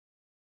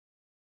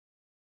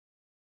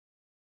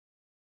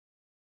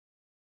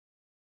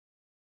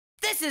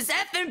This is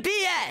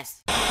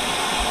FNBS.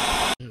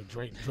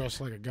 Drake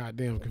dressed like a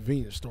goddamn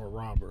convenience store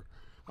robber.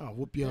 I'll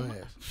whoop your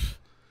ass.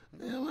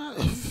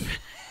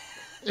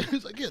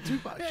 He's like, yeah,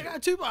 Tupac. Yeah, I shit.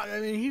 got Tupac. I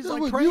mean, he's No,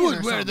 like but praying. you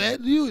wouldn't or wear something. that.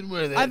 You wouldn't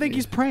wear that. I think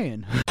he's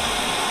praying.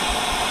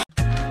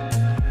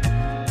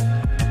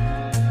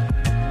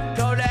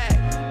 Kodak.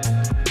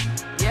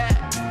 Yeah.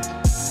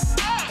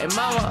 Hey,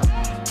 mama.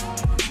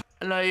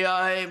 I know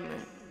y'all hate me.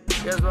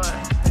 Guess what?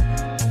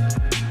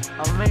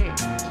 I'm me.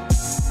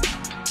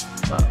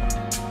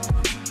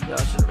 Y'all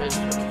should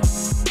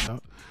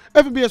have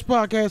FNBS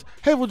Podcast,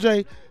 Hateful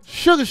J,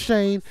 Sugar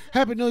Shane.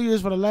 Happy New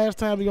Year's for the last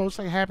time. We're going to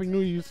say Happy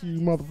New Year's to you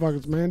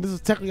motherfuckers, man. This is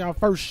technically our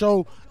first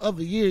show of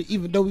the year,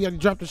 even though we had to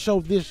drop the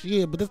show this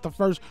year, but this is the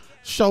first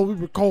show we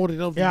recorded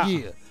of the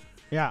year.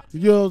 Yeah.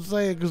 You know what I'm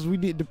saying? Because we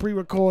did the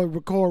pre-record,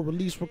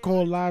 release,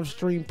 live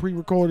stream,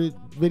 pre-recorded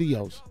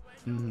videos.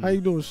 How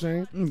you doing,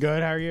 Shane? I'm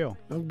good. How are you?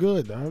 I'm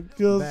good, dog.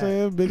 You know what I'm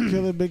saying? Big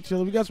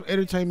chillin'. We got some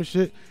entertainment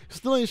shit.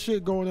 Still ain't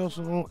shit going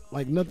on,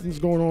 like nothing's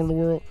going on in the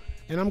world.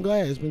 And I'm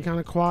glad. It's been kind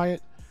of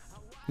quiet.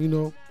 You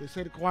know, they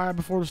say the quiet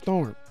before the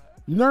storm.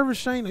 You nervous,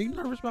 Shane? Are you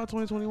nervous about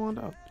 2021,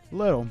 dog?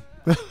 Little.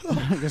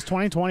 Because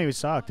 2020 we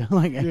sucked.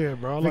 Like, Yeah,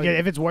 bro. like, Like,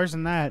 if it's worse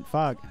than that,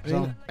 fuck.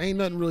 So, ain't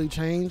nothing really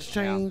changed.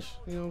 You know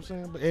what I'm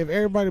saying? But if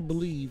everybody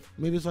believe,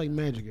 maybe it's like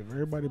magic. If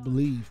everybody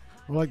believe,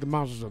 or like the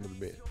monsters under the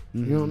bed.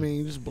 You know what I mean?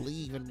 You just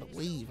believe and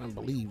believe and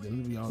believe, then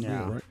it'll be all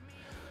good, right?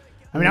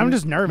 I mean, I'm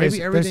just nervous.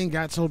 Maybe everything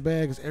got so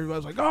bad because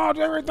everybody's like, oh,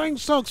 everything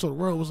sucks. So the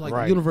world was like,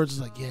 the universe is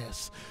like,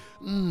 yes,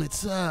 it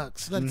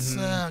sucks. Let it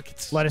suck.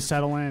 Let it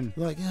settle in.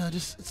 Like, yeah,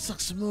 just it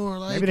sucks some more.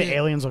 Like, Maybe the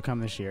aliens will come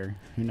this year.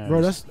 Who knows?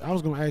 Bro, I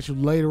was gonna ask you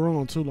later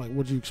on too. Like,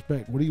 what do you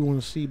expect? What do you want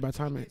to see by the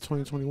time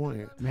 2021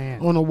 here?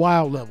 Man, on a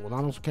wild level,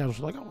 not on some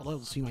casual. Like, I would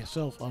love to see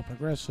myself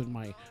progress in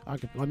my,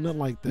 like nothing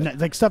like that.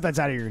 like stuff that's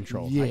out of your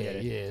control. Yeah, I get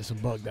it. yeah, it's a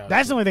bugged out.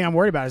 That's the only thing I'm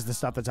worried about is the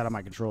stuff that's out of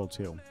my control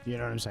too. You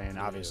know what I'm saying?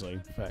 Obviously.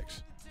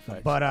 Facts.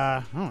 But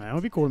I don't know. It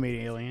would be cool to meet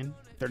an alien.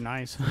 They're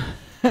nice.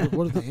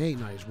 what if they ain't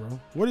nice, bro?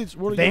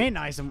 If they ain't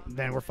nice,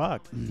 then we're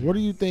fucked. What do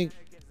you think,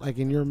 like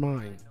in your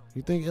mind?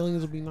 You think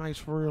aliens would be nice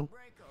for real?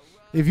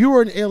 If you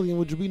were an alien,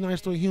 would you be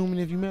nice to a human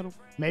if you met them?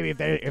 Maybe if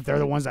they're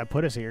the ones that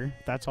put us here,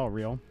 that's all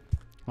real.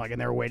 Like,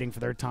 and they were waiting for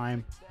their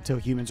time until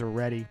humans are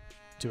ready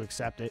to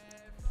accept it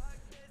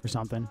or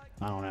something.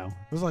 I don't know.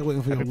 It's like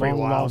waiting for your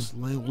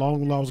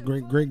long lost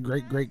great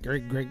granddaddy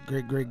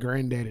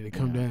to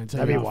come down and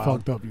tell you how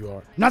fucked up you are.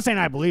 I'm not saying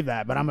I believe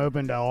that, but I'm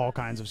open to all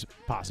kinds of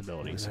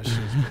possibilities. Man,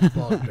 that shit's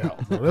bugged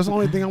out, bro. That's the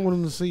only thing I want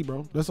them to see,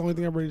 bro. That's the only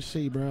thing I'm ready to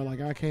see, bro.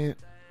 Like, I can't.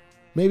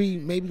 Maybe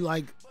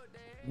like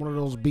one of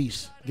those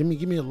beasts. Give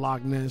me a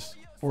Loch Ness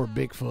or a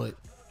Bigfoot.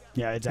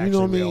 Yeah, it's actually you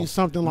know what I mean? real.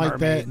 Something like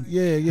Mermaid. that.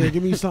 Yeah.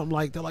 Give me something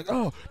like that. Like,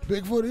 oh,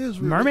 Bigfoot is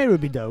real. Mermaid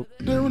would be dope.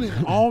 They're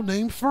all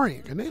named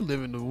Frank, and they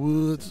live in the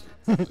woods.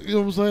 You know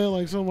what I'm saying?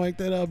 Like something like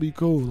that. That'd be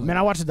cool. Like, Man,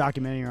 I watched a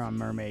documentary on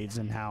mermaids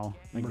and how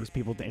like these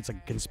people think it's like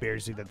a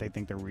conspiracy that they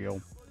think they're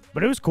real.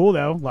 But it was cool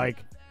though. Like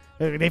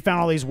they found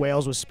all these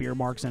whales with spear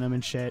marks in them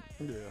and shit.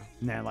 Yeah.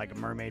 And then like a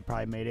mermaid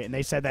probably made it. And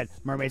they said that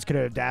mermaids could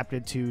have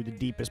adapted to the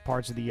deepest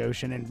parts of the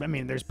ocean. And I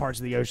mean, there's parts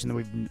of the ocean that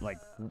we've like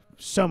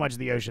so much of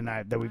the ocean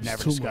that we've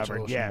never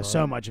discovered. Ocean, yeah, bro.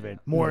 so much of it.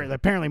 More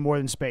apparently more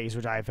than space,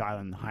 which I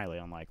find highly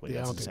unlikely. Yeah,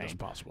 That's I don't insane. think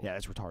that's possible. Yeah,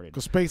 that's retarded.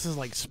 Because space is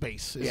like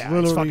space. It's Yeah,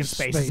 literally it's fucking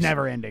space. It's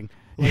never ending.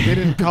 Like, they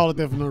didn't call it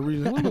that for no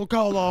reason. We're gonna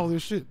call all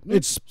this shit.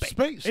 It's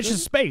space. It's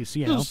just space,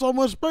 you know. There's so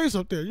much space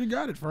up there. You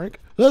got it, Frank.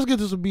 Let's get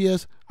to some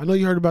BS. I know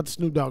you heard about the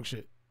Snoop Dogg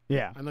shit.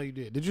 Yeah. I know you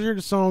did. Did you hear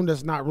the song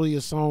that's not really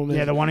a song?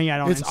 Yeah, the one he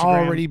had on It's Instagram.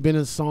 already been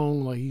a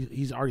song. Like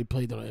he's already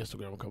played it on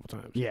Instagram a couple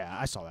times. Yeah,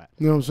 I saw that.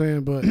 You know what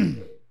I'm saying? But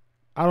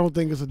I don't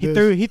think it's a diss.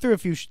 He threw a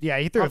few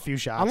a few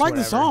shots. I like the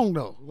whatever. song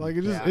though. Like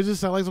it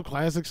just sounds like some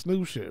classic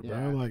Snoop shit, bro.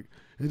 Yeah. Like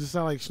it just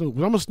sounds like Snoop.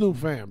 But I'm a Snoop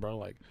fan, bro.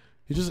 Like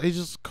it's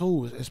just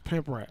cool. It's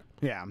pimp rap.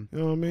 Yeah. You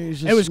know what I mean?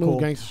 It's just It was smooth cool.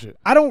 gangster shit.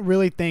 I don't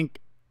really think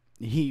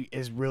he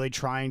is really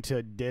trying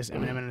to diss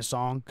Eminem in a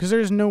song because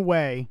there's no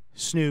way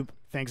Snoop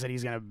thinks that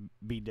he's gonna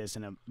be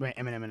dissing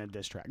Eminem in a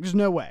diss track. There's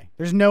no way.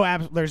 There's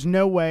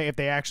no way if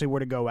they actually were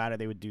to go at it,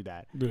 they would do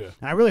that. Yeah.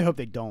 And I really hope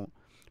they don't.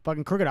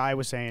 Fucking Crooked Eye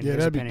was saying his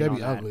that'd be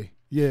opinion on ugly. that.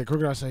 Yeah,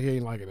 Crooked I say he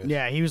ain't liking it.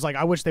 Yeah, he was like,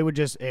 I wish they would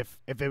just if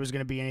it was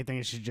gonna be anything,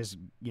 it should just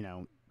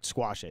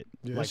squash it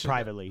like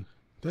privately.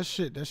 That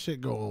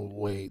shit go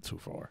way too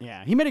far.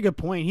 Yeah, he made a good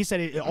point. He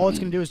said all it's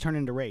gonna do is turn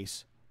into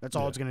race. That's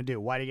all it's gonna do.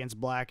 White against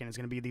black, and it's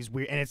gonna be these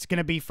weird, and it's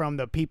gonna be from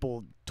the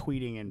people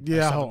tweeting and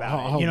stuff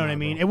about it. You know what I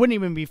mean? Bro. It wouldn't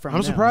even be from.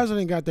 I'm them. surprised it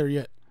ain't got there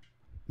yet.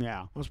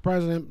 Yeah, I'm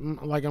surprised.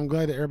 I'm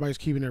glad that everybody's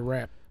keeping it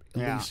rap.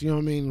 At least, you know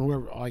what I mean?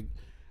 Whoever, like,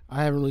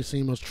 I haven't really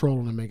seen much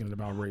trolling and making it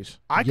about race.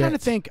 I kind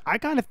of think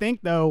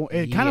though,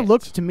 it kind of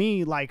looks to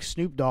me like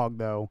Snoop Dogg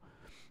though.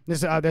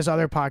 This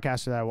other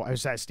podcaster that I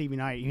was at, Stevie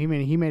Knight. He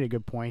made a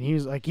good point.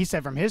 He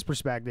said from his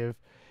perspective,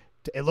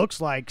 it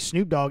looks like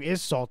Snoop Dogg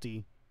is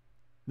salty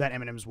that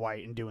Eminem's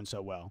white and doing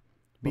so well.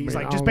 But he's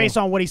like, just based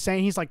on what he's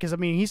saying, he's like, because I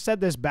mean, he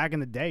said this back in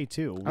the day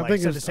too. I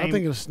think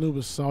if Snoop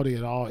is salty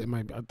at all, I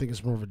think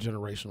it's more of a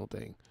generational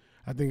thing.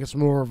 I think it's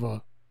more of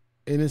a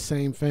in the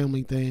same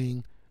family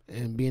thing.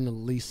 and being the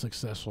least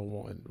successful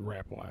one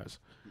rap wise.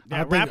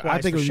 Yeah, rap-wise,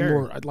 I think for it's sure.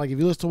 more like if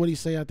you listen to what he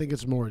say, I think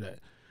it's more of that.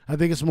 I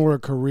think it's more a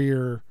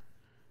career.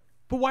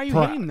 But why are you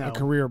hating though? A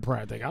career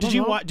pride thing.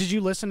 Did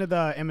you listen to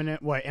the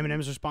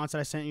Eminem's response that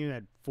I sent you,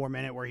 that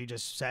 4-minute where he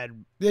just said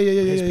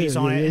his piece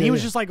on it, and he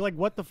was just like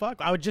what the fuck?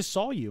 I just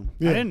saw you.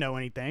 I didn't know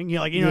anything. You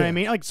know what I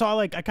mean? Like, so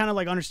I kind of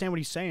like understand what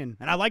he's saying,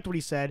 and I liked what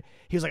he said.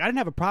 He was like, I didn't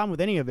have a problem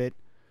with any of it.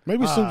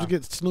 Maybe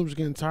Snoop's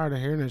getting tired of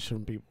hearing that shit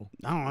from people.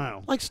 I don't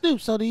know. Like, Snoop,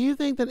 so do you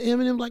think that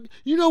Eminem, like,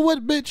 you know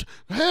what, bitch?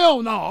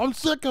 Hell no, I'm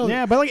sick of it.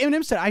 Yeah, but like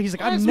Eminem said, he's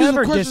like, I've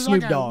never dissed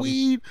Snoop Dogg. I got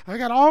weed, I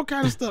got all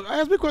kind of stuff.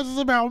 Ask me questions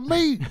about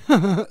me.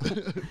 But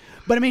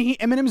I mean,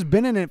 Eminem's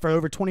been in it for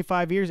over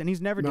 25 years, and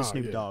he's never dissed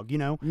Snoop Dogg, you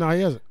know? No,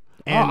 he hasn't.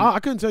 And I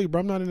couldn't tell you, bro.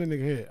 I'm not in that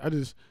nigga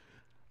head.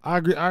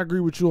 I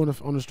agree with you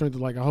on the strength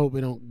of, like, I hope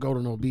it don't go to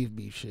no beef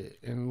shit.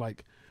 And,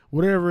 like,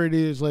 whatever it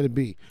is, let it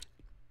be.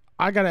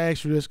 I gotta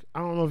ask you this. I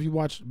don't know if you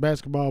watch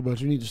basketball, but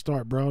you need to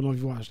start, bro. I don't know if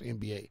you watch the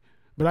NBA.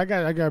 But I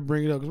gotta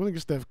bring it up, because when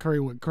nigga Steph Curry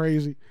went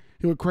crazy,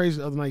 he went crazy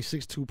the other night,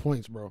 62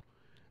 points, bro.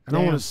 And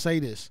I want to say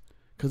this,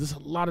 because there's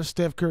a lot of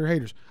Steph Curry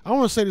haters. I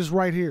want to say this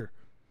right here.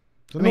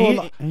 I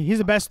mean, he's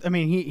the best. I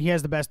mean, he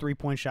has the best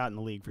 3-point shot in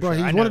the league, for bro,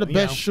 sure. He's one of the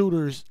best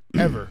shooters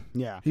ever.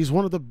 Yeah. He's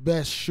one of the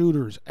best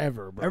shooters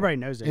ever, bro. Everybody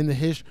knows it. In the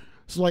history.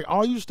 So, like,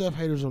 all you Steph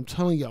haters, I'm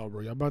telling y'all,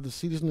 bro, y'all about to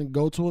see this nigga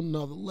go to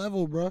another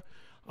level, bro.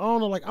 I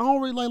don't know, like, I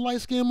don't really like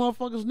light-skinned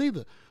motherfuckers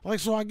neither. Like,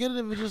 so I get it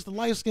if it's just the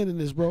light-skinned in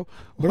this, bro.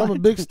 But I'm a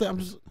big Steph.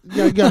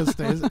 You gotta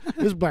understand.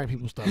 It's black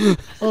people stuff.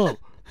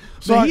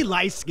 So he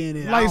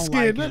light-skinned.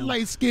 Light-skinned. That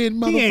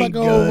light-skinned motherfucker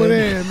over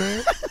there,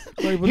 man.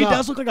 Like, he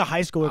does look like a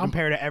high schooler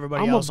compared to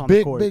everybody else on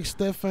the court. I'm a big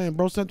Steph fan,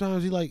 bro.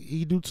 Sometimes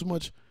he do too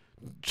much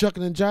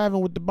chucking and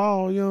jiving with the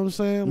ball, you know what I'm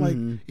saying?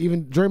 Like,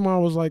 even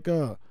Draymond was like,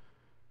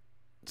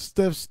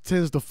 Steph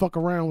tends to fuck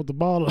around with the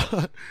ball a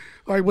lot.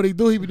 Like, what he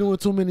do, he be doing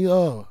too many,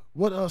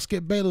 what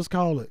Skip Bayless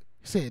call it?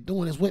 He said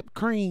doing his whipped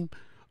cream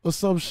or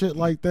some shit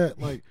like that.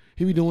 Like,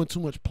 he be doing too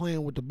much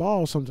playing with the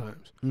ball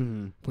sometimes.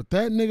 But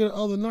that nigga the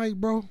other night,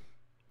 bro,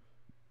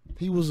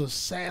 he was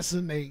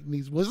assassinating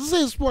these boys. This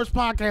is a sports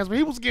podcast, but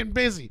he was getting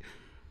busy.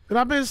 And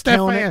I've been a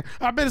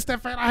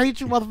Steph fan. I hate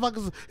you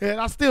motherfuckers, and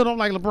I still don't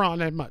like LeBron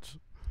that much.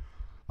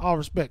 All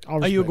respect.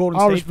 Are you a Golden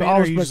State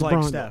fan, or you just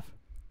like Steph?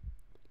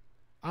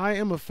 I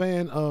am a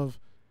fan of.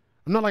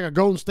 I'm not like a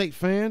Golden State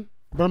fan,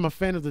 but I'm a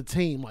fan of the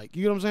team. Like,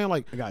 you know what I'm saying?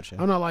 Like, I gotcha.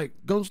 I'm not like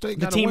Golden State.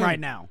 The team win. right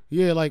now.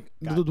 Yeah, like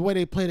the way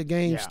they play the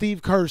game. Yeah.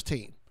 Steve Kerr's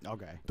team.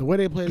 Okay. The way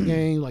they play the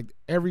game, like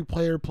every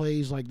player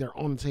plays like they're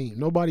on the team.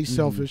 Nobody's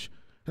selfish,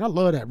 and I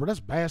love that, bro.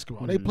 That's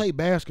basketball. They play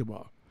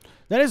basketball.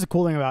 That is the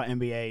cool thing about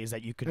NBA, is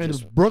that you could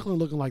just Brooklyn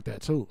looking like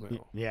that too, man.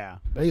 Yeah.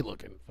 They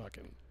looking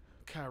fucking.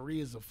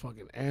 Kyrie is a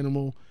fucking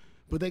animal.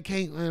 But they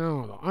can't. I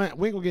don't know.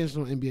 We ain't gonna get into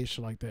no NBA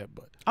shit like that.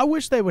 But I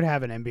wish they would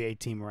have an NBA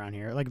team around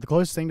here. Like, the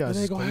closest thing to us.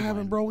 They ain't gonna have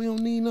it, bro. We don't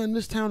need nothing.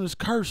 This town is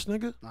cursed,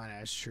 nigga. I know,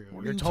 that's true.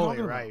 You're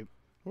totally right.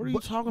 What are you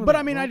talking about? But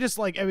I mean, bro?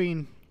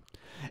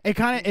 It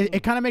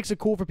kind of makes it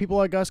cool for people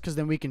like us, because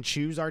then we can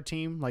choose our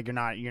team. Like, you're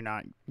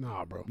not.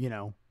 Nah, bro. You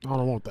know. I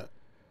don't want that.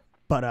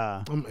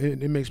 But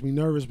it makes me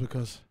nervous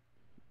because.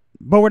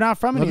 But we're not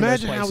from any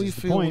imagine of those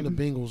places. How we feel when the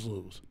Bengals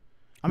lose.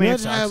 I mean,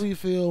 imagine how we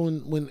feel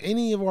when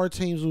any of our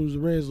teams lose, the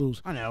Reds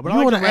lose. I know, but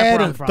you want to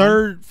add a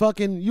third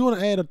fucking. You want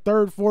to add a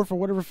third, fourth, or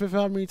whatever fifth,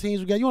 how many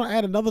teams we got? You want to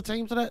add another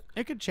team to that?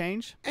 It could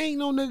change. Ain't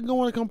no nigga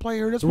going to come play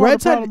here. That's the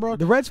problem, bro.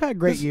 The Reds have had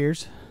great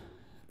years.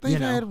 They've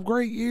had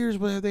great years,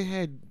 but have they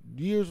had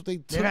years where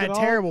they've had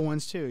terrible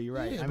ones too? You're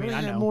right. Yeah, I mean,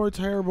 I know more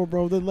terrible,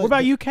 bro. What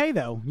about UK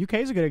though? UK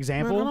is a good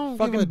example. Man,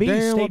 fucking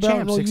beast, state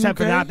champs, except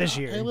for not this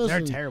year. Hey, listen,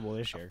 they're terrible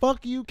this year. Fuck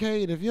UK,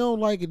 and if you don't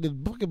like it, the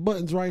fucking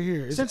button's right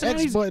here. It's an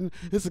X button.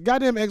 It's a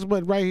goddamn X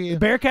button right here.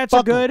 The Bearcats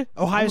are good.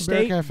 Ohio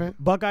State, fan.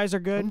 Buckeyes are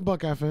good. I'm a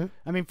Buckeye fan.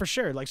 I mean, for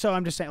sure. Like, so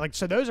I'm just saying, like,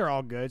 so those are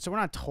all good. So we're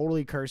not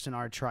totally cursing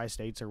our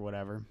tri-states or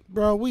whatever.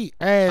 Bro, we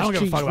ass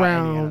cheeks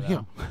round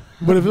him.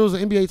 But if it was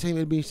an NBA team,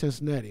 it'd be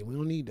Cincinnati. We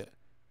don't need that.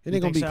 It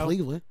ain't gonna be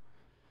Cleveland.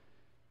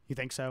 You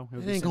think so?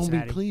 It ain't gonna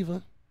be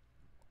Cleveland.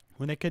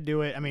 When they could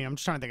do it, I mean, I'm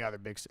just trying to think of other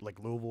big, like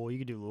Louisville. You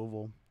could do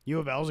Louisville. U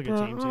of L's a good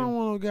team too. I don't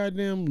want no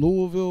goddamn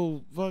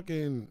Louisville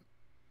fucking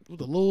with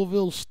the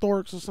Louisville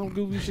Storks or some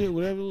goofy shit,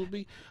 whatever it would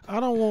be. I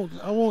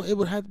want. It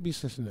would have to be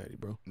Cincinnati,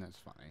 bro. That's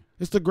funny.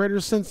 It's the greater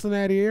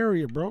Cincinnati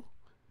area, bro.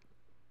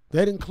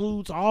 That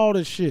includes all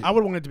this shit. I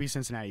would want it to be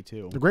Cincinnati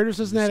too. The greater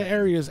Cincinnati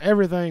area is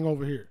everything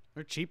over here.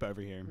 They're cheap over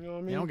here. You know what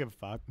I mean? They don't give a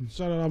fuck.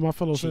 Shout out to all my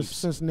fellow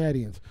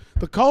Cincinnatians.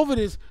 The COVID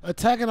is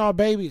attacking our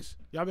babies.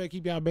 Y'all better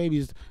keep y'all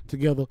babies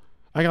together.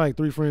 I got like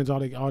 3 friends. All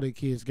their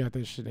kids got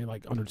that shit. They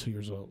like under 2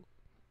 years old.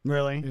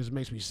 Really? It just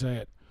makes me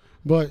sad.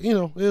 But you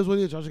know, it is what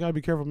it is. Y'all just gotta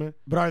be careful, man.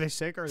 But are they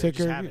sick or they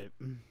just have it?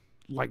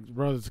 Like,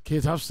 brothers, the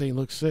kids I've seen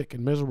look sick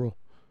and miserable.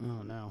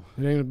 Oh no.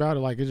 It ain't about it.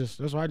 Like, it's just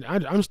that's why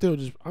I'm still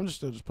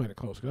just playing it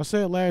close. Cause I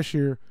said last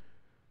year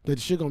that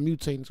the shit gonna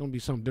mutate and it's gonna be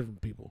something different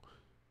for people.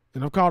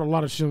 And I've called a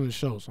lot of shit on the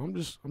show, so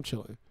I'm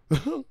chilling.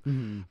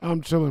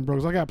 I'm chilling, bro.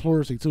 Cause I got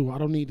pleurisy too. I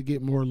don't need to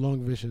get more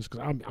lung vicious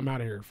because I'm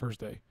out of here the first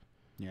day.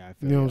 Yeah, I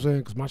feel you know what I'm saying?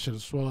 Because my shit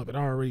is swell up and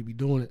I already be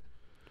doing it.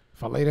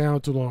 If I lay down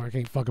too long, I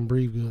can't fucking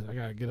breathe good. I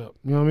gotta get up.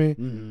 You know what I mean?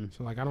 Mm-hmm.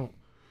 So like I don't.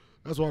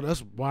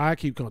 That's why I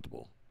keep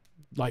comfortable.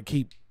 Like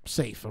keep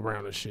safe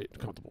around this shit.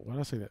 Comfortable. Why did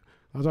I say that?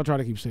 I try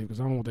to keep safe because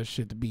I don't want that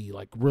shit to be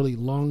like really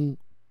lung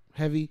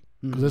heavy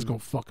because it's gonna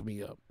fuck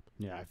me up.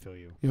 Yeah, I feel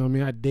you. You know what I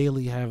mean? I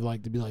daily have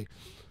like to be like,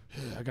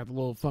 I got the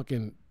little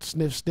fucking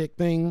sniff stick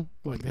thing,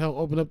 like to help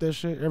open up that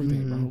shit,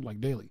 everything, bro, like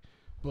daily.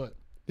 But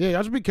yeah,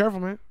 y'all just be careful,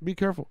 man. Be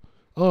careful.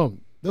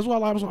 That's why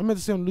I meant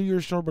to say on New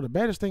Year's show, but the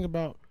baddest thing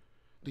about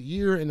the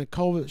year and the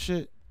COVID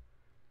shit,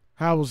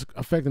 how it was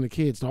affecting the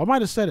kids. Though I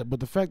might have said it, but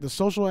the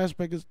social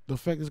aspect is the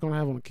effect it's gonna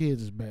have on the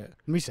kids is bad.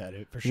 We said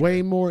it for sure.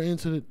 Way more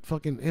into the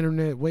fucking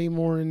internet, way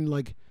more in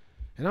like,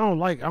 and I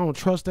don't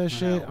trust that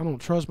shit. I don't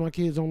trust my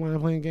kids online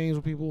playing games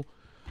with people.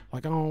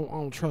 Like I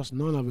don't trust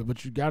none of it.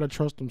 But you gotta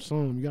trust them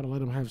some. You gotta let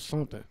them have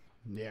something.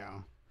 Yeah,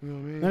 you know what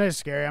I mean. That is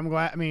scary. I'm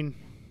glad. I mean,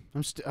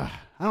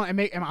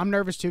 I'm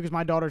nervous too because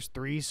my daughter's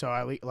 3,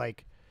 so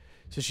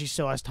so she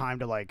still has time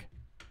to like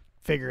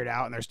figure it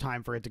out, and there's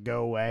time for it to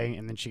go away,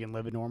 and then she can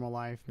live a normal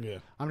life. Yeah.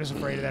 I'm just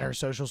afraid that her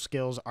social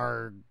skills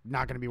are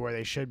not going to be where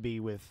they should be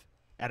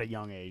at a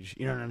young age.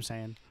 You know what I'm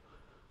saying?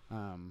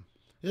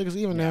 Yeah, because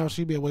even now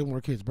she'd be at way more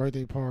kids'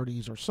 birthday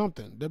parties or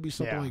something. There'd be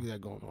something like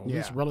that going on. At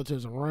least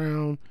relatives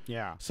around.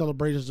 Yeah.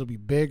 Celebrations will be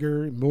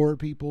bigger, more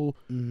people.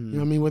 Mm-hmm. You know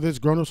what I mean? Whether it's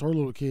grown-ups or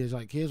little kids.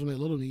 Like kids when they're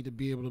little need to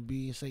be able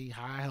to say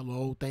hi,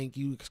 hello, thank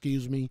you,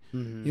 excuse me.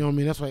 Mm-hmm. You know what I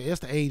mean? That's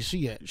the age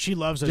she at. She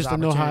loves those just to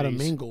know how to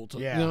mingle.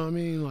 You know what I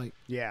mean? Like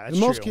that's and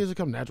most true. kids it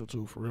come natural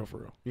too, for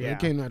real. Yeah. It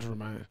came natural to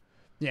mine.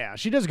 Yeah,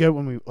 she does good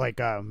when we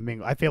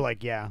mingle. I feel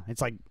like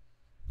it's like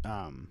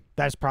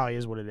that's probably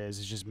is what it is.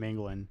 It's just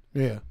mingling.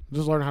 Yeah,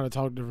 just learn how to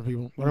talk to different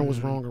people. Learn what's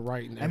wrong and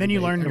right. And then you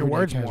learn your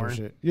words more.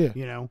 Shit. Yeah,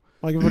 you know,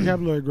 like your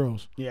vocabulary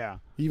grows. Yeah,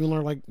 you even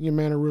learn like your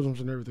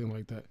mannerisms and everything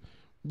like that.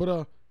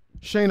 But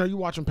Shane, are you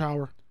watching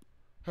Power?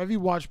 Have you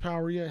watched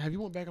Power yet? Have you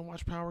went back and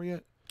watched Power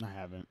yet? I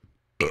haven't.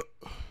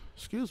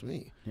 Excuse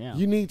me. Yeah,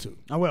 you need to.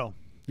 I will.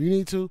 You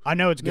need to. I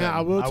know it's good. Now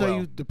I will tell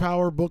you the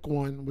Power Book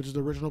 1, which is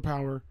the original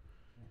Power.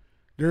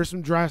 There's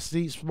some dry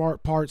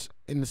smart parts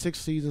in the 6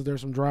 seasons.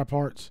 There's some dry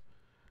parts.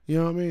 You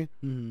know what I mean?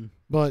 Mm-hmm.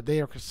 But they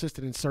are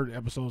consistent in certain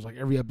episodes. Like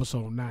every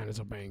episode 9 is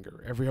a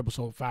banger. Every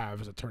episode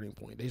 5 is a turning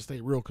point. They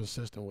stay real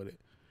consistent with it.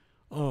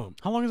 How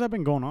long has that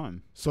been going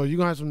on? So you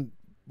guys,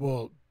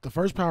 the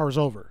first Power is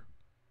over.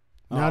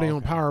 Now they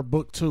on Power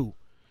Book 2.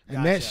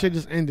 And that shit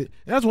just ended.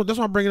 And that's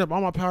why I'm bringing up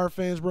all my Power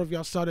fans, bro. If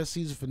y'all saw that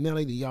season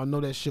finale, y'all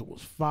know that shit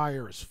was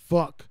fire as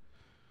fuck.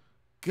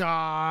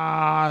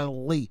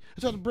 Golly. I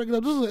just have to bring it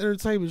up. This is an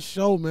entertainment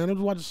show, man. I'm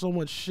just watching so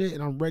much shit,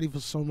 and I'm ready for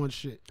so much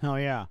shit. Hell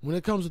yeah. When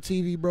it comes to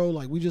TV, bro,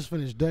 like we just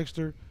finished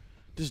Dexter.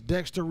 This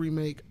Dexter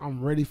remake,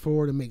 I'm ready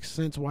for it. It makes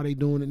sense why they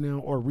doing it now,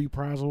 or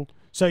reprisal.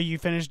 So you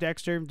finished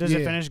Dexter? Does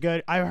it finish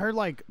good? I heard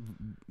like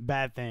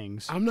bad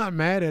things. I'm not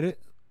mad at it.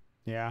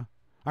 Yeah.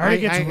 I heard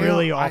it gets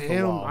really off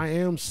the wall. I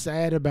am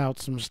sad about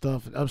some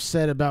stuff,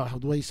 upset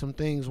about the way some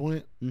things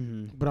went,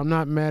 but I'm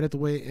not mad at the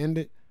way it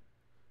ended.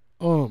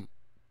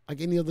 Like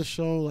any other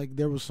show, like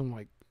there was some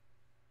like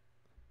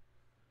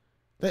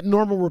that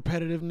normal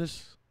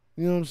repetitiveness,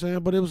 you know what I'm saying?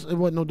 But it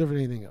wasn't no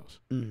different than anything else.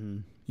 Mm-hmm.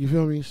 You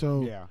feel me?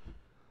 So yeah,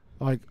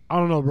 like I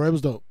don't know, bro. It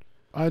was dope.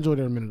 I enjoyed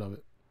every minute of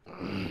it.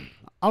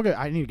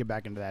 I need to get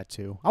back into that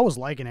too. I was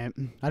liking it.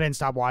 I didn't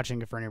stop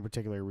watching it for any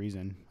particular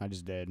reason. I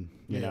just did,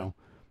 you know.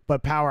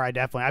 But Power,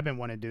 I've been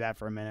wanting to do that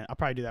for a minute. I'll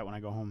probably do that when I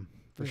go home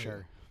for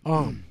sure.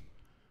 What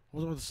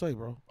was I about to say,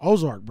 bro?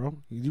 Ozark, bro.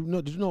 Did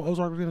you know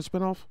Ozark was getting a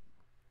spinoff?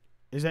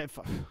 Is that?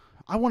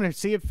 I want to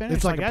see it finish.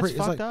 It's like that's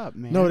fucked up,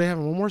 man. No, they have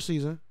one more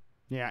season.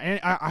 Yeah, and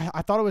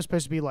I thought it was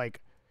supposed to be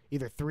like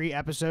either 3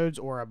 episodes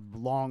or a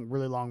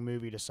really long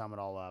movie to sum it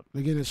all up.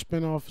 They get a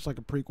spinoff. It's like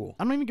a prequel.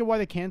 I don't even get why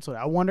they canceled it.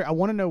 I want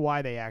to know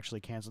why they actually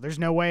canceled. There's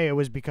no way it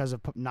was because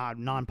of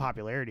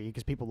non-popularity,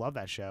 because people love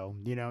that show.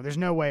 You know, there's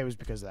no way it was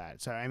because of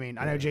that. So I mean,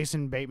 I know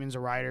Jason Bateman's a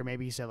writer.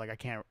 Maybe he said like I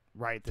can't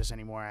write this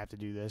anymore. I have to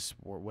do this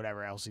or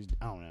whatever else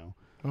I don't know.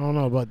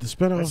 But the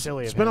spinoff is a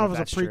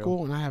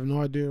prequel, and I have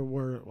no idea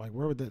where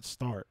would that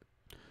start.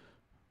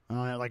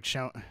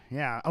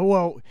 Yeah. Oh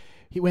well,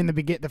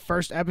 the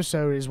first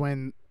episode is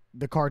when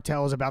the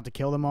cartel is about to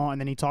kill them all, and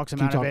then he talks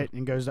them out of it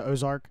and goes to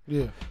Ozark.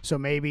 Yeah. So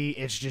maybe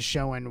it's just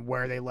showing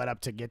where they led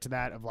up to get to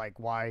that of like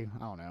why, I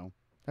don't know.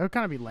 That would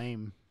kind of be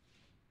lame,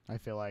 I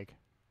feel like.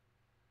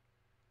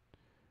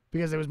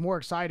 Because it was more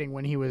exciting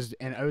when he was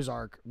in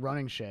Ozark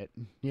running shit.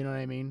 You know what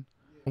I mean?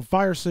 On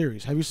Fire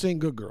series, have you seen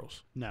Good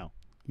Girls? No.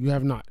 You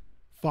have not.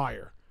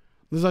 Fire.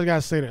 This is what I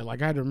gotta say that.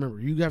 Like I had to remember.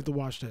 You have to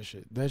watch that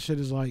shit. That shit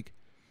is like,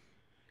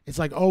 it's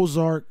like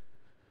Ozark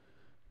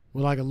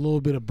with like a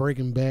little bit of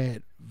Breaking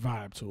Bad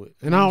vibe to it.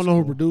 And I don't know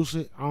who produced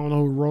it. I don't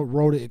know who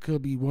wrote it. It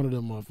could be one of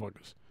them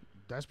motherfuckers.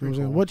 That's pretty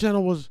cool. What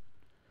channel was?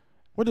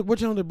 What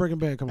channel did Breaking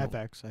Bad come on?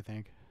 FX, I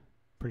think.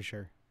 Pretty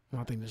sure.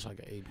 I think it's like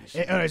an ABC.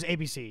 It was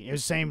ABC. It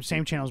was same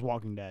channel as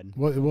Walking Dead.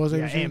 What it was?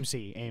 Yeah,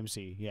 ABC?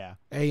 AMC. Yeah.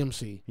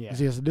 AMC. Yeah.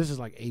 See, so this is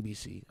like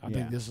ABC. I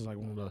think this is like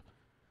one of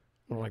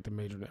like the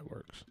major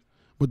networks.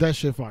 But that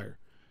shit fire.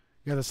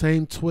 You got the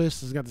same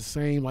twist. It's got the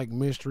same like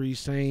mystery,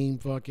 same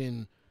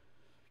fucking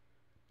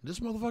This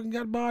motherfucking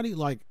got body.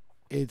 Like,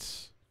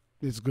 it's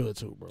good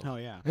too, bro. Oh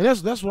yeah. And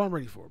that's what I'm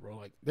ready for, bro.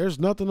 Like, there's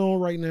nothing on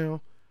right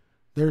now.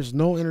 There's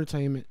no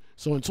entertainment.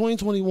 So in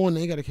 2021,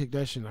 they got to kick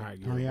that shit in high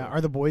gear. Oh yeah. Bro.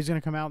 Are the boys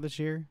gonna come out this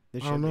year?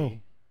 They I don't know.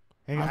 Be.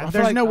 Hey, I feel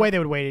there's like no way they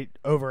would wait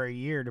over a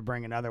year to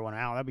bring another one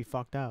out. That'd be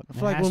fucked up. I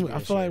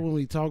feel like when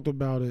we talked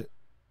about it,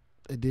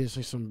 it did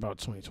say something about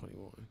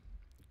 2021.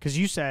 Because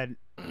you said,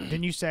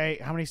 didn't you say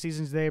how many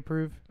seasons did they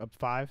approve? Up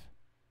 5,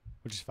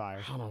 which is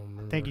fire. I don't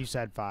remember. I think you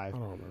said 5. I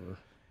don't remember.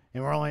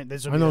 And we're only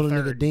this. Will I know be the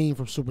the nigga third. Dean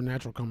from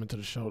Supernatural coming to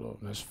the show though.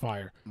 And that's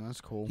fire.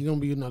 That's cool. He gonna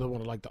be another one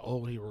of like the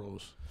old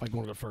heroes, like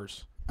one of the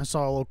first. I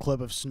saw a little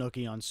clip of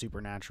Snooki on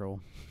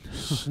Supernatural.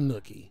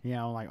 Snooki.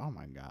 Yeah, I'm like, oh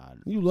my god.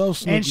 You love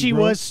Snooki, And she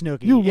bro. was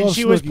Snooki. You and love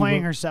she was Snooki,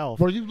 playing bro. herself.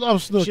 Bro, you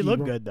love Snooki. She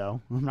looked bro. good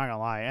though. I'm not gonna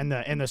lie. And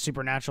in the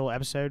Supernatural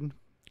episode,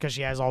 because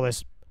she has all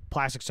this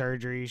plastic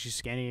surgery, she's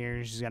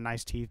skinnier, she's got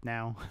nice teeth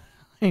now.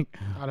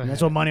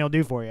 That's what money will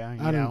do for you.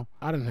 You know.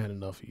 I didn't had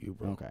enough of you,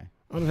 bro. Okay.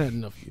 I done had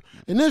enough of you.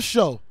 In this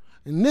show,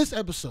 in this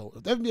episode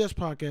of the FBS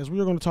podcast, we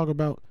are going to talk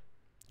about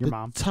Your the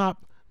mom.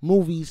 top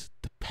movies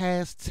the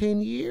past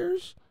 10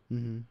 years.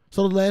 Mm-hmm.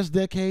 So the last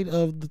decade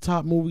of the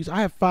top movies.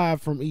 I have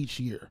 5 from each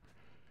year.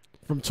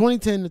 From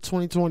 2010 to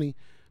 2020.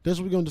 That's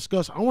what we're going to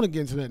discuss. I want to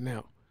get into that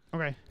now.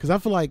 Okay. Because I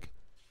feel like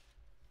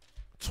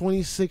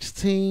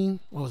 2016,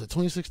 what was it,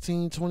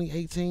 2016,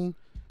 2018?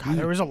 God,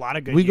 there was a lot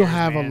of good We're going years, to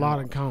have man. a lot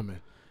in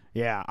common.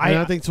 Yeah. And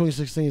I think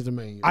 2016 is the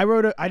main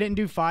year. I didn't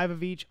do 5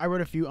 of each. I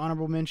wrote a few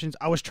honorable mentions.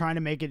 I was trying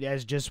to make it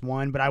as just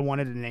one, but I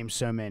wanted to name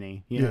so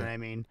many. You know what I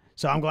mean?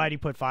 So I'm glad you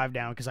put 5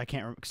 down because I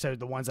can't. So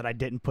the ones that I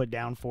didn't put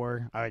down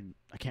for, I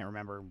can't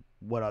remember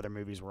what other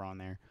movies were on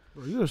there.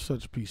 Bro, you're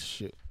such a piece of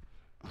shit.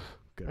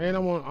 Good. And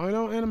I'm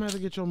gonna have to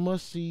get your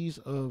must-sees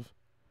of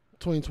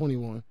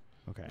 2021.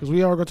 Okay. Because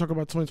we are going to talk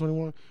about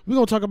 2021. We're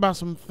going to talk about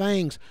some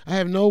things. I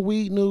have no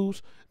weed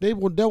news. There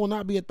will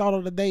not be a thought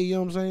of the day. You know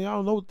what I'm saying?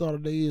 Y'all know what thought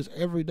of the day is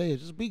every day.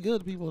 Just be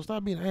good to people and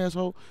stop being an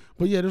asshole.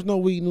 But yeah, there's no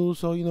weed news.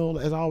 So, you know,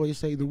 as I always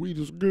say, the weed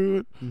is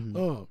good.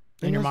 Mm-hmm.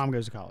 And your mom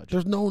goes to college.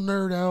 There's no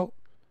nerd out.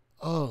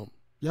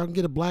 Y'all can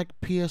get a black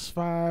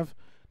PS5.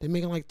 They're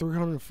making like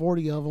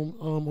 340 of them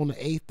on the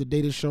 8th, the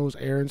day the show's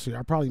airing. So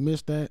I probably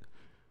missed that.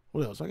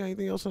 What else? I got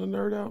anything else on the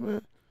nerd out,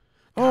 man?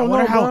 I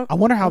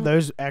wonder how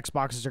those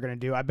Xboxes are gonna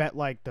do. I bet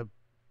like the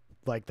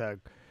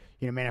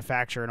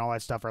manufacturer and all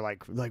that stuff are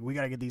like we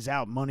gotta get these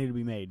out, money to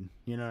be made.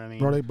 You know what I mean?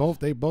 Bro,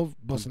 they both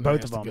busting both their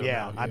of ass them. together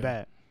Yeah, out, I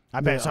bet.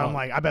 Yeah, So I'm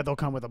like, I bet they'll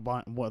come with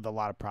a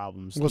lot of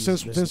problems. Well,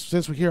 since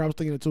we're here, I was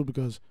thinking it too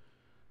because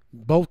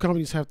both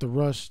companies have to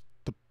rush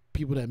the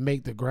people that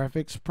make the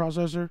graphics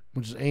processor,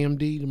 which is AMD,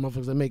 the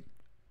motherfuckers that make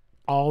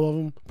all of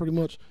them pretty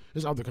much.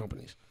 It's other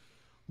companies,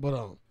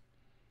 but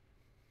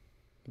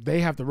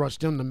they have to rush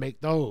them to make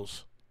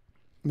those.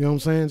 You know what I'm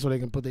saying? So they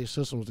can put their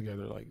systems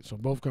together. Like, so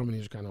both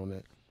companies are kind of on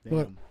that. Damn.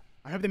 But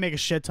I hope they make a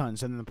shit ton,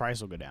 so then the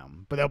price will go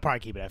down. But they'll probably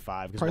keep it at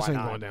 5. price why ain't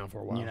not? going down for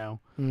a while. You know.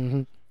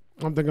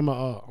 Mm-hmm. I'm thinking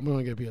about I'm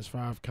gonna get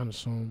PS5 kind of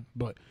soon,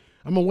 but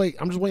I'm gonna wait.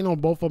 I'm just waiting on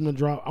both of them to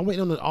drop. I'm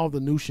waiting on all the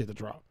new shit to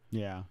drop.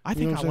 Yeah, I You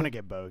think know what I I'm want to saying?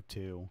 get both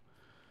too.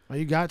 Like,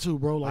 you got to,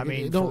 bro. Like, I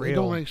mean, it for real.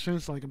 don't make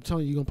sense. Like, I'm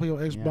telling you, you're gonna play your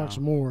Xbox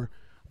Yeah. more,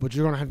 but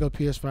you're gonna have the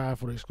PS5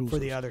 for the exclusives. For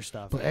the other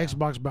stuff. But yeah.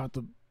 Xbox about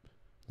to,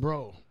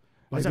 bro.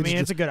 Like, I mean,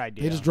 it's a good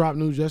idea. They just dropped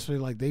news yesterday.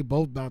 Like, they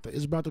both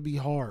it's about to be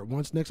hard.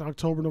 Once next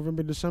October,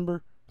 November,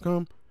 December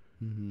come,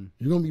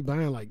 you're gonna be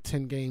buying like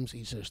 10 games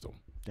each system.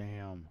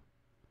 Damn.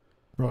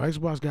 Bro,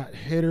 Xbox got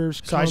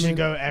hitters. So coming. I should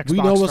go Xbox We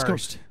know what's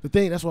first. The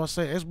thing, that's why I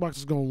say Xbox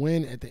is gonna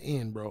win at the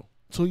end, bro.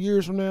 2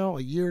 years from now,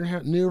 a year and a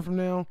half, near from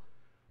now,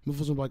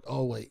 motherfuckers will be like,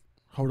 oh wait,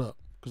 hold up,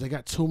 because they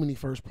got too many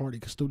first party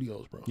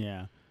studios, bro.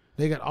 Yeah.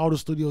 They got all the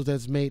studios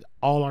that's made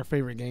all our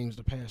favorite games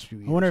the past few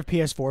years. I wonder if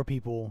PS4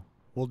 people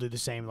will do the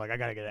same. Like, I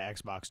gotta get an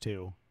Xbox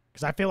too,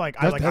 because I feel like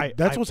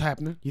that's what's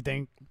happening. You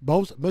think?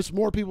 Both, but it's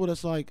more people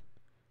that's like,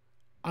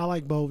 I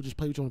like both. Just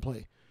play what you want to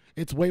play.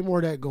 It's way more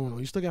of that going on.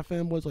 You still got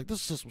fanboys like,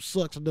 this system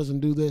sucks. It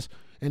doesn't do this,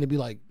 and it'd be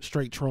like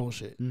straight troll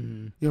shit.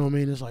 Mm-hmm. You know what I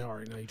mean? It's like, all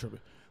right, now you tripping.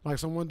 Like,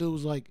 some one dude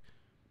was like,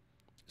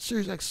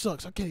 Series X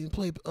sucks. I can't even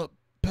play up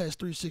past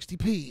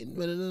 360p. And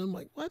I'm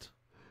like, what?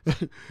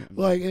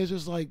 Like, it's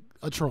just like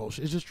a troll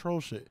shit. It's just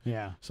troll shit.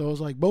 Yeah. So it's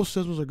like both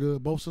systems are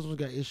good. Both systems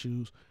got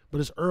issues, but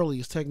it's early.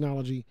 It's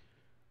technology.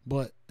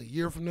 But a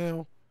year from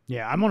now,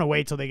 Yeah, I'm gonna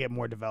wait till they get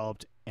more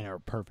developed and are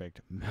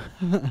perfect.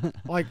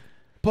 like,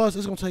 plus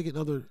it's gonna take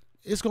another.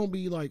 It's gonna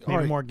be like, Maybe all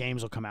right, more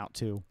games will come out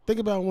too. think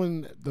about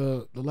when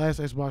the last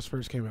Xbox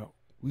first came out.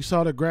 We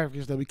saw the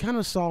graphics that we kind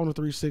of saw on the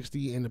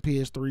 360 and the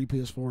PS3,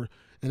 PS4,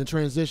 and the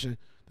transition.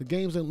 The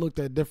games didn't look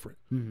that different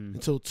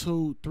until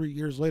 2-3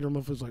 years later.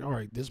 Motherfuckers like, all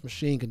right, this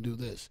machine can do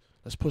this.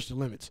 Let's push the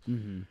limits.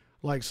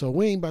 Like, so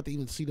we ain't about to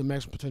even see the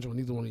maximum potential in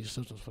either one of these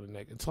systems for the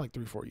next. It's like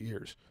 3-4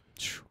 years,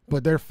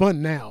 but they're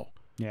fun now.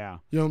 Yeah.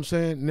 You know what I'm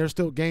saying? And there's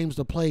still games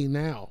to play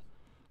now,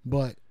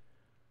 but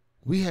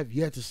we have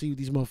yet to see what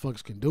these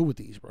motherfuckers can do with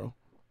these, bro.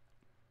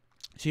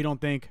 So you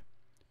don't think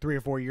 3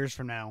 or 4 years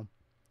from now,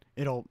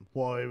 it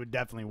would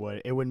definitely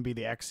would. It wouldn't be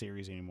the X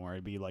series anymore.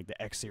 It'd be like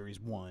the X series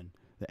 1,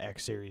 the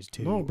X Series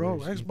 2. No, bro.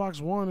 Xbox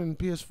One and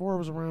PS4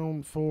 was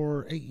around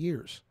for 8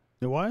 years.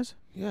 It was?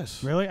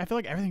 Yes. Really? I feel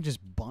like everything just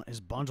is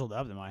bundled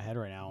up in my head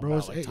right now. Bro,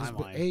 about, it's,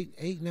 timeline.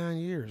 it's been 9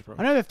 years, bro.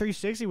 I know the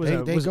 360 was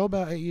They go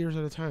about 8 years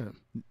at a time.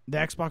 The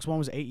Xbox One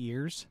was 8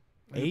 years.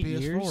 And 8 the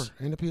PS4, years?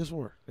 And the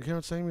PS4. They came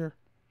out the same year.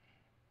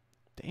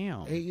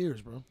 Damn. 8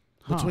 years, bro.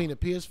 Huh. Between the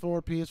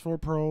PS4, PS4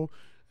 Pro,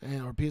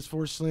 or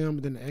PS4 Slim,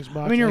 then the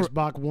Xbox, I mean,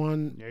 Xbox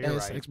One you're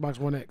S, right. Xbox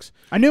One X.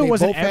 I knew They it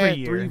wasn't both every had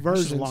year. 3 This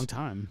versions, is a long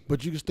time.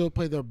 but you can still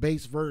play the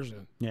base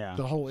version. Yeah.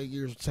 The whole 8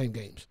 years, same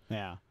games.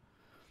 Yeah.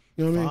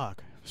 You know what I mean?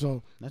 Fuck.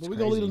 So That's we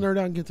gonna leave the crazy. nerd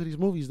out and get to these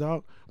movies,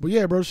 dog. But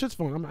yeah, bro, shit's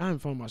fun. I'm having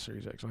fun with my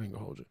Series X. I ain't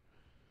gonna hold you.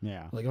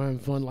 Yeah. Like I'm having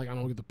fun. Like I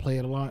don't get to play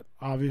it a lot,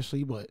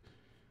 obviously, but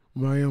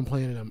when I am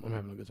playing it, I'm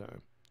having a good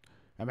time.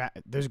 I mean,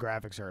 those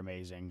graphics are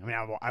amazing. I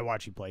mean, I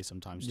watch you play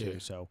sometimes too. Yeah.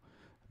 So,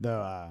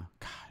 God.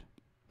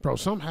 Bro,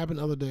 something happened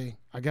the other day.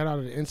 I got out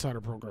of the Insider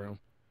program,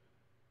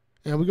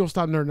 and we're gonna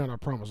stop nerding out. I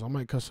promise. I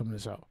might cut some of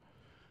this out.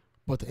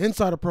 But the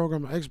Insider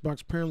program on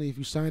Xbox, apparently, if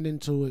you sign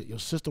into it, your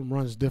system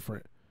runs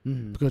different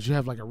because you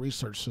have like a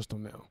research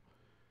system now.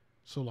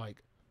 So like,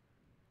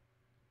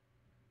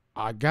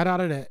 I got out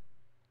of that.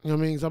 You know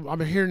what I mean? 'Cause I've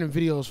been hearing in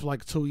videos for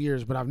like 2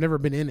 years, but I've never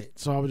been in it.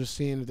 So I was just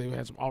seeing if they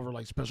had some other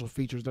like special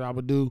features that I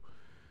would do.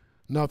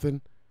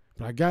 Nothing.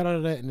 But I got out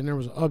of that, and then there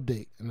was an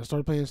update, and I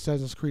started playing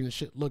Assassin's Creed, and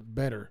shit looked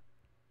better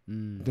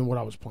than what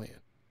I was playing.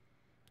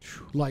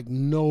 Like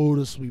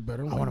noticeably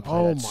better. I'm I like, wanna play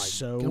oh that my,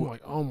 so I'm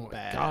like, oh my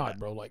bad. god,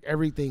 bro! Like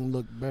everything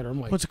looked better. I'm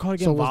like, What's it called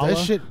again? so was that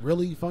Vala? shit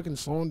really fucking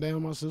slowing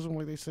down my system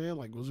like they said?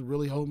 Like, was it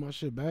really holding my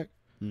shit back?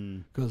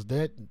 Because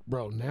that,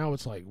 bro, now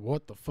it's like,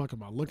 what the fuck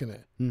am I looking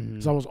at?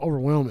 It's almost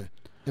overwhelming.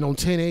 And on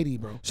 1080,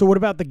 bro. So what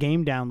about the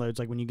game downloads?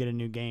 Like when you get a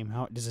new game,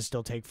 how does it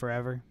still take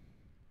forever?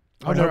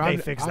 Or hope they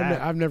fix that.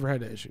 I've never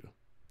had that issue.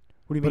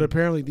 What do you But mean?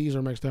 apparently these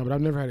are maxed out. But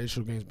I've never had an issue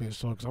with games being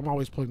slow because I'm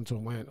always plugged into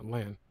a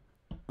LAN.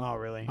 Oh,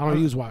 really? I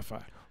don't use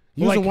Wi-Fi.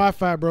 Using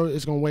Wi-Fi, bro,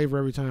 it's gonna waver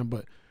every time.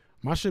 But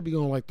my shit be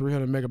going like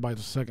 300 megabytes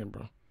a second,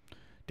 bro.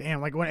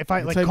 Damn, like when if I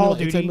It like take Call me, of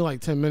Duty. It take me like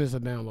 10 minutes to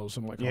download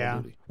something like Call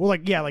of Duty. Well,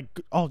 like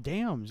oh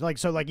damn, like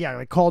so like yeah,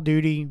 like Call of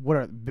Duty, what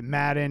are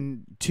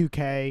Madden,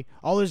 2K,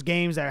 all those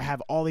games that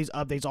have all these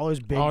updates, all those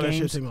big All that games.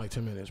 shit take me like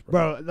 10 minutes,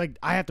 bro. Like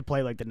I have to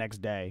play like the next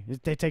day.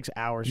 It takes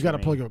hours. You got to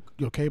plug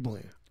your cable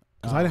in.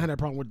 Because I didn't have that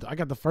problem with. I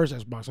got the first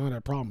Xbox. I had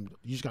that problem.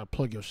 You just got to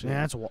plug your shit.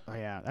 Yeah,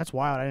 in. that's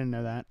wild. I didn't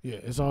know that. Yeah,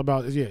 it's all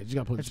about. Yeah, you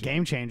got to plug. It's your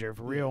game changer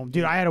for real,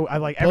 dude. I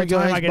like plug every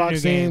time your I get a new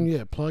Xbox game. in.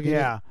 Yeah, plug it.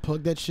 Yeah. In,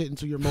 plug that shit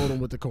into your modem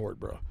with the cord,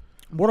 bro.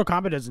 Mortal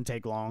Kombat doesn't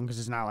take long because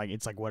it's not like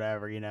it's like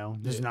whatever, you know.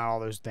 There's not all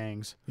those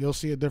things. You'll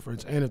see a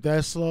difference. And if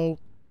that's slow,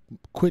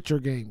 quit your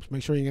games.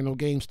 Make sure you ain't got no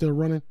games still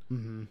running.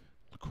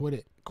 Quit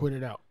it. Quit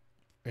it out.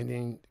 And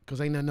then,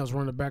 because ain't nothing else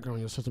running in the background,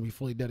 your system be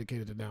fully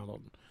dedicated to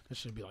downloading. It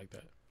should be like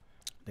that.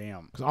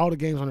 Damn. Because all the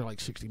games on there like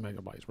 60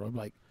 megabytes, bro.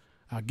 Like,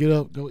 I get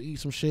up, go eat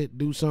some shit,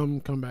 do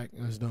something, come back,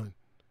 and it's done.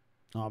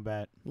 I'll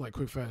bet. Like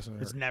quick, fast, and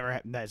It's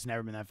never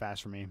been that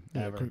fast for me.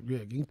 yeah, Ever. yeah,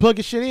 you can plug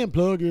your shit in,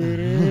 plug it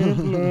in,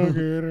 plug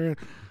it in.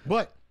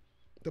 But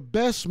the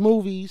best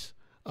movies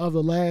of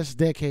the last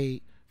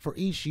decade for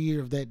each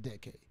year of that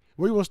decade.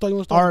 Where you want to start? You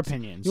want to start? Our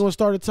opinions. You want to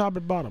start at top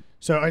and bottom?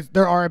 So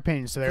there are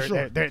opinions. So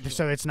sure.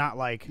 so it's not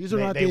like These are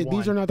not they the. won.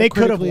 These are not. They the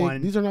could have critically-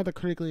 won. These are not the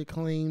critically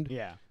acclaimed.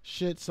 Yeah.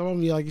 Shit. Some of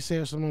them, like you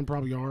said, some of them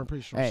probably are. I'm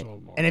pretty sure. Hey, Some of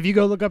them are. and if you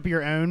go look up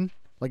your own,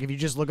 like if you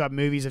just look up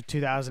movies of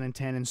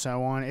 2010 and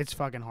so on, it's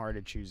fucking hard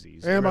to choose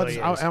these. And It about really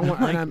this, is. I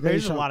Like,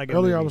 there's a lot of good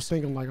earlier. I movies. was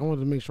thinking like I wanted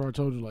to make sure I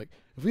told you like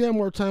if we had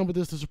more time with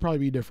this would probably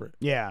be different.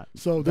 Yeah.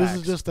 So this is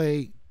Facts. just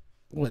a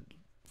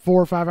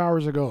 4 or 5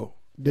 hours ago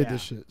did Yeah.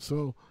 this shit.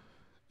 So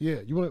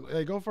yeah, you want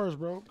to go first,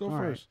 bro? Go All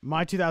right. first.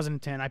 My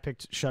 2010, I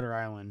picked Shutter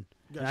Island.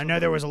 Got And I Shutter know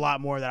there Island. was a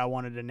lot more that I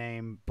wanted to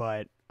name,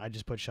 but I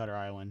just put Shutter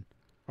Island.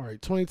 All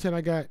right, 2010.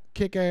 I got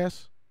Kick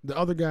Ass, The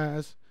Other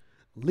Guys,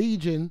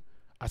 Legion,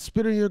 I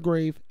Spit on Your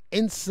Grave,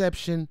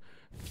 Inception,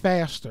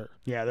 Faster.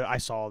 Yeah, I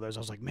saw those. I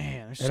was like,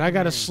 man. And so I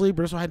got a many.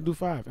 sleeper. That's why I had to do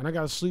 5. And I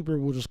got a sleeper.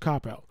 We'll just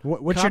cop out.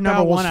 What's Cop your number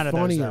Out was one out of those,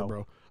 funnier,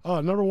 though?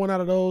 bro? Number one out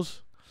of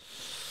those.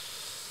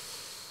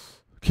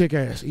 Kick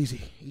Ass,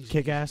 easy.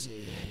 Kick Ass.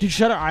 Dude,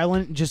 Shutter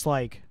Island, just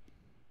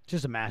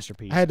a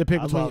masterpiece. I had to pick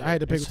love it.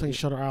 between It's-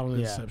 Shutter Island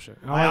and yeah. Inception.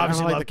 I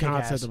obviously like love the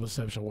Kick-Ass. concept of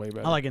Inception way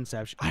better. I like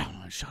Inception. I don't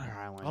know, Shutter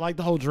Island. I like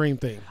the whole dream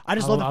thing. I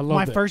just love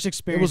my that. first It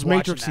experience. was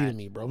watching Matrixy that. to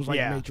me, bro. It was like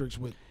Yeah. Matrix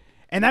with.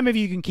 And that movie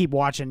you can keep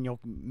watching, you'll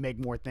make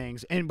more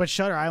things. But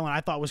Shutter Island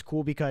I thought was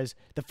cool because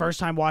the first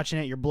time watching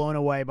it, you're blown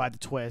away by the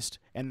twist,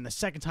 and the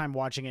second time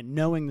watching it,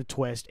 knowing the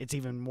twist, it's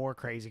even more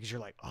crazy because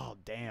you're like, oh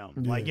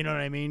damn, like you know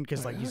what I mean?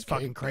 Because like he's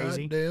fucking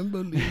crazy. Damn,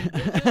 believe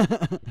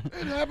that.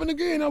 It happened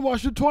again. I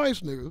watched it twice,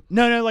 nigga.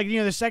 No, like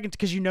the second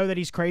because you know that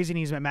he's crazy and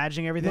he's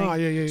imagining everything. No,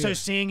 yeah. So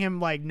seeing him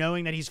like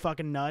knowing that he's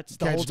fucking nuts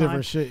the Catch whole time,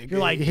 different shit.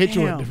 you're like, It hit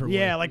you in a damn. different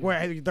Yeah, way. like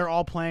where they're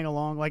all playing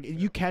along, like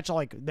you catch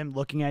like them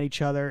looking at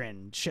each other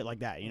and shit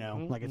like that. You know,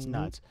 like it's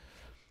nuts.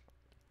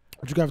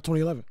 What you got for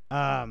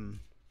 2011?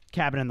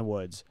 Cabin in the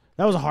Woods.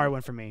 That was a hard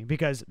one for me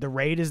because the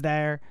raid is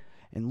there,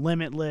 and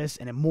Limitless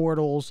and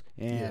Immortals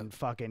and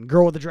fucking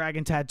Girl with the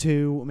Dragon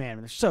Tattoo. Man,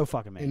 they're so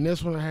fucking amazing. And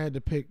this one I had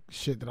to pick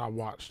shit that I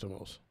watched the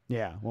most.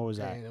 Yeah, what was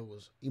that? And it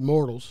was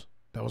Immortals.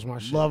 That was my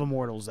shit. Love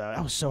Immortals though.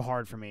 That was so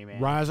hard for me, man.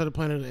 Rise of the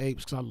Planet of the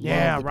Apes, because I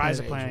love the Rise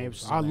of the Planet of the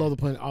Apes. I love the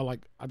Planet.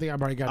 I think I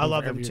already got. I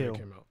love them every year too. that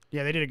came out.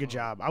 Yeah, they did a good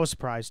job. I was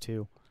surprised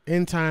too.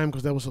 In Time,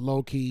 because that was a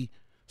low key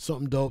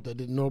something dope that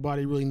didn't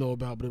nobody really know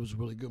about, but it was a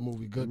really good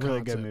movie. Good Really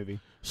concept. good movie.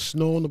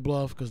 Snow on the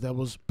Bluff, because that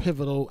was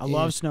pivotal. I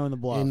love Snow on the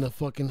Bluff. In the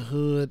fucking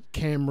hood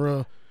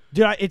camera.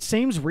 Dude, it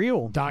seems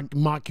real.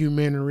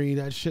 Mockumentary.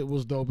 That shit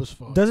was dope as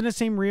fuck. Doesn't it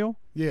seem real?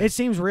 Yeah. It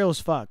seems real as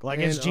fuck. Like,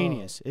 it's And,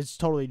 genius. It's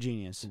totally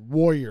genius.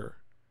 Warrior.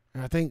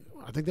 And I think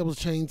that was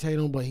Channing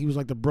Tatum, but he was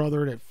like the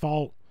brother that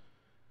fought,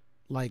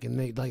 like, and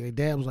their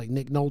dad was like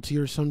Nick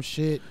Nolte or some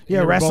shit. Yeah,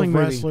 they were wrestling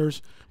both movie.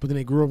 wrestlers, but then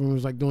they grew up and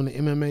was like doing the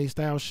MMA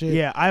style shit.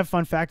 Yeah, I have a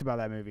fun fact about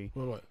that movie.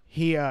 What?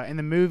 He in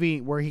the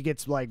movie where he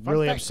gets like Fun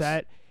really facts.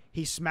 upset,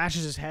 he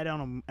smashes his head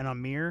on a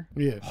mirror.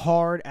 Yeah.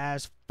 Hard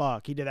as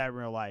fuck. He did that in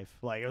real life.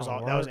 Like, it was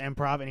that was word.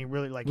 improv, and he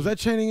really like. Was that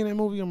Channing in that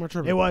movie? Or am I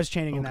tripping? It was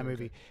Channing in that Okay,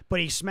 movie, okay. but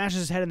he smashes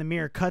his head in the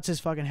mirror, cuts his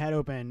fucking head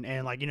open,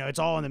 and like, you know, it's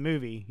all in the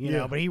movie, you know.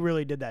 Yeah. But he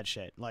really did that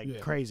shit, like, Yeah.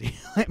 crazy.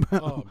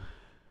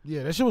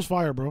 Yeah, that shit was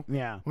fire, bro.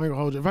 Yeah. I ain't gonna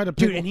hold you. If I had to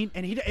pick Dude,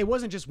 and he it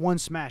wasn't just one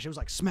smash. It was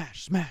like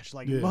smash, smash.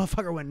 Like, Yeah.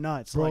 motherfucker went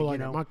nuts. bro, like,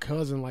 you know. my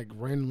cousin like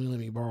randomly let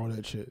me borrow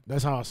that shit.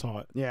 That's how I saw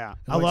it. Yeah. It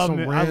I was love some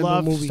I random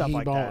love movie stuff he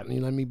like bought, that. and he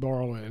let me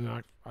borrow it, and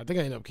I think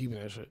I ended up keeping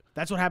that shit.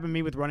 That's what happened to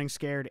me with Running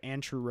Scared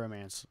and True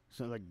Romance.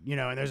 So, like, you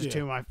know, and those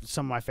are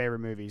some of my favorite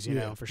movies, you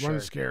know, for sure.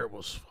 Running Scared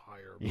was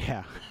fire, bro.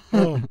 Yeah.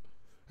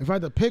 If I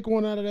had to pick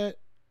one out of that,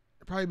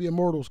 it'd probably be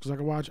Immortals, because I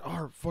could watch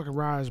fucking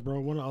Rise, bro.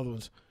 One of the other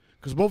ones,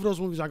 because both of those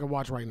movies I can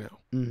watch right now,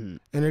 and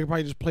they could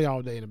probably just play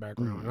all day in the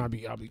background, and I'll be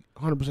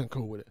 100%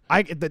 cool with it.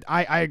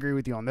 I agree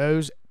with you on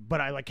those,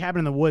 but I like Cabin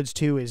in the Woods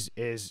too. Is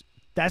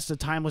that's the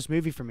timeless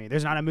movie for me.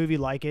 There's not a movie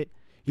like it.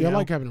 You Yeah, know? I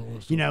like Cabin in the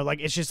Woods. You know, like,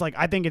 it's just like,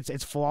 I think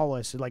it's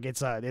flawless. Like, it's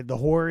the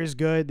horror is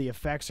good, the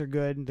effects are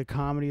good, the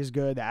comedy is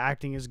good, the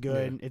acting is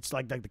good. Yeah. It's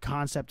like the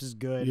concept is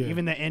good. Yeah.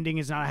 Even the ending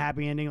is not a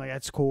happy ending. Like,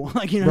 that's cool.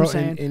 Like, you know Bro, what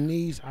I'm saying? in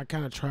these, I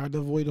kind of tried to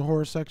avoid the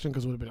horror section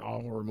because it would have been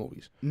all horror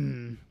movies.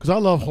 Because I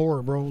love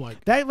horror, bro.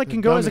 Like, That like the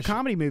can go as a dumbest shit.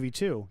 comedy movie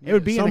too. It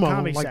would be in Some the of them,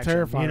 comedy like section.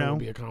 Terrifier You know, would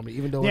be a comedy,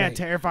 even though yeah, it ain't.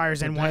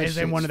 Terrifier's in But one that is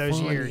in one of shit's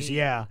those funny. years.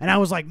 Yeah, and I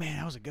was like, man,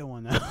 that was a good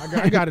one though.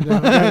 I got it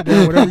down. I got it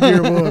down. Whatever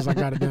year it was, I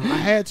got it down. I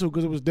had to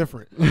because it was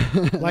different.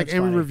 Like, and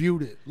funny. we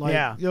reviewed it. Like,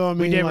 yeah, you know what I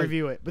mean? we did Like,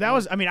 review it, but that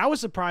was, I mean, I was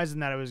surprised in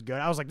that it was good.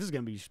 I was like, this is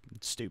gonna be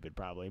stupid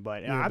probably,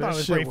 but Yeah, I that thought it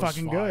was shit pretty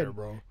fucking fire, good.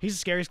 bro. He's the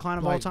scariest clown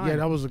of all Like, time. yeah,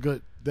 that was a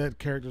good. That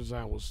character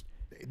design was.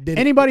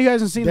 Anybody who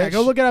hasn't seen that, that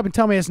go sh- look it up and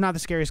tell me it's not the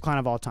scariest clown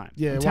of all time.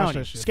 Yeah, I'm watch telling that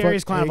you, shit.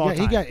 scariest clown of all time.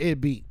 He got it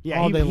beat. Yeah,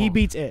 all day he long.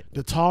 beats it.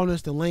 The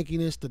tallness, the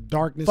lankiness, the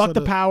darkness. Fuck of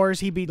the powers,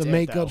 he beats the it.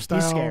 makeup though.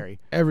 style. He's scary.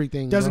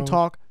 Everything. Doesn't bro.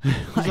 talk.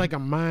 He's like a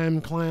mime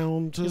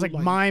clown too. He's like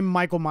mime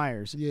Michael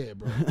Myers. Yeah,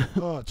 bro.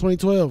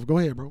 2012. Go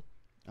ahead, bro.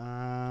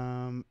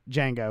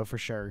 Django for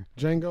sure.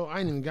 Django. I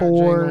ain't even got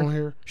For Django on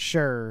here.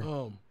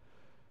 Sure.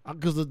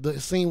 Because the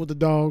scene with the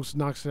dogs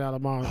knocks it out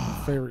of my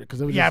favorite.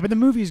 Because Yeah, but the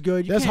movie's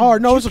good. You that's can't-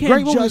 hard. No, you it's a can't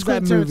great movie. judge It's that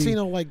Quentin movie.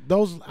 Tarantino. Like,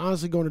 those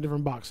honestly go in a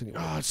different box anyway.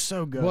 Oh, it's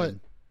so good. But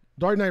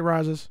Dark Knight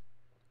Rises,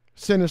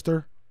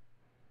 Sinister.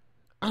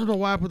 I don't know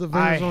why I put the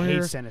Avengers I on hate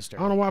here. Sinister.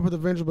 I don't know why I put the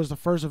Avengers, but it's the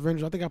first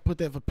Avengers. I think I put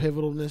that for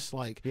pivotalness.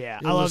 Like, Yeah,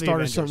 it I love was the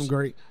started Avengers. something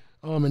great.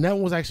 And that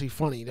one was actually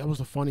funny. That was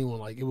the funny one.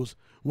 Like, it was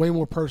way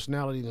more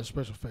personality than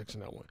special effects in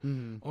that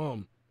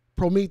one.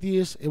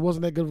 Prometheus, it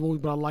wasn't that good of a movie,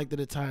 but I liked that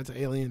it tied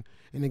to Alien,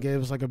 and it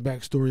gave us like a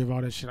backstory of all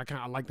that shit. I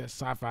kind of like that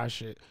sci-fi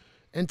shit.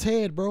 And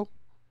Ted, bro,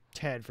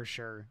 Ted for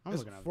sure. I'm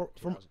It's looking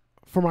up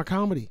for my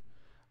comedy.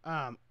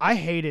 I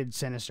hated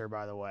Sinister,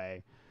 by the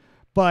way,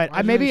 but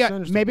Why'd you hate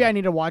Sinister, maybe bro? I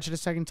need to watch it a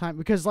second time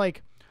because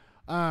like,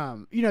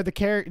 you know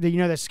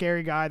the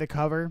scary guy, the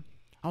cover.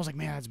 I was like,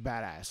 man, that's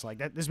badass. Like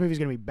this movie's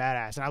gonna be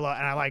badass, and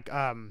I like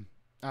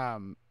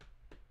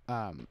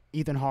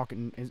Ethan Hawke.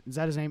 Is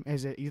that his name?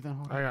 Is it Ethan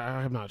Hawke?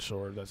 I'm not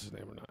sure if that's his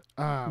name or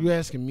not. You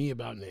asking me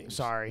about names?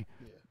 Sorry.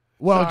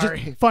 Well,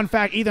 Sorry. just fun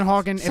fact: Ethan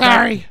Hawke.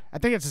 Sorry. I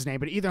think that's his name,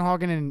 but Ethan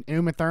Hawke and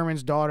Uma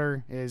Thurman's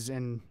daughter is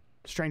in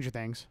Stranger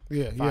Things.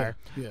 Yeah, Fire.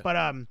 yeah.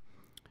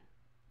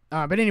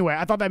 But anyway,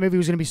 I thought that movie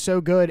was going to be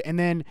so good, and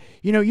then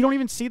you don't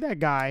even see that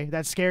guy,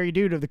 that scary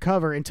dude of the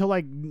cover, until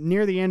like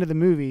near the end of the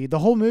movie. The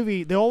whole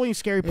movie, the only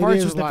scary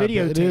parts was the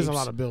videotapes. It is a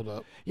lot of build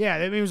up. Yeah,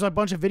 it was a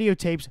bunch of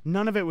videotapes.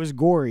 None of it was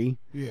gory.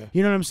 Yeah.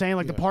 You know what I'm saying?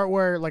 Like the Yeah. part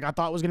where like I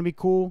thought was gonna be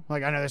cool.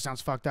 Like I know this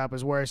sounds fucked up,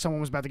 is where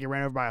someone was about to get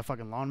ran over by a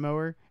fucking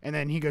lawnmower, and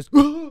then he goes,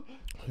 Yeah.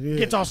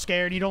 gets all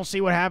scared. You don't see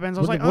what happens.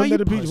 I was like, oh, wasn't you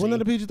that a PG? pussy. Wasn't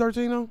that a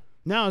PG-13 though?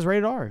 No, it was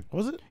rated R.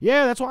 Was it?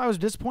 Yeah, that's why I was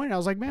disappointed. I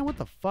was like, man, what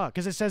the fuck?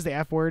 Because it says the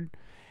F word.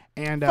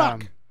 And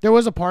Fuck. there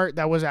was a part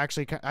that was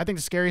actually, I think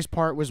the scariest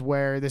part was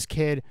where this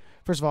kid,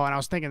 first of all, and I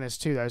was thinking this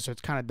too, though, so it's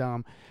kind of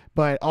dumb,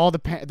 but all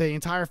the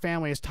entire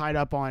family is tied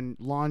up on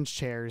lounge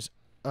chairs,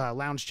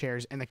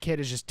 and the kid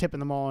is just tipping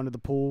them all into the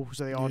pool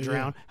so they all Yeah,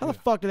 drown. How yeah. the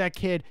fuck did that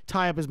kid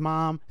tie up his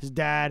mom, his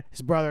dad,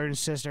 his brother, and his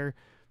sister?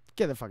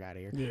 Get the fuck out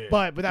of here. Yeah,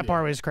 But that yeah.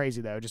 part was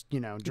crazy, though, just, He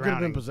could have been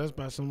drowning. possessed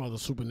by some other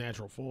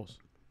supernatural force.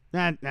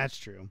 That's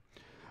true.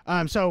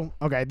 So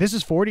okay, This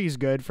Is 40 is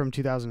good from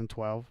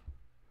 2012.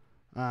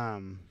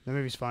 The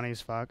movie's funny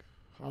as fuck.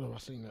 How have I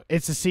seen that?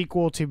 It's a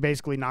sequel to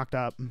basically Knocked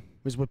Up. It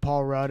was with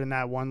Paul Rudd and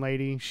that one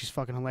lady. She's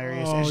fucking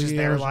hilarious. Oh, It's just yeah,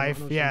 their I know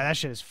life. what Yeah, that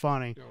shit is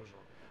funny.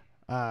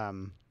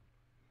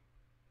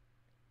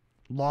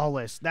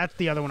 Lawless. That's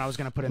the other one I was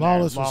gonna put in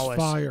Lawless there. was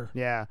fire.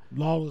 Yeah.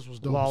 Lawless was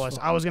dope. Lawless. As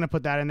fuck. I was gonna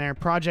put that in there.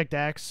 Project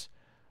X.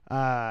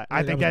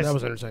 I think that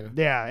was entertaining.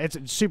 Yeah, it's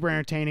super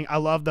entertaining. I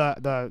love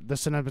the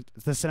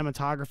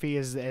cinematography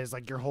is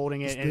like you're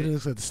holding it. And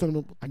The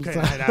cinema.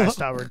 I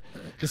stuttered.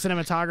 The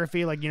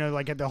cinematography, like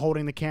like at the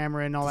holding the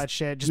camera and all that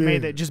shit, just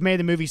made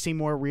the movie seem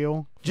more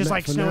real. Just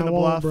like Snow in the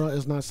Bluff. Bro,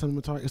 it's not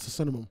cinematography. It's the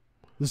cinema.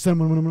 The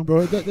cinema,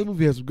 bro. That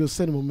movie has some good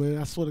cinema,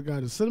 man. I swear to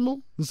God, the cinema.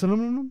 The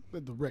cinema.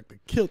 The director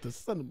killed the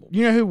cinema.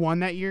 You know who won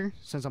that year?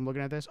 Since I'm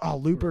looking at this,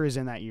 Looper is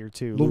in that year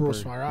too. Looper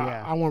was fire.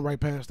 Yeah. I went right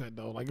past that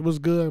though. Like it was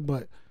good,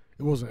 but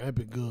it wasn't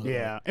epic good.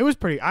 Yeah, it was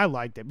pretty. I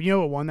liked it. But you know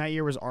what won that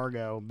year was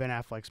Argo, Ben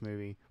Affleck's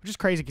movie, which is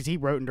crazy because he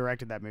wrote and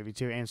directed that movie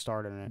too and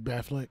starred in it.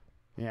 Affleck.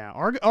 Yeah,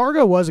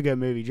 Argo was a good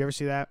movie. Did you ever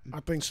see that? I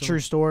think so. True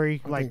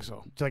story. I think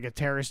so. It's like a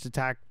terrorist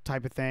attack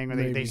type of thing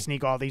where they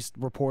sneak all these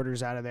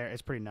reporters out of there.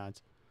 It's pretty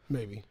nuts.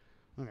 Maybe.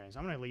 Okay, so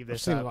I'm gonna leave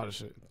this. I've seen a lot of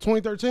shit.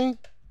 2013.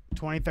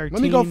 2013.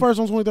 Let me go first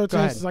on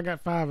 2013 since I got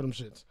 5 of them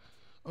shits.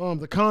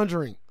 The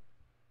Conjuring.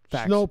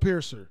 Facts.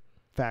 Snowpiercer.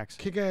 Facts.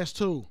 Kick-Ass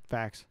 2.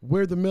 Facts.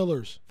 We're the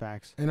Millers.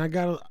 Facts. And I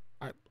got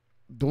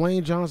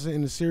Dwayne Johnson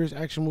in the serious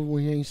action movie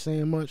when he ain't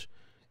saying much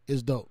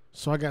is dope.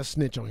 So I got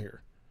Snitch on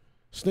here.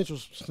 Snitch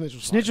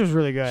was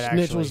really good.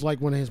 Snitch was like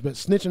one of his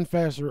best. Snitch and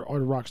Faster are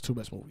The Rock's 2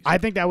 best movies. I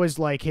think that was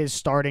like his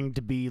starting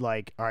to be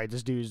like, all right,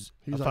 this dude's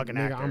a fucking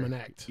nigga, actor. I'm an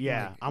act.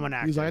 Yeah, like, I'm an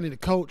actor. He's like, I need a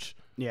coach.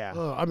 Yeah.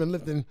 I've been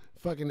lifting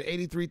fucking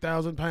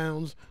 83,000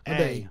 pounds a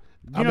day.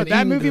 You know,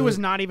 that movie was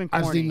not even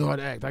corny. I just didn't know how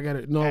to act. I got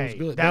it. No, it was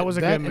good. That was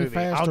a good movie.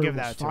 Faster I'll give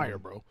that was to fire,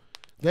 him. bro.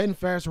 That and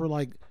Faster were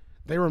like,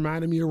 they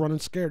reminded me of Running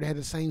Scared. They had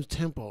the same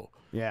tempo.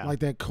 Yeah. Like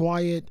that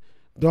quiet,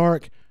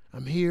 dark,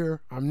 I'm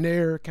here, I'm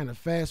there, kind of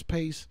fast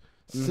paced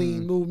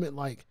scene movement.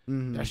 Like,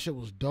 that shit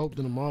was dope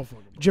than a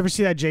motherfucker. Did you ever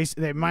see that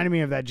Jason? That reminded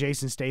me of that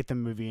Jason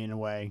Statham movie in a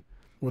way.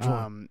 Which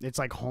one? It's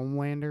like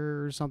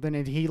Homelander or something.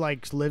 And he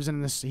like lives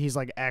in this, he's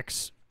like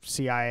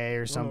ex-CIA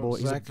or some bull.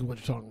 Exactly what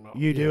you're talking about.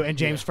 You do. And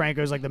James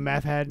Franco's like the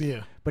meth head.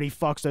 Yeah. But he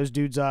fucks those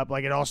dudes up.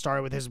 Like it all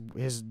started with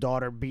his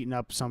daughter beating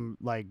up some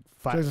like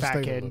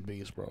fat kid.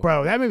 Beast,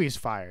 bro, that movie's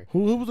fire.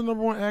 Who was the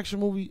number one action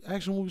movie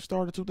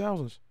star of the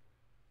 2000s?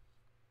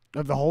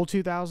 Of the whole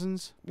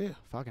 2000s? Yeah.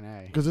 Fucking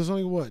A. Because there's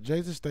only what?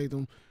 Jason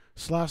Statham,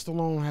 Sly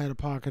Stallone had a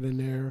pocket in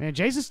there. Man,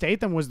 Jason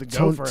Statham was the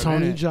go for a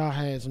Tony minute. Jaa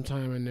had some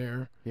time in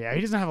there. Yeah,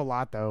 he doesn't have a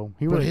lot though.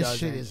 He but really his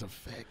doesn't. shit is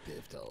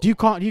effective though. Do you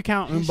count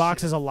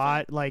Umbach as a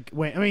lot? Like,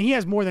 wait, I mean, he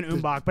has more than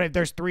Umbach, but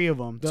there's 3 of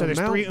them. So there's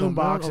 3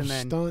 Umbachs and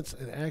then stunts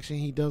and action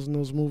he does in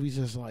those movies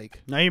is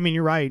like. No, I mean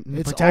you're right.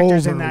 It's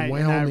Protectors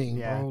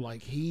overwhelming, bro.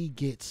 Like he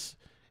gets,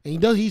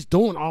 and he's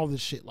doing all this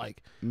shit.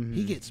 Like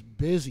he gets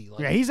busy. Like,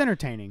 yeah, he's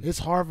entertaining. It's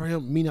hard for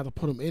me not to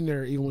put him in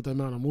there, even with the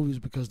amount of movies,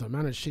 because the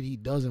amount of shit he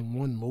does in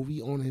one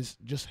movie on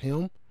just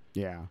him.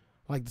 Yeah.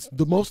 Like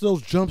the most of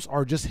those jumps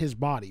are just his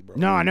body, bro.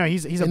 No, I know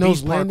he's a and beast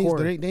those landings,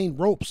 parkour. they ain't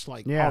ropes all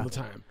the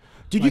time.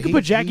 Dude, like, you could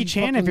put Jackie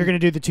Chan if you're gonna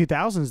do the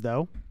 2000s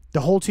though.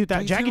 The whole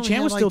 2000. Jackie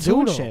Chan was still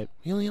doing shit.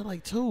 He only had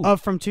like 2.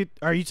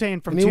 Are you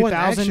saying from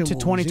 2000 to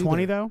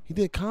 2020 though? He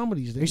did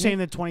comedies. Are you saying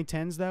the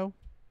 2010s though?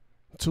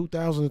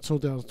 2000 to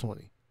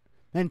 2020.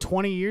 And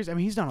 20 years. I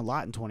mean, he's done a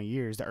lot in 20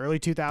 years. The early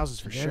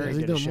 2000s for sure. Has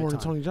he done more than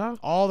Tony Jaa?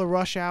 All the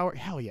Rush Hour.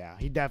 Hell yeah,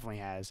 he definitely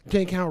has.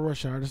 Can't count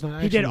Rush Hour. That's not.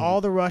 Action He did movie.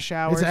 all the Rush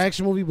Hours. It's an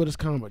action movie, but it's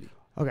comedy.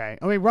 Okay.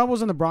 I mean,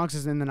 Rumbles in the Bronx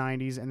is in the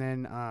 90s, and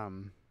then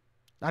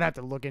I'd have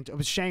to look into it.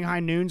 But Shanghai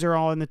Noons are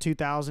all in the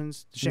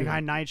 2000s. Shanghai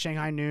Night,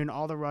 Shanghai Noon,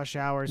 all the Rush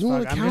Hours. You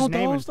want to count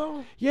those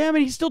though? Yeah, I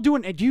mean, he's still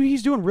doing.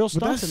 He's doing real But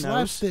stunts that's in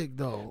those. slapstick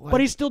though. Like,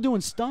 But he's still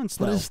doing stunts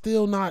though. But it's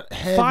still not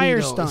heavy.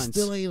 Fire though. stunts. It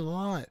still ain't a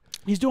lot.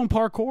 He's doing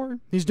parkour.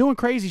 He's doing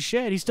crazy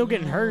shit. He's still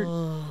getting hurt.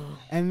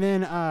 And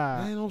then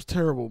man, those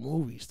terrible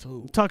movies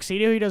too.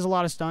 Tuxedo, he does a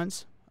lot of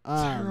stunts.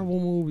 Terrible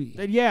movie.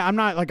 Yeah, I'm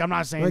not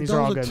saying Like, these are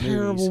all good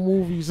terrible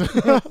movies.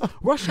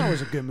 Rush Hour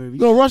is a good movie.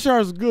 No, Rush Hour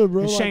is good,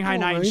 bro. Like, Shanghai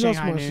Night and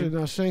Shanghai Noon.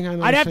 No, Shanghai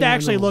Night. I'd have to Shanghai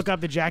actually Noon. look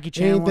up the Jackie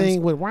Chan Anything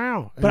ones. with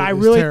wow. But I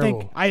really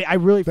think I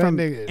really That from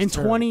nigga is in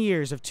terrible. 20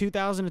 years of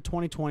 2000 to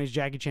 2020s,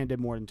 Jackie Chan did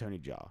more than Tony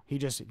Jaa. He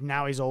just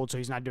now he's old, so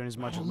he's not doing as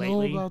much I don't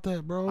lately. know about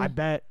that, bro. I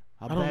bet.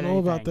 I don't know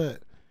about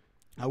that.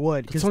 I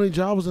would. Because Tony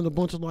Jaa was in a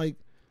bunch of like.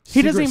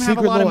 He doesn't even have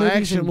a lot of movies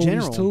action in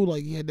general. too.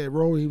 Like he had that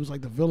role. He was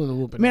like the villain in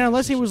Whooping. Man,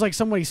 unless he was like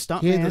somebody's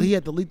stunt man. He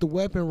had the lethal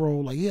weapon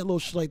role. Like he had little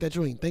shit like that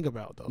you ain't think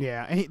about though.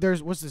 Yeah, and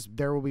there's what's this?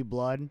 There Will Be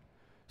Blood.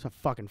 It's a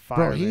fucking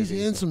fire. Bro, he's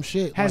movie. in some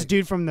shit. Has like,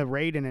 dude from The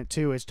Raid in it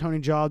too. It's Tony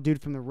Jaa, dude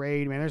from The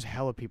Raid. Man, there's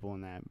hella people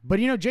in that. But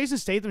you know, Jason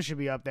Statham should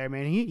be up there,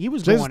 man. He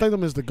was Jason going.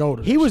 Statham is the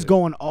goat. He was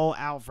going all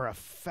out for a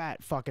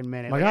fat fucking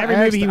minute. Like every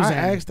movie he was in.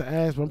 I asked to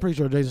ask, but I'm pretty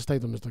sure Jason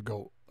Statham is the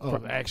goat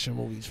of action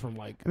movies from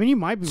like. I mean, you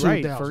might be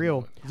right for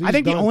real. I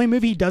think the only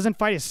movie he doesn't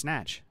fight is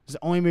Snatch. It's the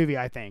only movie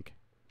I think.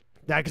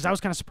 That because I was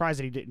kind of surprised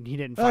that he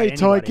didn't fight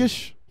anybody.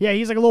 Toykish. Yeah,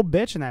 he's like a little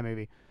bitch in that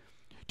movie.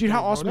 Dude,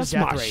 how awesome is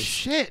That's Death my Race?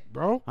 shit,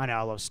 bro. I know,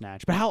 I love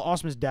Snatch. But how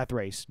awesome is Death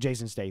Race?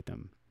 Jason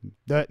Statham.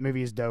 That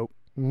movie is dope.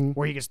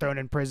 Where he gets thrown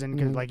in prison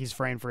because like he's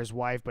framed for his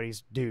wife, but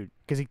he's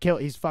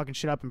he's fucking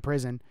shit up in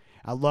prison.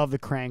 I love the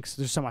Cranks.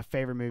 They're some of my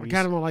favorite movies. I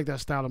kind of don't like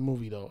that style of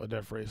movie though. A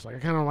Death Race. Like I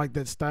kind of like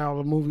that style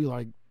of movie,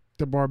 like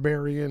the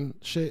barbarian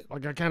shit.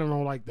 Like I kind of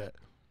don't like that.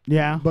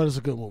 Yeah, but it's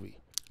a good movie.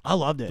 I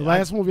loved it. The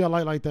last movie I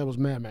liked like that was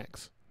Mad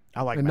Max.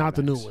 I like, and Mad not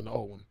the Max. new one, the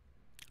old one.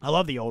 I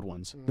love the old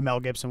ones, the Mel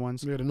Gibson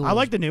ones. Yeah, the new I ones.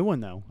 like the new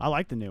one though. I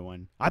like the new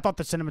one. I thought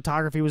the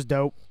cinematography was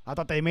dope. I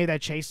thought they made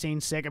that chase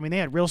scene sick. I mean, they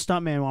had real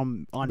stuntmen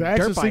on the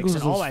dirt bikes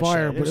and all was that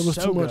fire, shit. but it was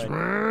so too much. good.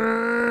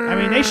 I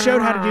mean, they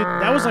showed how to do.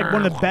 That was like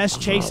one of the best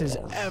chases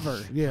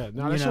ever. Yeah,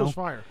 no, that shit was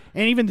fire.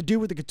 And even the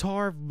dude with the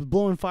guitar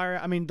blowing fire.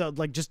 I mean,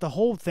 just the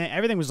whole thing.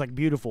 Everything was like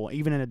beautiful,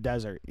 even in a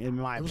desert. In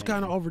my opinion, It was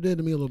kind of overdid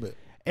to me a little bit.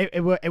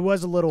 It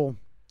was a little.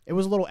 It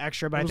was a little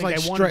extra, but I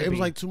think they wanted. It was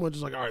like too much.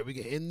 It's like, all right, we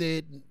can end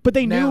it. But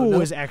they knew it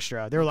was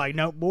extra. They were like,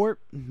 no, more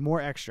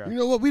extra. You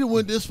know what? We done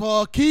went this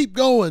far. Keep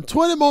going.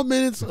 20 more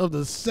minutes of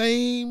the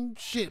same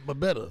shit, but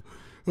better.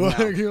 Like,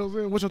 you know what I'm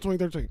saying? What's your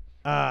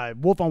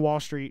 2013? Wolf on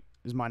Wall Street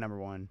is my number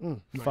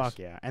one. Nice. Fuck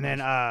yeah. And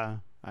then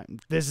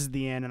This Is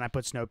the End, and I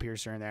put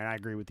Snowpiercer in there, and I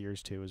agree with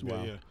yours too as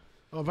well. Yeah.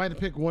 If I had to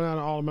pick one out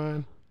of all of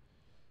mine.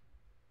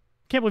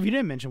 Can't believe you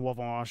didn't mention Wolf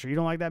on Wall Street. You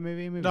don't like that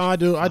movie? No, I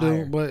do,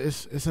 but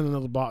it's in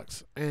another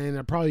box, and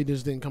I probably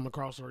just didn't come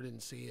across or didn't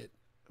see it.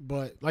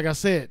 But like I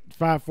said,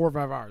 4 or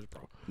 5 hours,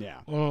 bro. Yeah.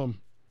 I'm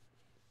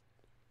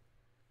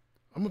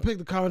gonna pick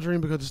The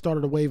Conjuring because it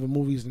started a wave of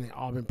movies, and they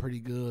all been pretty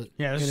good.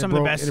 Yeah, there's and some of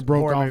the best it broke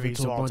horror off movies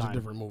into of a all bunch time. of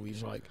different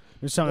movies. Like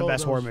There's some of the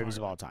best horror was movies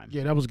fire. of all time.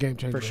 Yeah, that was game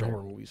changer For sure.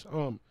 horror movies.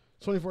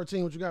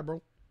 2014, what you got, bro?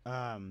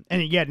 And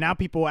yeah, now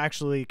people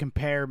actually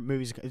compare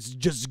movies. It's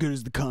just as good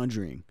as The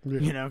Conjuring,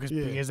 you know,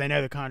 because they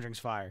know The Conjuring's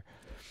fire.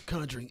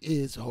 Conjuring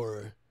is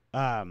horror,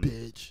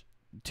 bitch.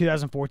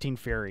 2014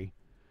 Fury.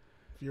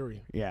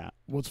 Yeah.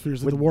 What's Fury?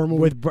 Is it the war movie?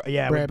 With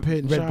Brad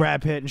Pitt and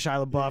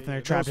Shia LaBeouf, and they're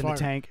that trapped was in the fire.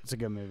 tank. It's a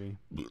good movie.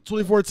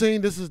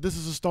 2014. This is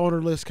a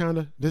stoner list, kind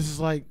of. This is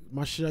like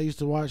my shit I used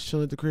to watch,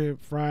 chilling at the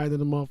crib, fried in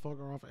the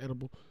motherfucker off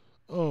edible.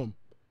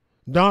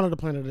 Dawn of the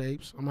Planet of the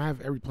Apes. I'm gonna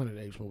have every Planet of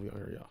the Apes movie on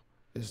here, y'all.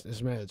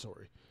 It's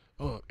mandatory.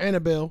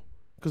 Annabelle,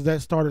 because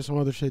that started some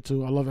other shit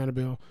too. I love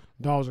Annabelle.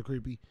 Dolls are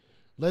creepy.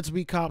 Let's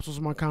Be Cops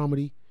was my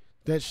comedy.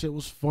 That shit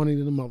was funny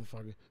to the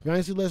motherfucker. If you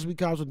ain't see Let's Be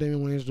Cops with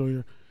Damon Wayans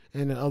Jr.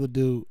 and the other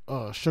dude,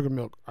 Sugar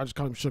Milk. I just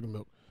call him Sugar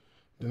Milk.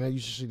 Then you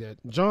should see that.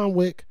 John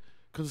Wick,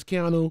 because it's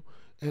Keanu,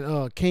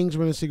 and King's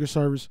Running Secret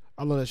Service.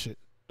 I love that shit.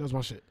 That's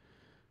my shit.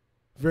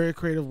 Very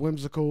creative,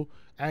 whimsical,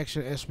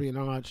 action,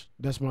 espionage.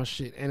 That's my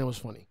shit, and it was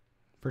funny.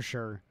 For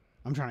sure.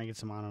 I'm trying to get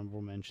some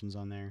honorable mentions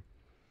on there.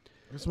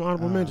 Get some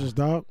honorable mentions,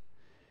 dog.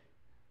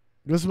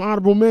 Get some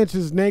honorable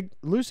mentions, Nick.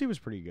 Lucy was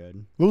pretty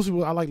good. Lucy,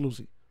 I like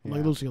Lucy. I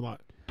like Lucy a lot.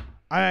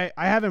 I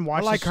haven't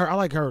watched. I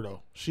like her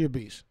though. She a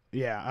beast.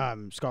 Yeah.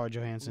 Scarlett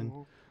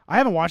Johansson. I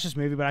haven't watched this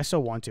movie, but I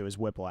still want to. Is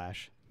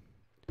Whiplash.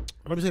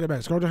 Let me say that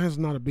back. Scarlett Johansson's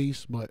not a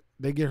beast, but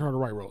they get her the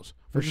right roles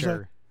For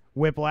sure.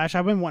 Whiplash.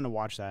 I've been wanting to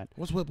watch that.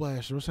 What's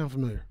Whiplash? Does it sound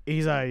familiar?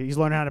 He's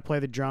learning how to play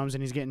the drums,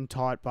 and he's getting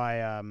taught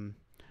by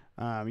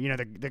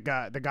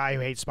the guy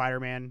who hates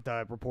Spider-Man,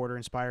 the reporter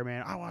in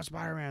Spider-Man. I want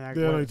Spider-Man. Yeah, I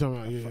know you're talking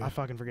about. Yeah. I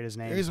fucking forget his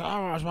name. He's like, I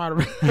want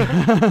Spider-Man.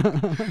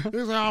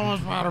 He's like, I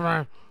want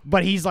Spider-Man.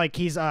 But he's like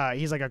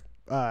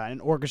an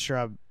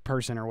orchestra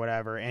person or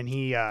whatever, and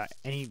he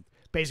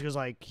basically was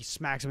like, he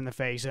smacks him in the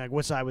face and like,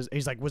 was I you know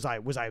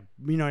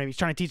what I mean? He's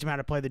trying to teach him how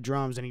to play the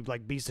drums, and he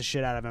like beats the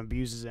shit out of him,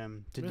 abuses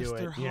him to do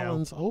it. Mr.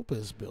 Holland's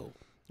Opus built.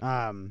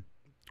 Oh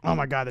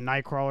my god, the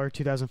Nightcrawler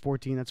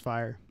 2014, that's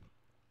fire.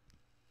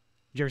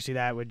 Did you ever see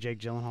that with Jake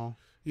Gyllenhaal?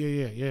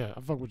 Yeah.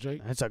 I fuck with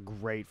Jake. That's a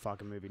great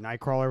fucking movie.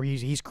 Nightcrawler,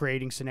 he's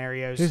creating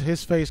scenarios.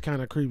 His face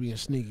kind of creepy and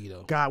sneaky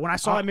though. God, when I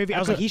saw that movie, I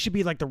was like, he should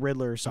be like the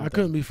Riddler or something. I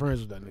couldn't be friends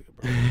with that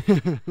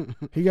nigga,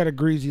 bro. He got a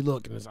greasy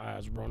look in his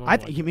eyes, bro. I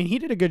mean, he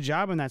did a good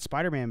job in that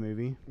Spider-Man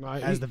movie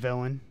as the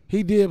villain.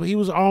 He did, but he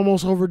was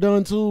almost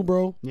overdone too,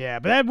 bro. Yeah,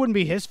 but that wouldn't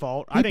be his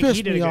fault. I think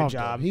he did a good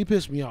job. He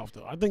pissed me off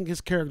though. I think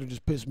his character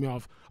just pissed me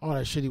off. All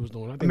that shit he was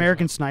doing. I think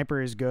American Sniper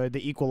is good.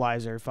 The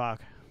Equalizer,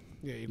 fuck.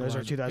 Yeah, those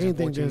are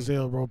 2014. Anything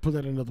Denzel, bro. Put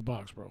that in another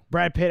box, bro.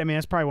 Brad Pitt, I mean,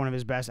 that's probably one of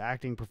his best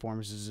acting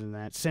performances in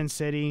that. Sin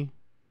City.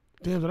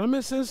 Damn, did I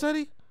miss Sin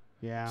City?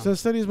 Yeah. Sin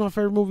City is my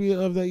favorite movie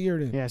of that year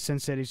then. Yeah, Sin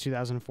City's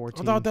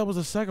 2014. I thought that was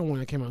the second one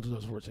that came out in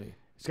 2014.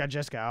 It's got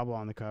Jessica Alba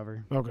on the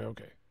cover.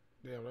 Okay.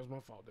 Damn, that's my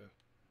fault then.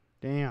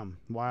 Damn,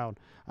 wild.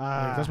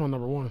 That's my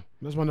number one.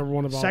 That's my number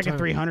one of all time. Second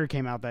 300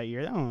 came out that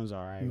year. That one was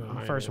all right. No,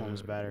 the first one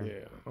was better.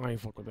 Yeah, I ain't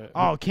fuck with that.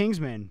 Oh,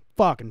 Kingsman.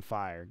 Fucking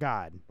fire.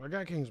 God. I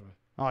got Kingsman.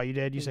 Oh, you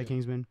did? You said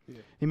Kingsman? Yeah.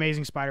 The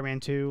Amazing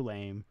Spider-Man 2,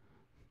 lame.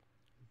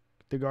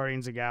 The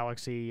Guardians of the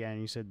Galaxy, and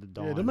you said The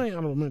Dawn. Yeah, the main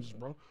honorable mentions,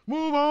 bro.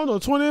 Move on to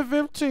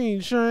 2015,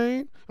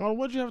 Shane. Oh,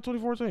 what'd you have in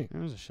 2014? It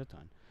was a shit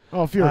ton.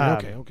 Oh, Fury.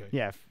 Okay.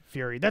 Yeah,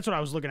 Fury. That's what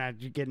I was looking at,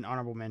 getting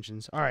honorable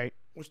mentions. All right.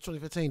 What's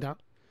 2015, Doc?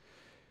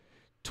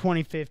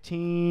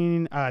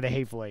 2015, The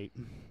Hateful Eight.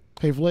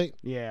 Hateful Eight?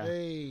 Yeah.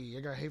 Hey,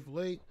 I got Hateful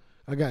Eight.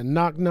 I got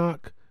Knock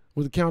Knock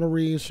with the Keanu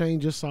Reeves.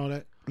 Shane just saw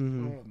that.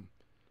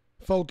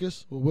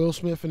 Focus with Will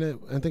Smith in it.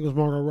 I think it was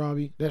Margot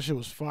Robbie. That shit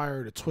was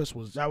fire. The twist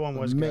was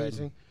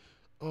amazing.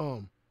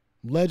 Good.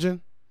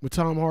 Legend with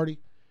Tom Hardy,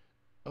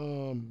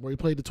 where he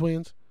played the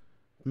twins,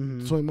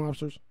 the twin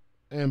mobsters,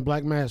 and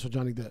Black Mass with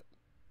Johnny Depp.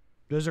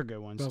 Those are good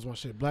ones. That was my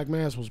shit. Black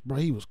Mass was, bro,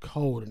 he was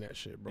cold in that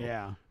shit, bro.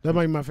 Yeah. That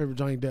might be my favorite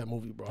Johnny Depp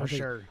movie, bro. For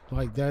sure.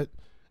 Like that,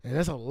 and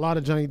that's a lot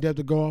of Johnny Depp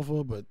to go off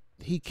of, but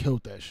he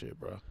killed that shit,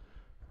 bro.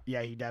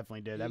 Yeah, he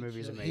definitely did. That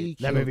movie is amazing. He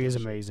That movie is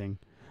shit. amazing.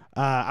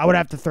 I would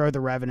have to throw The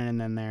Revenant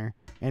in there,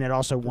 and it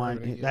also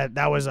won.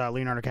 That was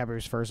Leonardo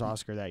DiCaprio's first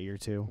Oscar that year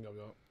too.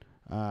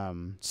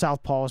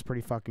 Southpaw is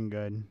pretty fucking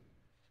good.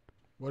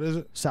 What is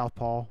it?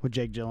 Southpaw with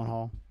Jake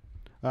Gyllenhaal.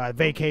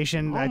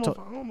 Vacation. I don't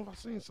know if I've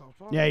seen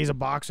Southpaw. Yeah, he's a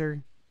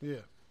boxer.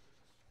 Yeah.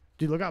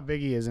 Dude, look how big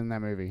he is in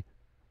that movie.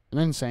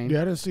 Insane.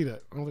 Yeah, I didn't see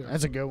that.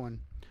 That's a good one.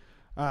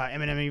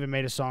 Eminem even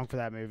made a song for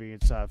that movie.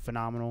 It's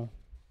phenomenal.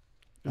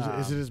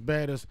 Is it as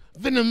bad as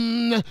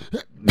Venom?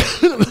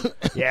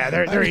 Yeah,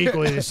 they're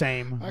equally the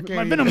same. I My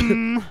can't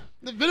Venom.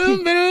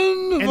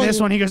 Venom. And this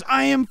one, he goes,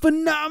 "I am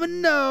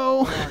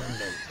phenomenal." I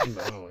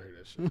don't hear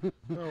that shit.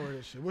 I don't hear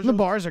that shit. The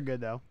bars are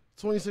good though.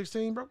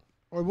 2016, bro?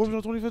 Or what was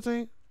it,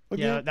 2015?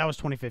 Yeah, that was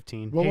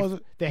 2015. What was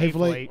it? The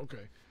Hateful Eight. Okay.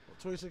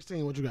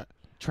 2016, what you got?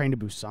 Train to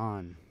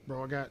Busan.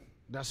 Bro, I got,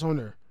 that's on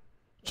there.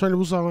 Train to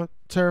Busan,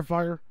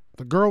 Terrifier,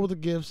 The Girl with the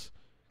Gifts,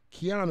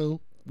 Keanu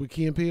with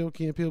Key and Peele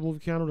movie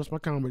Keanu, that's my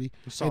comedy.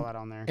 We saw that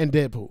on there. And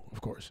Deadpool,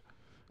 of course.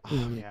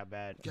 Oh, yeah,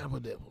 bad. Gotta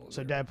put Deadpool.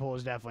 So Deadpool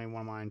is definitely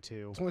one of mine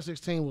too.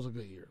 2016 was a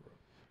good year, bro.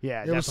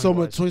 Yeah, there was so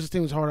much.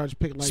 2016 was hard. I just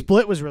picked like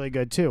Split was really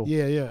good too.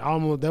 Yeah. I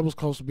almost, that was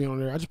close to being on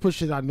there. I just put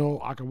shit I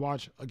know I can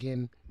watch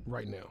again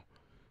right now.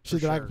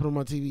 Shit that I can put on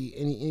my TV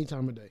any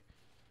time of day.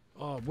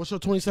 What's your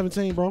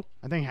 2017, bro?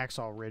 I think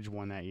Hacksaw Ridge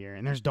won that year,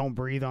 and there's Don't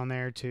Breathe on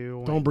there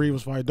too. Don't Breathe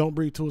was fire. Don't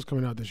Breathe 2 is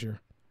coming out this year.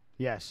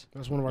 Yes,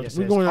 that's one of our. Yes,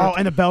 we're going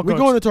and the Belko. We're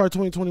going into our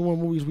 2021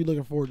 movies. We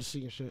looking forward to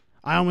seeing shit.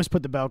 I almost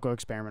put the Belko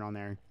Experiment on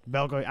there.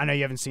 Belko. I know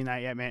you haven't seen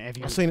that yet, man.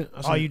 I've seen it.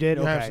 You did?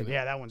 You okay.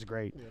 Yeah, that one's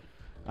great.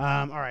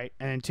 Yeah. All right,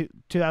 and in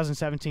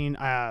 2017,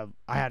 I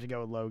had to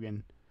go with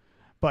Logan,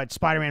 but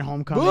Spider-Man: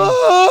 Homecoming.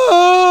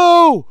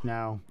 Boo!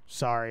 No,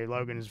 sorry,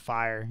 Logan is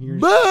fire. You're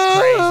Boo!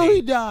 crazy.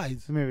 He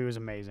dies. The movie was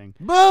amazing.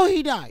 Boo!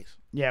 He dies.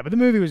 Yeah, but the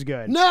movie was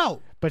good.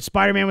 No. But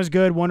Spider-Man was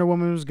good. Wonder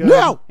Woman was good.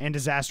 No. And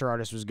Disaster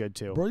Artist was good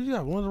too. Bro, you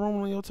got Wonder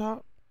Woman on your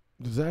top?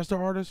 Disaster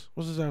Artist?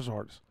 What's Disaster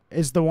Artist?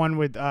 It's the one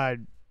with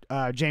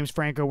James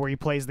Franco where he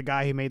plays the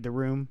guy who made The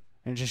Room,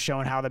 and just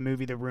showing how the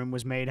movie The Room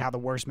was made, how the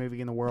worst movie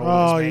in the world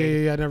was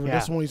made. Yeah.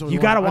 That's the one you told me.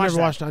 You gotta watch I never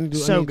that. watched it. I need to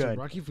do So I good.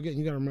 I keep forgetting.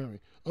 You gotta remember me.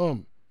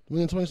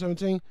 We in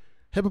 2017.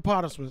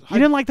 Hippopotamus. You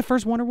didn't like the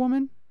first Wonder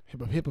Woman?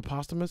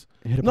 Hippopotamus?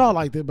 No, I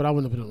liked it, but I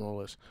wouldn't have put it on the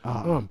list.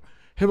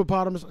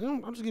 Hippopotamus.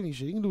 I'm just giving you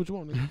shit. You can do what you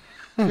want.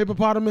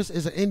 Hippopotamus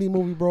is an indie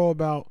movie, bro.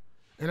 About,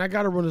 and I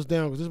gotta run this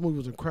down because this movie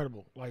was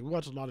incredible. Like, we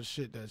watch a lot of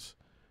shit that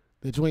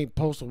you ain't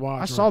supposed to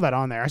watch. I saw that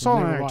on there. I saw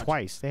it on there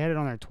twice. They had it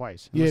on there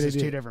twice. Yeah, it's they did.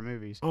 2 different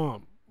movies.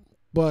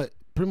 But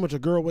pretty much a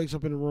girl wakes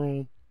up in the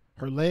room.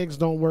 Her legs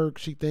don't work.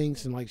 She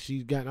thinks, and like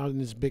she's gotten out in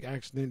this big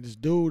accident. This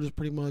dude is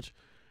pretty much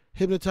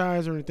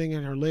hypnotized her and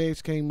thinking her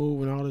legs can't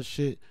move and all this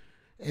shit.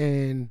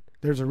 And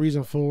there's a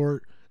reason for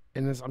it.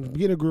 And I'm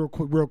getting real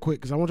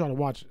quick because I want y'all to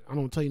watch it. I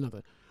don't want to tell you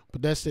nothing.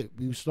 But that's it.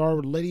 We start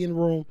with a lady in the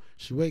room.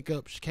 She wake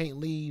up. She can't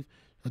leave.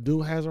 A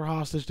dude has her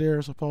hostage there,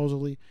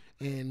 supposedly.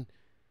 And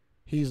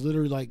he's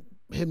literally like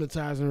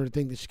hypnotizing her to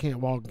think that she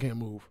can't walk and can't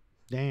move.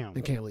 Damn.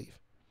 And can't leave.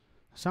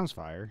 Sounds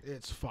fire.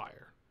 It's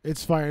fire.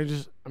 It's fire. It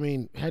just, I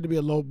mean, had to be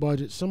a low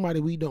budget. Somebody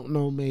we don't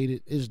know made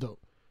it. It's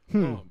dope.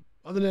 Other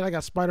than that, I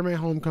got Spider-Man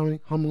Homecoming.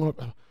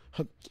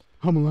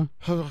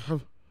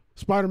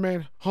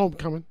 Spider-Man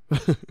Homecoming.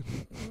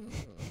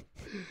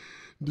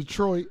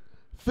 Detroit.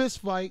 Fist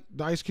Fight.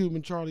 The Ice Cube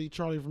and Charlie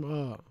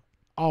from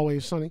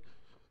Always Sunny.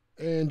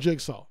 And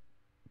Jigsaw.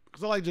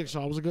 Because I like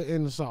Jigsaw. It was a good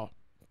end of Saw.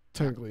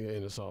 Technically,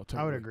 end of Saw.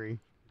 I would agree.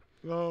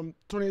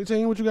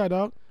 2018, what you got,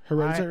 dog?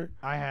 Hereditary?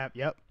 I have,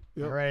 yep.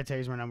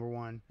 Hereditary is my number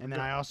 1. And then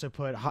I also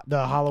put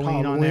the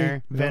Halloween on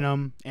there,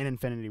 Venom, and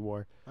Infinity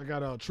War. I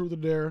got Truth or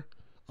Dare,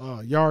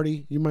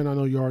 Yardie. You might not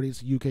know Yardie.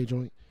 It's a UK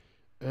joint.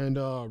 And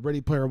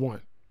Ready Player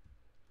One.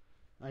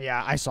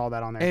 Yeah, I saw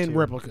that on there and too.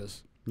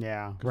 Replicas.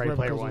 Yeah, Ready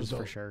Player One's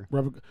for sure.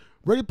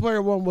 Ready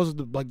Player One wasn't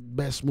the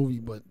best movie,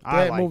 but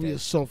that movie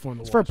is so fun to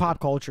watch. It's for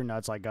pop culture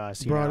nuts like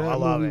us. You know, I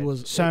love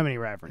it. So many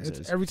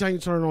references. Every time you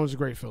turn it on, it's a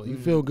great feeling. You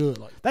feel good.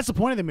 Like that's the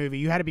point of the movie.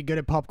 You had to be good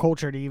at pop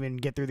culture to even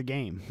get through the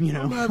game. You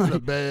know, I'm having a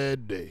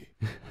bad day.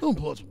 Don't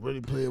put some Ready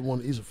Player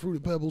One to eat some Fruity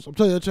Pebbles. I'm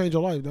telling you, it'll change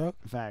your life, dog.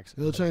 Facts.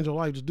 It'll change your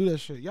life. Just do that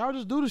shit. Y'all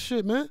just do the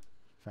shit, man.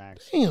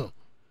 Facts. Damn.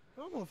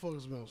 I'm gonna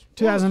focus on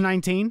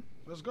 2019.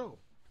 Let's go.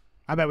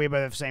 I bet we both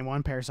have the same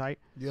one, Parasite.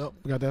 Yep,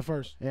 we got that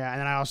first. Yeah, and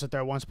then I also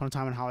throw Once Upon a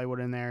Time in Hollywood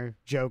in there,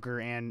 Joker,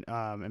 and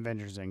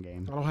Avengers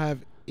Endgame. I don't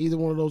have either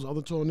one of those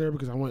other two in there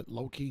because I went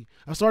low key.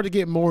 I started to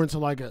get more into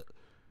like a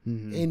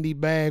indie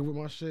bag with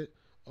my shit.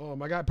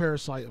 I got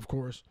Parasite, of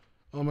course.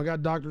 I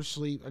got Doctor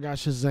Sleep. I got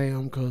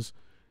Shazam because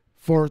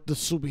for the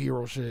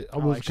superhero shit, I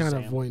was kind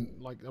of avoiding.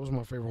 Like that was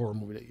my favorite horror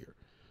movie that year.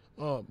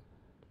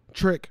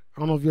 Trick. I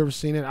don't know if you ever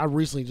seen it. I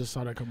recently just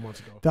saw that a couple months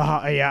ago.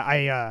 I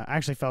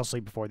actually fell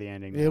asleep before the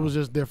ending. It was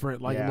just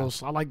different. Like Yeah.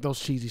 I like those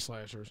cheesy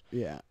slashers.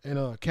 Yeah.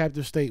 And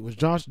Captive State was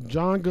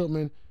John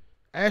Goodman.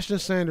 Ashton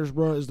Sanders,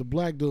 bro, is the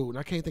black dude, and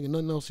I can't think of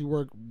nothing else he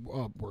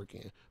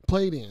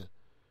played in.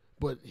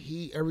 But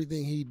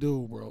everything he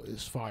do, bro,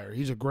 is fire.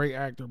 He's a great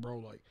actor, bro.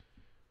 Like,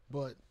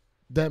 but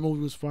that movie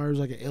was fire. It was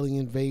like an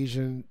alien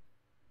invasion.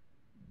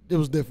 It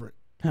was different.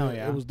 Hell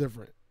yeah. It was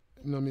different.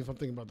 You know what I mean? If I'm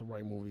thinking about the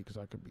right movie, because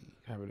I could be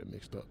having it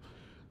mixed up.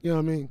 You know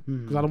what I mean?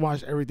 Because I don't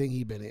watch everything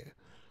he been in.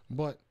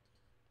 But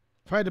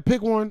if I had to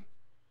pick one,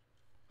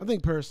 I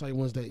think Parasite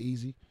was that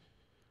easy.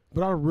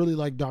 But I really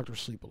like Dr.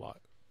 Sleep a lot.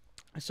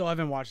 I still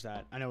haven't watched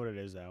that. I know what it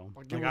is though.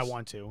 Like I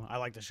want to. I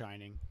like The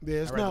Shining.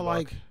 Yeah, it's not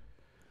like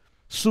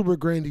super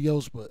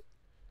grandiose, but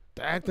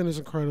the acting is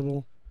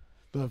incredible.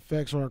 The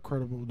effects are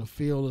incredible. The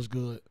feel is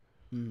good.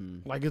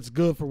 Like it's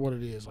good for what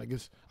it is. Like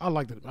I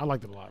liked it. I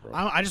liked it a lot, bro.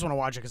 I just want to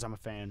watch it because I'm a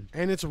fan.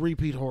 And it's a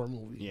repeat horror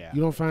movie. Yeah,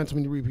 you don't find too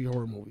many repeat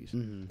horror movies,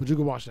 but you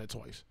can watch that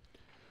twice.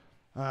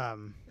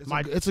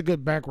 It's a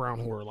good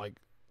background horror. Like,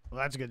 well,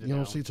 that's good to know. You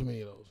don't see too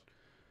many of those.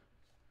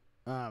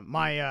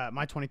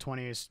 My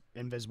 2020 is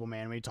Invisible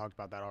Man. We talked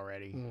about that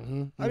already.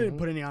 I didn't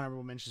put any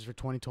honorable mentions for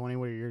 2020.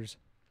 What are yours?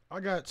 I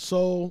got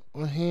Soul,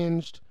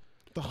 Unhinged,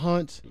 The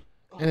Hunt,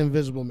 and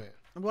Invisible Man.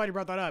 I'm glad you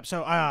brought that up.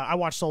 So I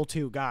watched Soul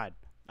 2. God,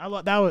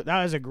 that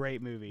was a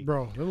great movie,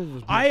 bro. That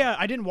was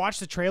I didn't watch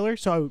the trailer,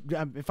 so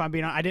if I'm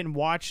being honest, I didn't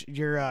watch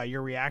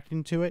your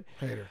reaction to it.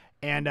 Hater.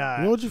 And you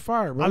know what, you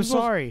fired, bro. I'm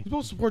sorry. You're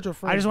supposed to support your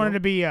friends. I just wanted to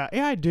be. Yeah,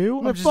 I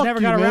do. I just fuck never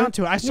you, got man. around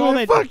to it. I saw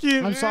that. Fuck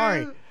you. I'm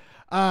sorry.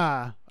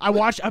 I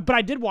watched, but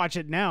I did watch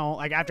it now.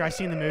 Like after I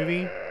seen the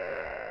movie.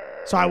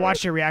 So I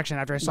watched your reaction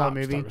after I saw the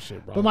movie.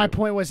 Shit, but my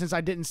point was, since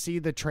I didn't see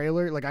the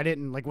trailer, like I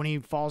didn't like when he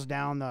falls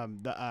down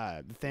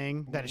the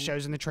thing that it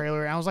shows in the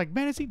trailer, and I was like,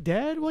 man, is he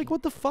dead? Like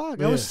what the fuck?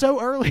 That was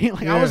so early.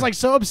 Like I was like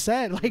so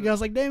upset. Like I was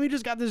like, damn, he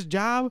just got this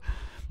job.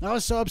 I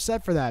was so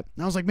upset for that.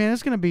 And I was like, man,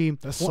 it's gonna be.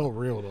 That's so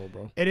real though,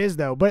 bro. It is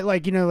though, but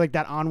like like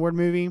that Onward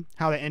movie,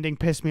 how the ending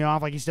pissed me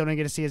off. Like he still didn't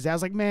get to see his dad. I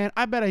was like, man,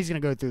 I bet he's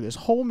gonna go through this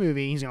whole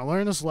movie. He's gonna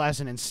learn this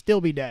lesson and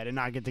still be dead and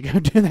not get to go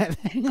do that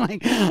thing.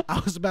 Like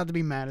I was about to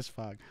be mad as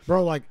fuck,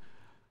 bro. Like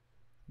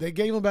they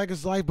gave him back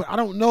his life, but I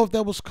don't know if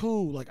that was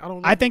cool. Like I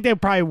don't know. I think that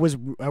probably was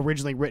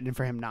originally written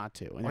for him not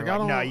to. And like,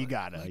 like, no, you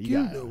gotta. Like,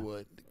 you gotta. know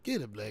what?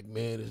 Get a black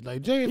man. It's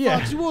like Jamie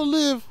Foxx. You want to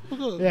live?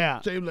 What's up? Yeah.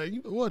 Jamie, like,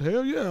 you know what?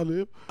 Hell yeah, I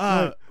live.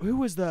 What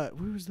was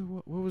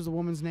the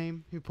woman's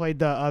name who played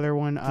the other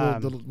one?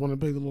 The one that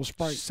played the little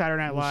sprite.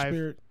 Saturday Night Live.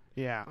 Spirit.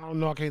 Yeah. I don't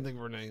know. I can't think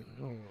of her name.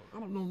 I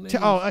don't know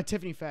names.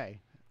 Tiffany Faye.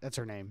 That's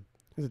her name.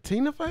 Is it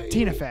Tina Fey?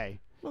 Tina Fey.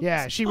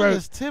 Yeah, she wrote.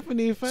 It's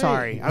Tiffany Fey.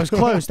 Sorry, I was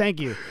close.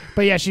 Thank you.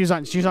 But yeah, she was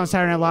on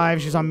Saturday Night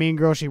Live. She was on Mean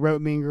Girls. She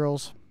wrote Mean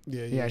Girls.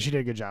 Yeah, she did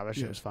a good job. That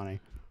shit was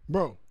funny.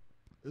 Bro,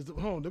 did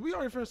we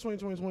already finish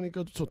 2020?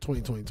 Go to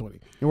 2020.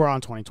 We're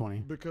on 2020.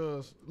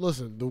 Because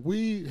listen, the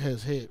weed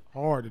has hit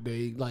hard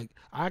today. Like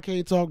I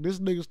can't talk. This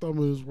nigga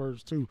stumbled his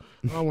words too.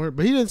 I don't hear,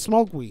 but he didn't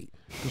smoke weed.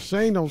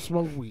 Shane don't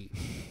smoke weed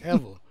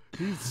ever.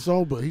 He's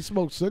sober. He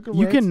smoked cigarettes.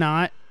 You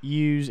cannot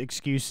use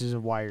excuses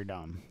of why you're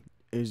dumb.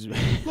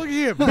 Look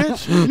here,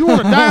 bitch. You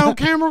want to die on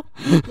camera?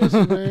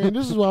 Listen, man,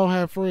 this is why I don't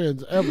have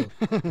friends ever.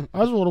 I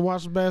just want to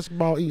watch some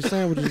basketball, eat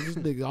sandwiches. This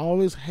nigga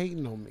always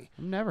hating on me.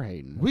 I'm never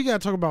hating. We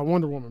got to talk about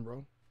Wonder Woman,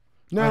 bro.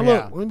 Now,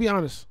 look, let me be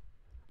honest.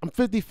 I'm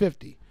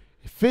 50-50.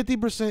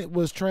 50%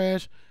 was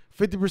trash.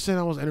 50%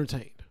 I was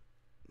entertained.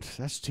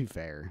 That's too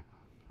fair.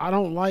 I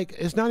don't like,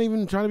 it's not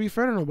even trying to be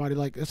fair to nobody.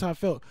 Like, that's how I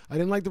felt. I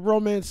didn't like the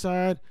romance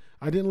side.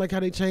 I didn't like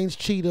how they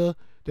changed Cheetah.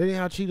 They didn't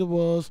know how Cheetah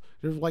was.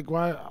 There's like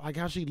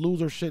how she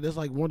lose her shit. That's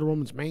like Wonder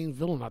Woman's main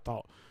villain, I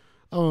thought.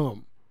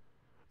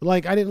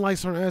 Like I didn't like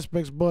certain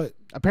aspects, but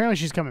apparently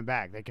she's coming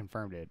back. They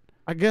confirmed it.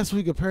 I guess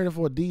we compared it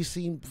to a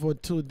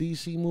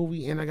DC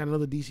movie, and I got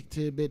another DC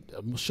tidbit,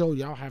 a show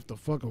y'all have to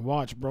fucking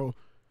watch, bro.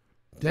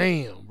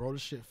 Damn, bro,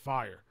 this shit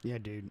fire. Yeah,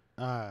 dude.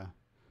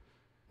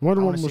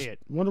 Wonder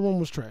Woman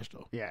was trash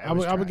though. Yeah,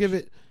 I would give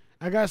it.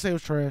 I gotta say it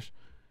was trash.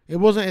 It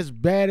wasn't as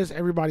bad as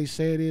everybody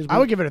said it is. I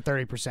would give it a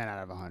 30%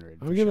 out of 100.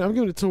 I'm giving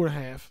it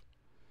 2.5.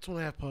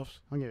 2.5 puffs.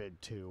 I'll give it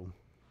 2.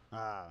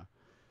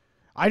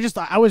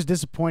 I was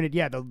disappointed.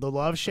 Yeah, the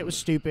love shit was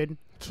stupid.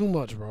 Too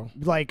much, bro.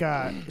 Like,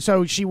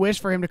 so she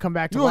wished for him to come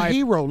back to You're life.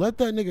 You're a hero. Let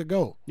that nigga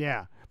go.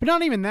 Yeah. But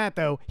not even that,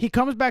 though. He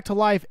comes back to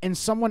life in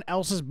someone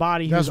else's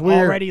body That's who's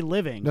weird. already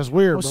living. That's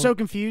weird, I was bro. so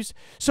confused.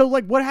 So,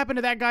 like, what happened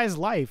to that guy's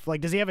life? Like,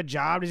 does he have a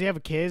job? Does he have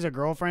a kid, a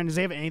girlfriend? Does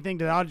he have anything?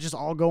 Did that just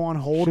all go on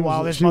hold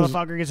while this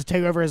motherfucker gets to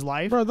take over his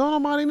life? Bro, don't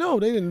nobody know.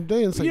 They didn't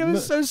say it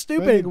was so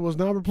stupid. That nigga was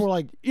not report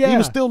like, yeah. He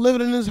was still living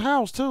in his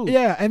house, too.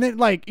 Yeah, and then,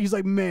 like, he's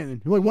like,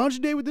 man, like, why don't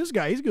you date with this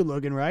guy? He's good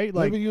looking, right?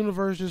 Like, maybe the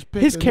universe just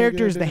picked his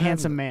character is the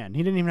handsome man.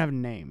 He didn't even have a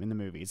name in the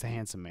movie. It's the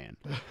handsome man.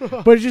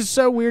 But it's just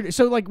so weird.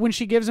 So, like, when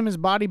she gives him his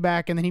body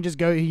back and then he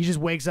just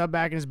wakes up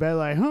back in his bed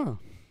like, huh,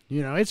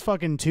 you know, it's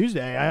fucking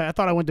Tuesday. I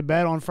thought I went to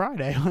bed on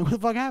Friday. Like, what the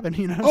fuck happened?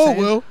 You know what I'm saying?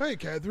 Well, hey,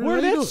 Catherine. Where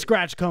did that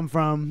scratch come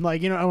from?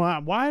 Like, you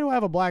know, why do I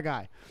have a black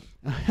eye?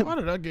 Why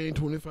did I gain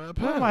 25 pounds?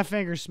 Why do my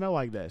fingers smell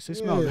like this? They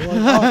smell good.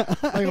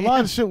 Like a lot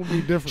of shit would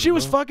be different. She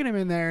was fucking him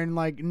in there and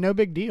like no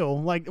big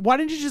deal. Like why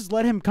didn't you just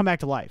let him come back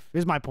to life?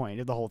 Is my point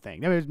of the whole thing.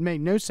 That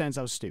made no sense.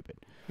 I was stupid.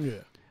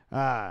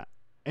 Yeah.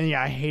 And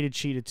yeah, I hated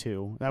Cheetah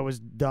too. That was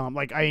dumb.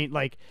 Like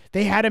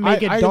they had to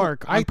make it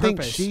dark on I think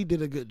purpose. she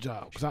did a good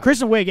job.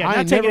 Kristen Wiig, yeah, I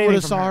not taking never would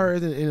have anything saw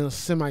from her in a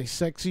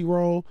semi-sexy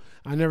role.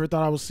 I never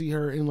thought I would see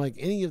her in like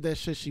any of that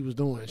shit she was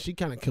doing. She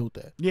kind of killed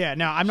that. Yeah,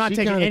 no, I'm not She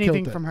taking kinda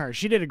anything killed from her.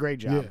 She did a great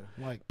job.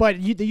 Yeah, like But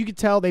you could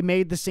tell they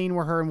made the scene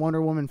where her and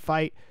Wonder Woman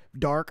fight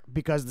dark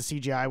because the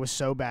CGI was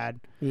so bad.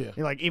 yeah,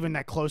 Like even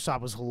that close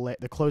up was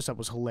the close up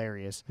was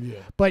hilarious. yeah.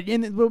 But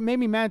what made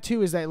me mad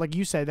too is that like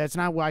you said, that's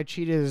not why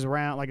Cheetah is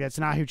around. Like that's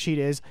not who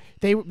Cheetah is.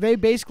 They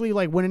basically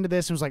like went into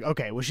this and was like,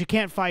 okay, well she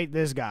can't fight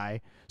this guy,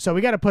 so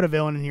we got to put a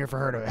villain in here for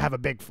her to have a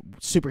big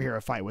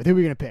superhero fight with. Who are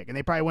we gonna pick? And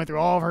they probably went through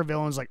all of her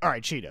villains. Like, all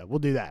right, Cheetah, we'll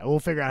do that. We'll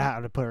figure out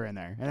how to put her in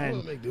there.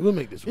 And then We'll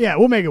make this work. yeah,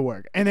 we'll make it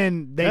work. And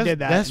then they did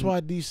that. That's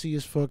why DC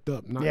is fucked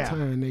up, not Yeah.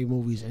 tying their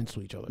movies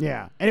into each other.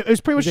 Yeah, and it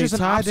was pretty much If just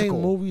they an tie their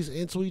obstacle. movies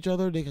into each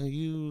other, they can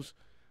use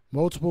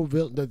multiple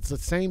the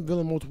same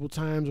villain multiple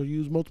times, or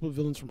use multiple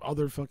villains from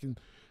other fucking.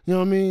 You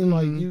know what I mean?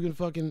 Like you can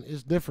fucking.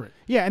 It's different.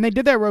 Yeah, and they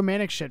did that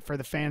romantic shit for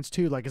the fans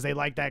too, like, cause they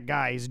like that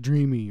guy. He's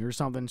dreamy or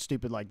something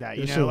stupid like that.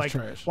 You That shit know, was like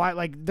trash. why?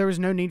 Like there was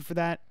no need for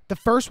that. The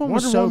first one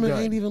Wonder was so Woman good.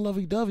 ain't even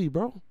lovey-dovey,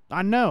 bro.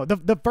 I know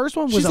the first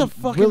one was She's a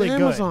fucking really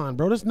Amazon,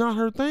 bro. That's not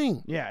her thing.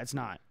 good. Yeah, it's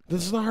not.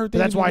 This is not her thing. But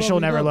that's to be why she'll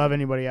never lovey-dovey. love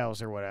anybody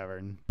else or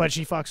whatever. But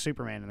she fucks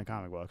Superman in the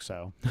comic book,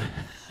 so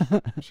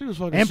She was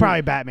fucking and shit.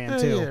 probably Batman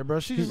too. Yeah, bro.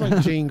 She's just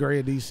like Jean Grey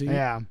of DC.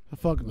 Yeah, A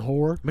fucking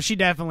whore. but she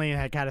definitely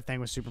had kind of thing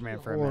with Superman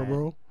for a Whore, minute,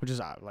 bro. which is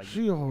like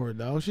She a whore,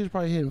 dog. She's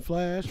probably hitting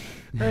Flash.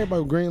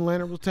 Everybody with Green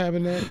Lantern was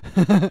tapping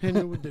that. Hitting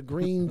her with the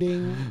green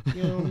ding.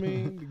 You know what I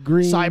mean? The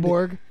green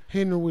Cyborg.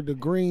 Hitting her with the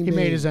green He ding.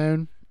 made his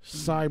own.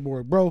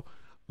 Cyborg. Bro,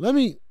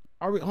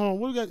 hold on.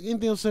 What do you got?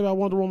 Anything else to say about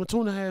Wonder Woman?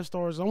 2.5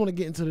 stars. I want to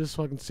get into this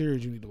fucking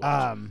series you need to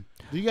watch.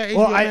 Do you got HBO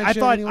Well, Max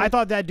yet anyway? I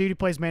thought that dude who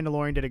plays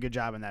Mandalorian did a good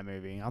job in that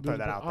movie. I'll throw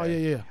that out there. Oh,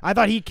 yeah. I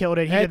thought he killed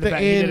it. He At did the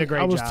he end, did a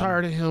great I was job.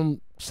 tired of him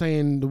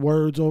saying the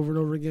words over and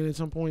over again at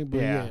some point,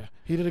 but Yeah.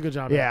 he did a good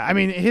job. Yeah, I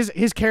mean his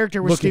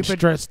character was looking stupid.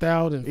 stressed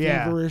out and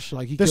Yeah. feverish.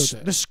 Like he killed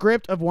that. The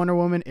script of Wonder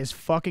Woman is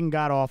fucking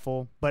god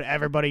awful, but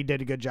everybody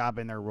did a good job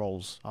in their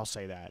roles. I'll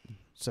say that.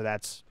 So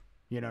that's,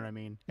 you know what I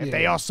mean. If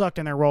they all sucked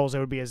in their roles, it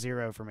would be a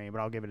 0 for me, but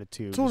I'll give it a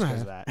 2 just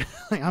because of that.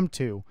 Like, I'm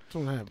 2.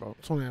 2.5, bro.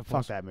 2.5. Fuck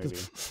plus. that movie.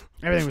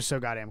 Everything was so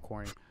goddamn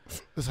corny.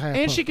 It's half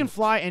And plus. she can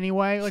fly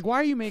anyway. Like, why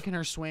are you making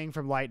her swing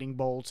from lightning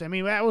bolts? I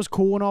mean, that was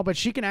cool and all, but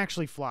she can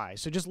actually fly.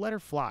 So just let her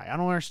fly. I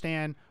don't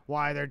understand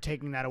why they're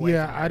taking that away.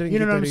 Yeah, from her. I didn't You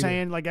know get what I'm that either.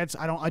 saying? Like that's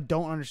I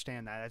don't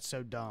understand that. That's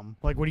so dumb.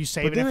 Like, what are you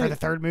saving then it for it- the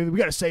third movie? We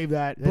got to save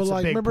that. That's But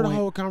like, a big remember point. the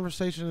whole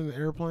conversation in the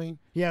airplane?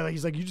 Yeah, like,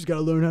 he's like, you just got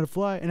to learn how to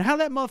fly. And how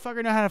that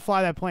motherfucker know how to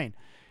fly that plane?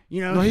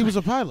 You know? No, he was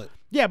a pilot.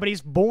 Yeah, but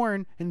he's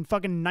born in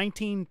fucking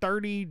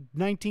 1930,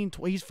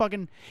 1920. He's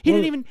fucking. He Well,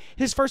 didn't even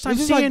his first time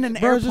It's just seeing like, an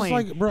bro, it's airplane.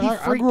 just like, bro, he I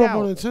freaked grew up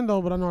out. on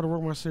Nintendo, but I know how to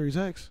work my Series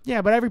X.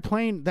 Yeah, but every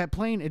plane,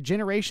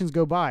 generations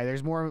go by.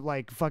 There's more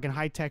like fucking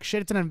high tech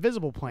shit. It's an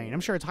invisible plane.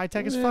 I'm sure it's high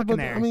tech as Yeah, fucking but,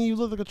 there. I mean, you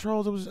look at the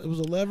controls. It was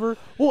a lever.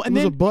 Well, and it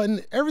was then a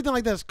button. Everything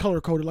like that's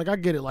color coded. Like I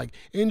get it. Like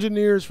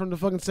engineers from the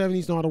fucking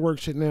 70s know how to work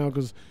shit now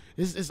because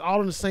it's all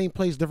in the same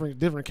place,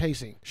 different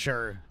casing.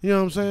 sure, You know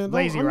what I'm saying?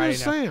 lazy I'm writing.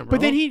 just saying, bro.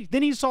 But then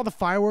he saw the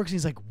fireworks and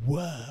he's like,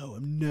 "Whoa,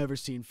 I've never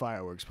seen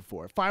fireworks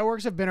before.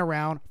 Fireworks have been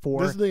around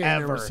this nigga ain't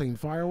never forever, seen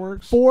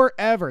fireworks.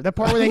 forever." The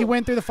part where he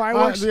went through the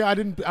fireworks. I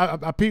didn't.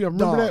 I peeped. I remember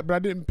Dog. that, but I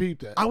didn't peep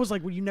that. I was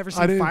like, "Well, you never I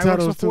seen didn't tell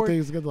fireworks those before?" two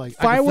things together. Like I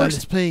can fly Fireworks,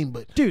 this plane,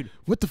 but dude.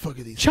 what the fuck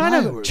are these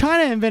fireworks?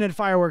 China invented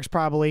fireworks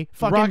probably.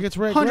 Fucking Rockets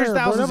red hundreds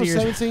glare, bro. That thousands of was years.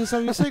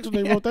 1776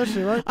 when they wrote that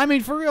shit, right? I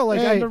mean, for real,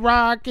 like, And the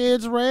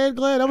rockets red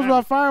glare. That was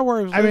about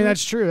fireworks. I mean, nigga.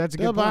 that's true. That's a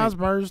The good bombs point.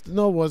 burst.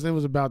 No, it wasn't. It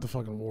was about the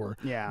fucking war.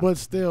 Yeah. But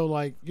still,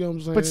 like, you know what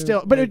I'm saying? But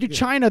still, but like, yeah.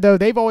 China though,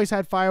 they've always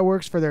had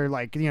fireworks for their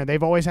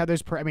they've always had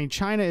those. I mean,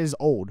 China is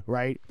old,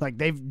 right? Like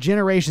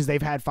generations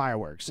they've had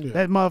fireworks. Yeah.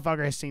 That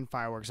motherfucker has seen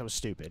fireworks. That was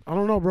stupid. I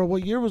don't know, bro.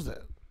 What year was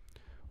that?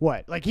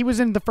 What? Like he was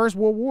in the First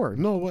World War.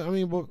 No, I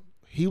mean, but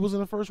he was in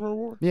the First World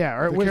War. Yeah,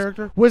 or The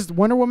character? was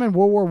Wonder Woman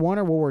World War I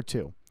or World War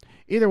II?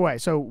 Either way,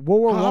 so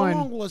World War How One.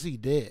 long was he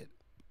dead?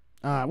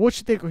 What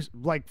you think was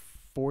like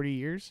 40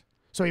 years?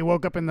 So he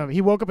woke up in the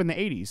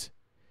 80s.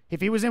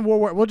 If he was in World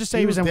War, we'll just say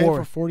he was in dead war.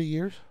 for 40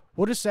 years.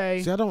 We'll just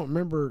say. See, I don't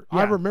remember. Yeah.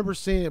 I remember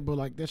seeing it, but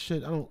like that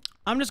shit, I don't.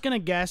 I'm just gonna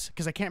guess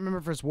because I can't remember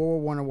if it's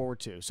World War I or World War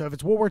II. So if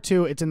it's World War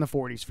II, it's in the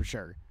 40s for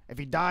sure. If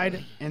he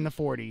died in the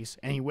 40s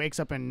and he wakes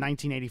up in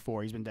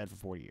 1984, he's been dead for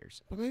 40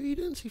 years. But maybe he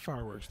didn't see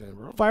fireworks then,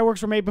 bro.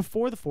 Fireworks were made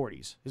before the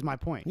 40s. Is my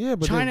point. Yeah,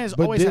 but China did- has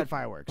but always did- had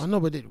fireworks. I know,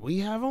 but did we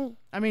have them?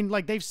 I mean,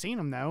 like they've seen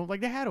them though.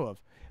 Like they had to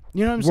have.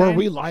 You know what I'm Were saying?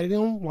 we lighting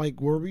them?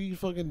 Like, were we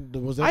fucking?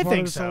 Was that I part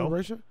think of the so.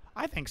 celebration?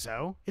 I think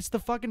so. It's the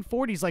fucking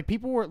 40s. Like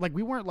people were like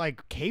we weren't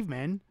like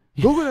cavemen.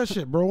 Google that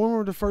shit, bro. When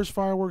were the first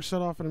fireworks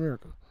set off in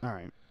America? All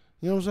right.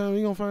 You know what I'm saying?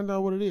 We gonna find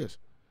out what it is.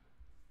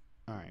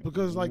 All right.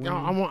 Because like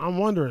I'm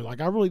wondering, like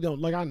I really don't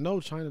like I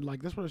know China,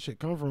 like that's where the shit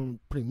come from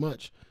pretty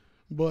much,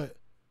 but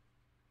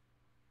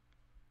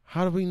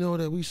how do we know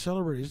that we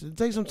celebrate? It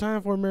takes some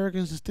time for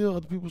Americans to steal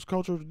other people's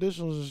cultural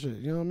traditions and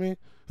shit. You know what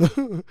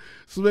I mean?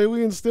 So maybe we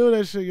didn't steal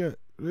that shit yet.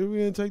 Maybe we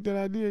didn't take that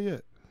idea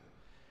yet.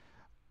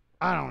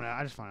 I don't know.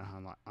 I just find it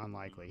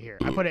unlikely. Here,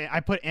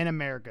 I put in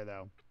America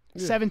though,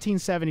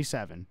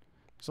 1777.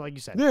 So like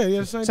you said,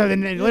 yeah. So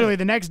then literally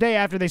the next day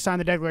after they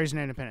signed the Declaration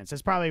of Independence,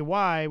 that's probably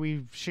why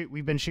we've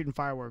been shooting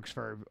fireworks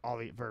for all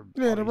the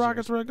the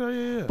rockets right there.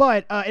 Yeah.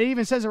 But it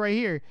even says it right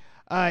here.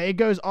 It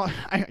goes.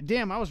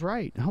 Damn, I was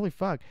right. Holy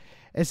fuck.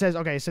 It says,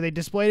 okay, so they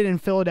displayed it in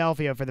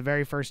Philadelphia for the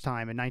very first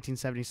time in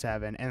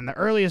 1977, and the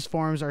earliest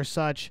forms are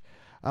such,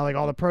 like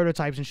all the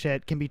prototypes and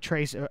shit, can be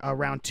traced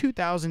around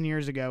 2,000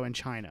 years ago in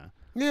China.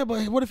 Yeah,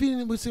 but what if he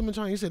didn't see him in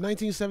China? He said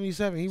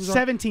 1977. He was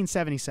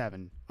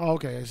 1777. Oh,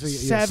 okay. So,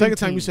 second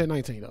time you said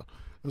 19 though.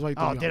 It was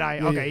like did I?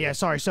 Okay, yeah.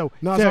 Sorry. So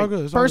no, it's all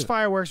good. It's all first good.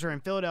 Fireworks were in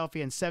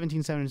Philadelphia in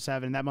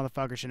 1777. And that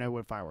motherfucker should know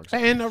what fireworks are.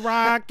 And the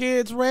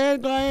rockets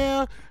red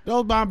glare,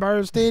 those bombs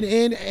bursted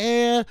in the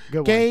air,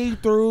 came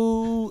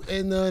through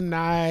in the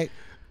night.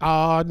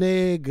 All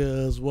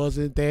niggas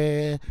wasn't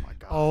there. Oh my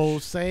gosh. Oh,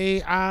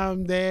 say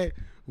I'm that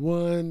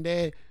one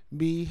that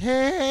be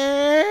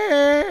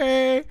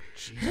hey,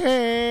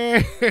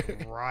 hey.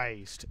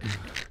 Christ.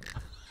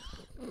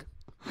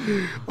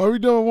 Are we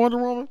doing Wonder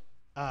Woman?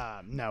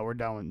 No, we're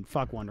done.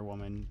 Fuck Wonder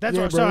Woman. That's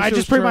Yeah, what. bro, So that I shit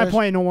just was proved my trash.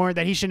 point in Warren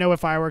that he should know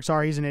what fireworks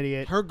are. He's an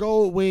idiot. Her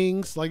gold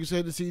wings, like you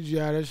said, the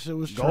CGI, that shit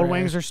was Gold trash.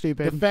 wings are The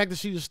stupid. fact that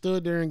she just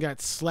stood there and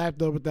got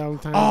slapped up 1,000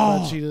 times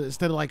by Cheetah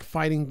instead of like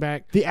fighting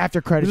back. The after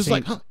credit Just scene,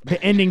 like, huh.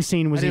 the ending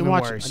scene was I didn't even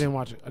watch worse. it. I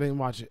didn't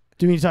watch it.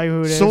 Do you need to tell you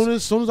who it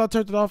is? Soon as I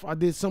turned it off, I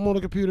did something on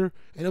the computer,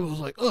 and it was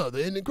like,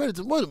 the ending credits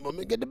of Wonder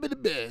Woman, get the bit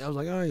of bed. I was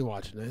like, I ain't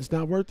watching that. It's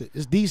not worth it.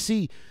 It's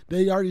DC.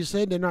 They already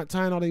said they're not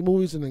tying all their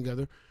movies in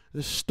together.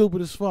 It's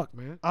stupid as fuck,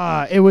 man.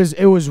 It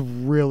was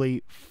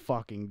really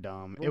fucking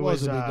dumb. What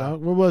was it,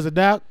 Doc? What was it,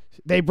 Doc?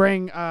 They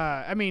bring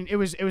I mean it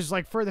was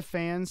like for the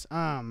fans,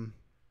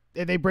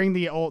 they bring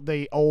the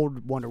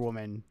old Wonder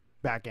Woman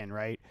back in,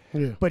 right?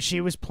 Yeah. But she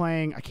was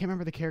playing, I can't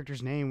remember the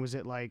character's name. Was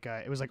it like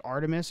it was like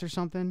Artemis or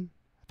something?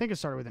 I think it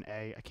started with an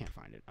A. I can't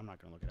find it. I'm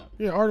not gonna look it up.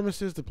 Yeah,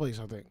 Artemis is the place,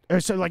 I think.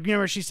 So like you know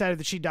where she said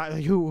that she died,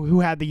 like, who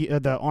had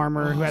the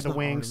armor, who had it's the not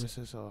wings. Artemis,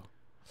 it's,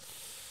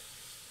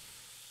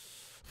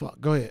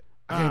 fuck, go ahead.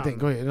 I can't think.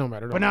 Go ahead. It don't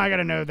matter. But now I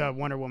gotta know the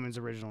Wonder Woman's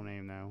original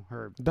name though.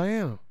 Her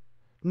Diana.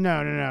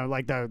 No.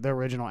 Like the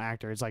original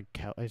actor. It's like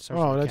it starts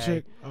Oh, with a that K.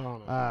 chick.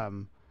 Oh,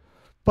 no.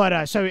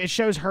 But so it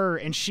shows her,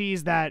 and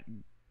she's that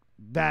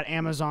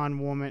Amazon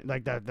woman,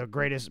 like the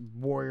greatest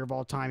warrior of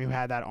all time, who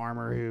had that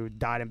armor, who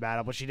died in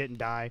battle, but she didn't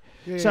die.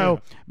 Yeah, So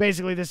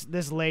basically,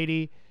 this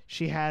lady,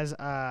 she has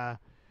her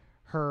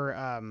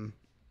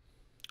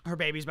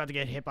baby's about to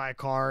get hit by a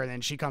car, and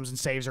then she comes and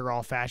saves her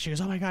all fast. She goes,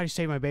 "Oh my God, you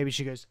saved my baby."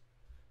 She goes,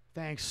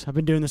 "Thanks. I've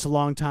been doing this a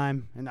long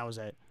time," and that was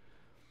it.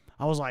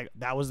 I was like,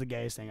 that was the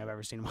gayest thing I've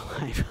ever seen in my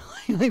life.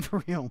 Like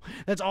for real.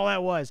 That's all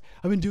that was.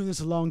 I've been doing this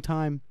a long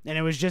time, and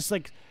it was just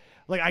like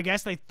I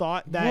guess they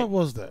thought that. What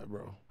was that,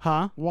 bro?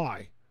 Huh?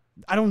 Why?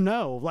 I don't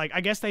know. Like,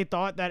 I guess they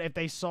thought that if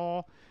they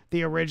saw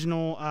the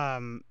original,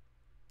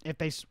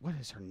 what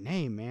is her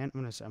name, man?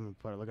 I'm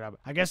gonna look it up.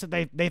 I guess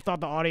that they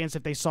thought the audience,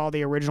 if they saw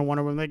the original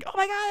Wonder Woman, like, oh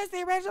my God, it's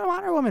the original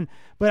Wonder Woman.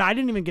 But I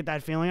didn't even get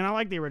that feeling, and I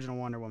like the original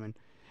Wonder Woman.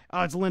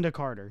 Oh, it's Linda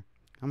Carter.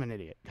 I'm an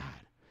idiot.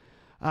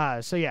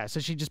 God. So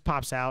she just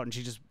pops out and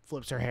she just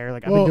flips her hair.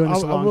 Like, I've been doing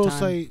this a long time. I will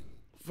say,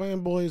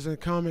 fanboys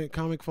and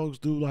comic folks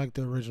do like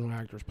the original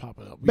actors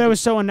popping up. But it was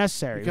so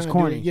unnecessary. It was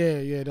corny. Yeah,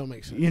 it don't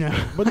make sense. You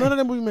know. But none of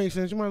them movies make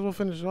sense. You might as well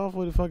finish it off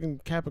with a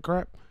fucking cap of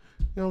crap.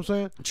 You know what I'm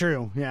saying?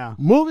 True, yeah.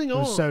 Moving on.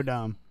 It was so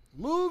dumb.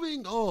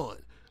 Moving on.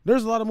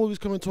 There's a lot of movies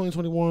coming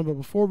 2021, but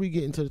before we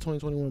get into the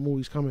 2021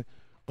 movies coming,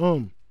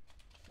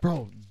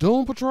 bro,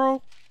 Doom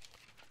Patrol,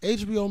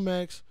 HBO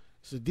Max,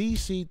 it's a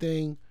DC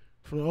thing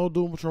from the old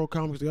Doom Patrol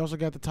comics. They also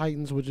got the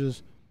Titans, which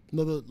is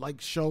another like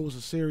show, it's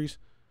a series.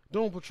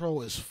 Doom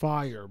Patrol is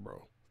fire,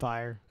 bro.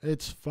 Fire.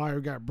 It's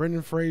fire. Got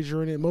Brendan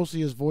Fraser in it.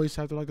 Mostly his voice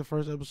after like the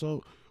first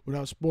episode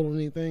without spoiling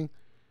anything.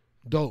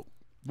 Dope.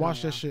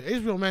 Watch that shit.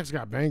 HBO Max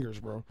got bangers,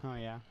 bro. Oh,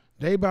 yeah.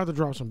 They about to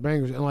drop some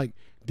bangers. And like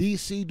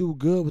DC do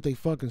good with they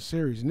fucking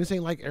series. And this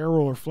ain't like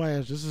Arrow or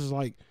Flash. This is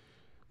like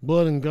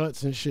blood and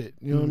guts and shit.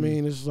 You know what I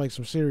mean? This is like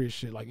some serious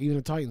shit. Like even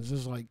the Titans, this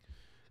is like,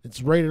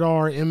 it's rated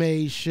R,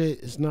 MA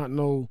shit. It's not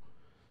no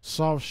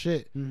soft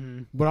shit.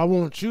 But I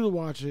want you to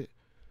watch it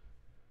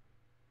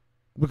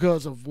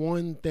because of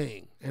one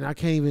thing, and I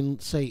can't even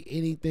say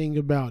anything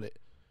about it.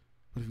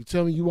 But if you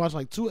tell me you watch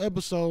like 2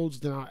 episodes,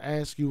 then I'll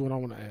ask you what I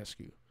want to ask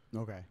you.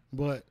 Okay.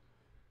 But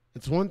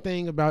it's one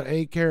thing about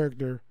a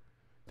character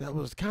that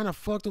was kind of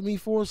fucked with me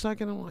for a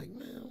second. I'm like,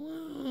 man, well, I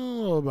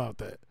don't know about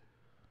that.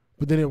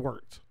 But then it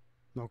worked.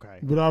 Okay.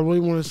 But I really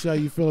want to see how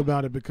you feel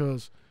about it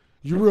because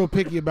you're real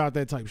picky about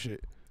that type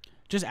shit.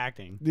 Just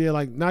acting. Yeah,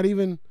 like not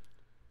even,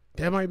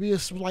 that might be a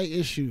slight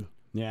issue.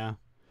 Yeah.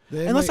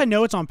 Unless I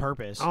know it's on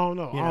purpose. I don't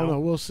know. I don't know.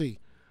 We'll see.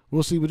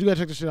 But you got to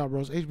check this shit out, bro.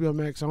 It's HBO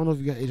Max. I don't know if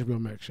you got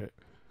HBO Max yet.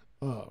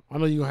 I know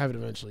you're going to have it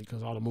eventually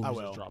because all the movies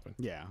is dropping.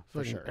 Yeah,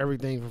 for sure.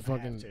 Everything from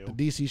fucking the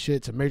DC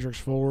shit to Matrix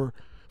 4,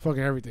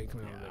 fucking everything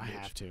coming out. Yeah, Of that I bitch.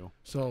 have to.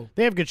 So,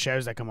 They have good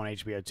shows that come on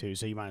HBO too,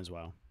 so you might as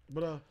well.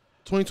 but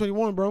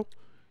 2021, bro.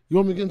 You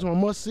want me to get into my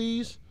must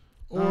sees,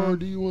 or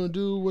do you want to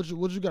do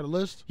what you got a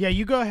list? Yeah,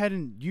 you go ahead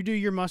and you do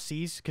your must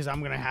sees because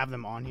I'm gonna have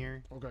them on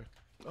here. Okay.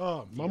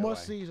 My Either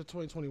must way. sees are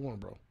 2021,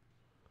 bro.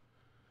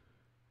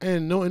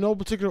 And in no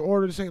particular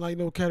order. This ain't like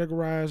no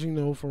categorized. You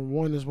know, from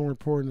 1 is more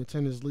important to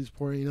 10 is least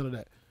important. Ain't none of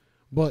that.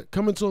 But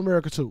Coming to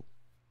America 2.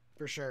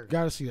 For sure.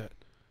 Gotta see that.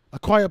 A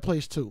Quiet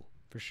Place 2.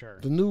 For sure.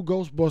 The new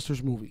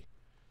Ghostbusters movie.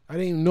 I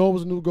didn't even know it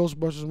was a new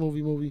Ghostbusters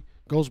movie.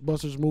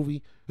 Ghostbusters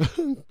movie.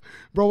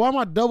 Bro, why am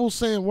I double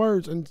saying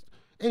words? And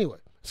anyway,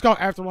 it's called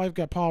Afterlife.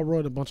 Got Paul Rudd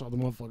and a bunch of other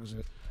motherfuckers in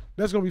it.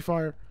 That's gonna be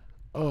fire.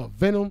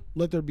 Venom,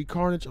 Let There Be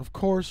Carnage, of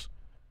course.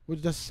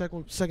 Which that's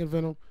the second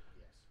Venom.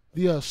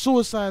 The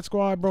Suicide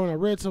Squad, bro, and I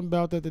read something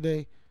about that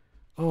today.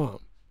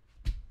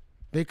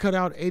 They cut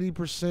out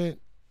 80%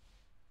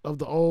 of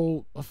the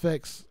old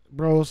effects,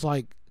 bro. It's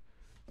like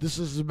this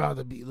is about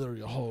to be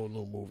literally a whole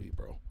new movie,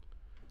 bro.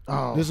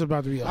 Oh, This is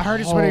about to be I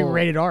heard it's going to be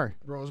rated R.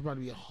 Bro, it's about to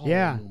be a whole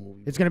Yeah, new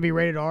movie. it's going to be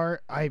rated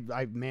R. I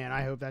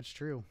hope that's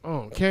true.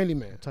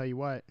 Candyman. Tell you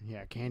what,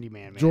 yeah, Candyman,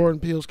 man. Jordan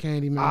Peele's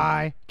Candyman.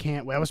 I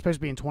can't wait. That was supposed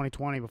to be in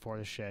 2020 before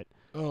this shit.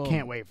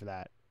 Can't wait for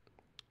that.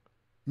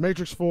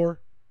 Matrix 4,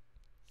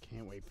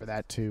 Can't wait for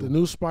that too. the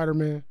new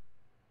Spider-Man,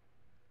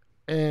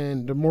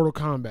 and the Mortal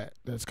Kombat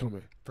that's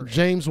coming. For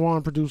James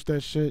Wan produced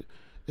that shit.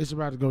 It's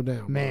about to go down.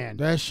 bro. Man.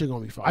 That shit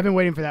gonna be fire. I've been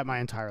waiting for that my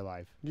entire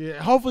life.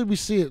 Yeah, hopefully we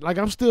see it. Like,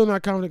 I'm still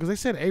not confident because they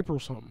said April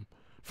something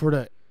for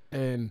that.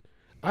 And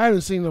I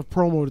haven't seen enough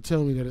promo to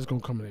tell me that it's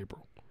going to come in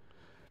April.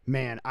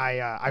 Man,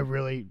 I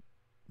really,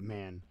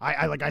 man,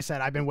 I like I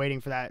said, I've been waiting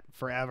for that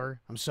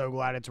forever. I'm so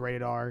glad it's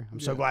rated R. I'm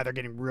so glad they're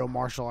getting real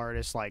martial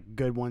artists, like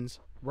good ones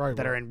Right.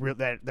 that are in real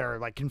that are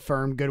like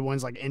confirmed good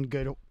ones, like in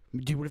good.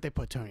 Dude, what if they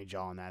put Tony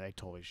Jaa in that? They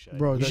totally should.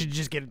 Bro, you that- should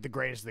just get the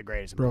greatest of the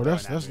greatest. and Bro, throw in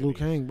that's that Luke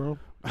movie. Kang, bro.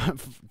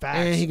 Facts.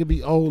 And he could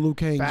be old Luke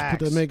Kang. Just put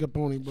Facts. that makeup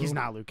on him, bro. He's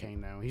not Luke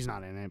Kang though. He's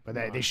not in it. But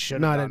Nah. they should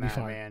Nah, have that'd done be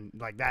that, fire. man.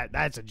 Like that.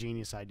 That's a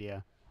genius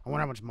idea. I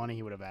wonder how much money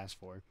he would have asked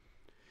for.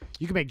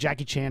 You could make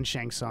Jackie Chan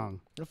Shang Tsung.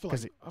 I feel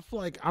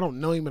like I don't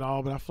know him at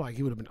all, but I feel like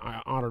he would have been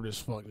honored as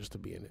fuck just to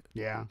be in it.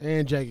 Yeah.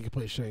 And Jackie could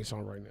play Shang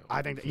Tsung right now.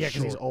 I think that, For yeah,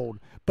 because he's sure. old.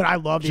 But I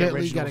love the Jet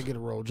Li original. got to get a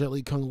role. Jet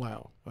Li Kung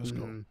Lao. Let's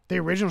go. The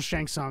original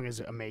Shang Tsung is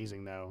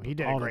amazing, though. He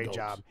did All a the great goats.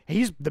 job.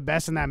 He's the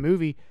best in that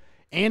movie.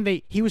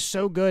 And he was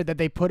so good that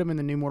they put him in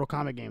the new Mortal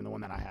Kombat game, the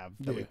one that I have,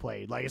 that we Yeah.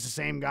 played. Like, it's the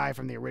same guy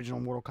from the original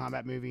Mortal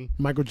Kombat movie.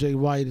 Michael J.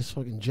 White is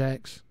fucking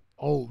Jax.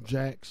 Old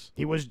Jax.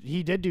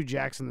 He did do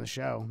Jackson the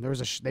show. There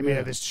was they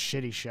made this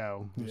shitty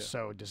show. It was Yeah.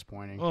 so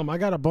disappointing. I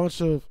got a bunch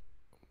of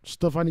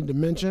stuff I need to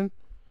mention.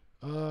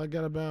 I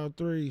got about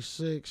 3,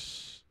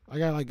 6. I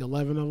got like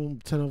 11 of them,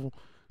 10 of them.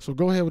 So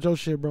go ahead with your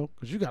shit, bro,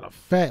 because you got a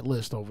fat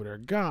list over there.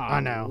 God, I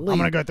know. I'm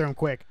gonna go through them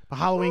quick. But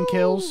Halloween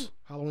Kills,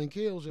 Halloween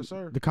Kills, yes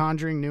sir. The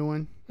Conjuring, new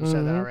one. I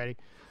said that already.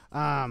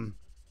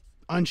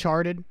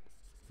 Uncharted.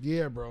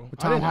 Yeah, bro.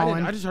 Tom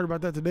Holland. I just heard about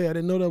that today. I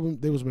didn't know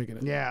that they was making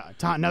it. Yeah,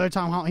 another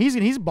Tom Holland.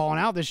 He's balling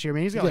out this year,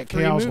 man. He's got like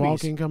 3 Chaos movies.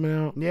 Walking coming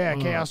out. Yeah,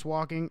 Chaos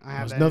Walking. I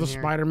have that Another in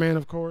here. Spider-Man,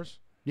 of course.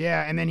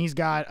 Yeah, and then he's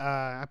got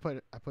I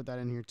put that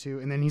in here too.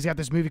 And then he's got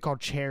this movie called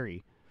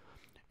Cherry.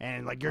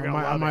 And like you're gonna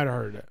I love might it. have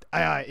heard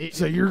that.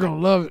 So So you're gonna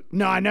love it.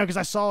 no, I know because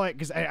I saw it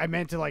because I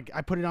meant to like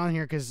I put it on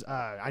here because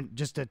I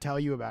just to tell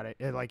you about it.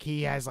 Like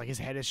he has like his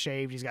head is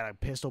shaved, he's got a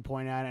pistol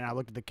pointed at it, and I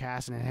looked at the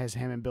cast and it has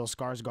him and Bill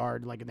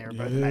Skarsgård like and they were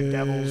both in that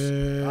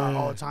Devils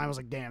all the time. I was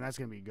like, damn, that's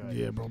gonna be good.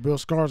 Yeah, bro. Bill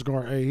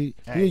Skarsgård. Hey, he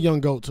Hey. a young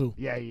goat too.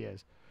 Yeah, he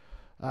is.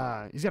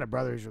 He's got a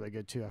brother who's really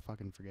good too. I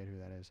fucking forget who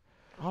that is.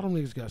 All them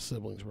niggas got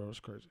siblings, bro. It's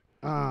crazy.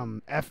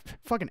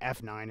 Fucking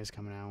F9 is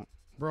coming out.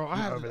 Bro,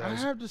 I over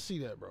those. have to see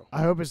that, bro.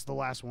 I hope it's the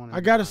last one. I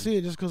gotta see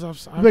it just because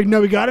I've Like,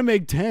 no, we gotta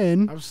make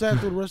 10. I've sat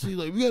through the rest of you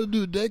like we gotta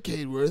do a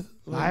decade worth.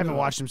 Like, I haven't no.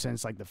 watched them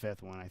since like the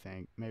 5th one, I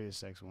think. Maybe the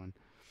 6th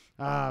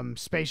one.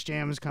 Space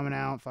Jam is coming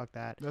out. Fuck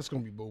that. That's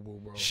gonna be boo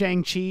boo, bro.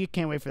 Shang-Chi,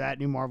 can't wait for that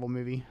new Marvel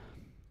movie.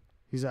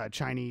 He's a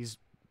Chinese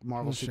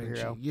Marvel Who's Shang-Chi?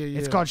 superhero. Yeah,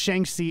 It's called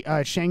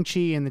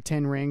Shang-Chi and the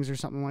 10 Rings or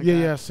something like that.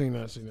 Yeah, seen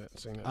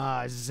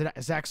that.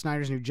 Zack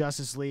Snyder's new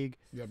Justice League.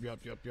 Yep.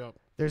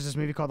 There's this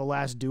movie called The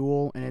Last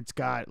Duel, and it's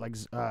got like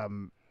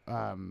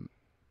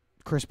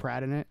Chris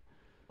Pratt in it.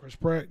 Chris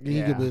Pratt, he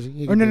get busy.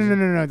 He Or get no.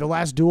 busy. The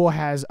Last Duel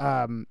has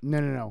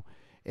no.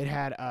 It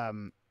had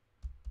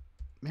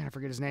man, I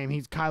forget his name.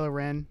 He's Kylo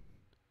Ren.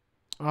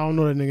 I don't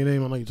know that nigga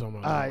name. I know you talking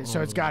about.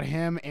 So it's got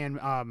him and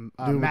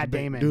Dude Matt with the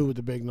Damon. dude with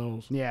the big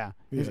nose. Yeah,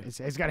 Yeah.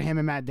 It's got him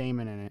and Matt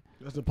Damon in it.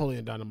 That's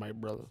Napoleon Dynamite,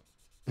 brother.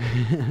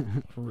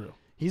 For real.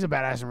 He's a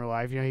badass in real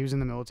life. You know, he was in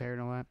the military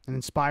and all that. And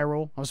then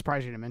Spiral. I was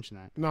surprised you didn't mention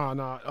that. No.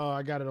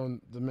 I got it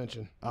on the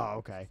mention. Oh,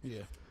 okay.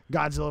 Yeah.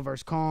 Godzilla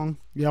vs Kong.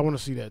 Yeah, I want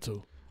to see that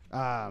too.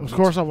 Of Me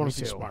course, too, I want me to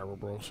see too. Spiral,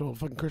 bro. So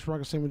fucking Chris Rock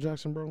and Samuel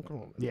Jackson, bro. Come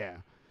on, man. Yeah,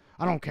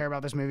 I don't care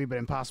about this movie, but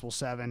Impossible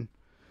 7,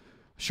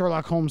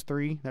 Sherlock Holmes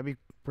 3. That'd be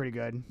pretty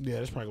good. Yeah,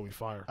 that's probably gonna be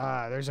fire.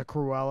 There's a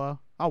Cruella.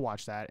 I'll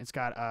watch that. It's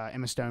got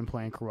Emma Stone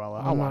playing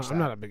Cruella. I'll watch that. I'm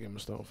not a big Emma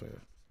Stone fan.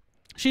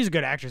 She's a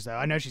good actress though.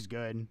 I know she's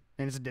good, and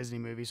it's a Disney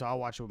movie, so I'll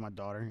watch it with my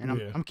daughter. And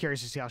I'm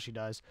curious to see how she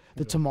does.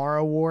 The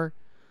Tomorrow War.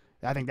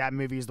 I think that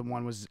movie is the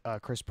one with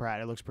Chris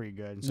Pratt. It looks pretty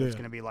good. So it's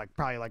gonna be like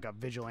probably like a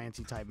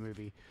vigilante type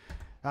movie.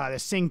 The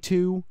Sing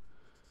 2.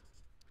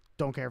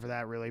 Don't care for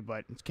that really,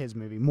 but it's a kids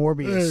movie.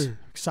 Morbius. Hey,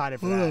 Excited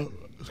for that.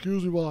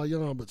 Excuse me while I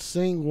yell out, but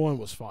Sing 1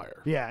 was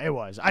fire. Yeah, it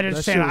was. I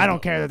just saying I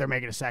don't care that they're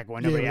making a second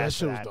one. Nobody asked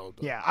for that. Was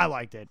dope, though. Yeah, I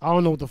liked it. I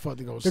don't know what the fuck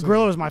they gonna say. The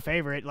Gorilla was my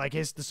favorite. Like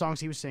the songs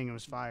he was singing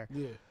was fire.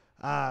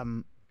 Yeah.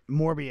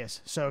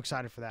 Morbius. So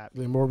excited for that.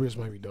 Yeah, Morbius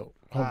might be dope.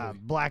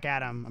 Black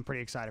Adam. I'm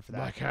pretty excited for that.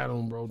 Black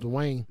Adam, bro.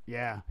 Dwayne.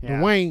 Yeah.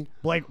 Dwayne.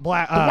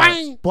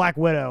 Black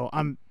Widow.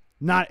 I'm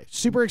not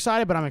super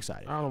excited, but I'm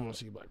excited. I don't want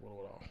to see Black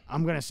Widow at all.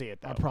 I'm gonna see it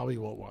though. I probably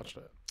won't watch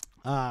that.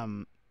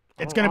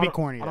 It's gonna be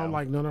corny. Though. I don't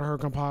like none of her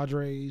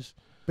compadres.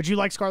 But you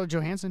like Scarlett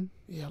Johansson?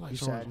 Yeah, I like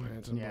Scarlett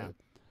Johansson. Yeah.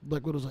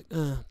 Black Widow's like,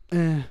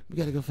 we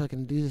gotta go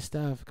fucking do this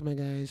stuff. Come on,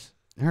 guys.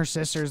 Her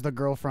sister's the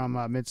girl from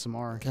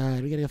Midsommar.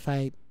 God, we gotta go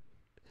fight.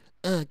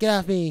 Get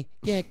off me.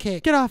 Yeah,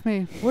 kick. Get off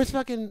me. Where's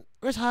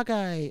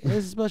Hawkeye?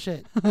 This is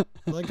bullshit.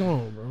 Like, come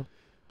on, bro.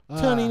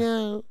 Tony,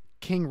 no.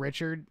 King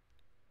Richard.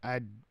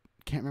 I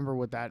can't remember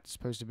what that's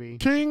supposed to be.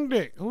 King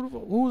Dick. Who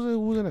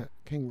was in that?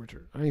 King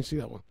Richard. I didn't see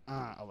that one.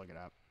 I'll look it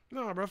up.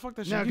 No, bro, fuck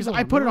that shit. No, because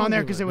I put it on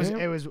there because it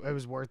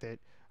was worth it.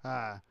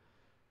 I'll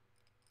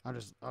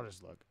just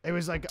look. It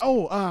was like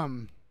Lil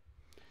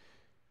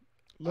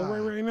Ray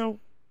Ray, no.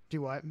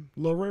 Do what?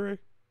 Lil Ray Ray.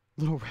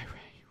 Lil Ray Ray.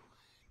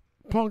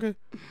 Punkin,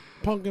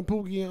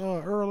 Pookie, and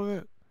Earl in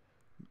it.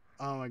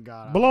 Oh my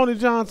God. Baloney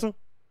Johnson.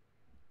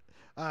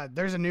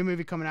 There's a new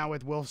movie coming out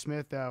with Will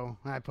Smith though.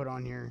 I put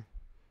on here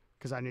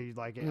because I knew you'd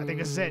like it. I think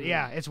this is it.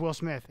 Yeah, it's Will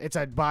Smith. It's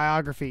a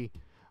biography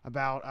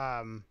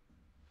about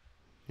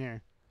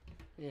here.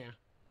 Yeah.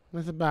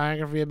 It's a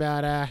biography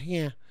about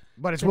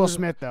But it's Will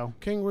Smith though.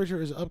 King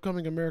Richard is an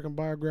upcoming American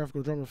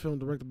biographical drama film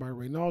directed by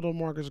Reynaldo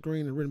Marcus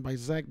Green and written by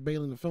Zach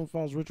Bailey. The film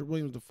follows Richard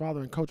Williams, the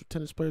father and coach of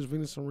tennis players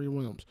Venus and Serena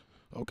Williams.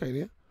 Okay,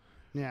 then.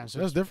 Yeah, so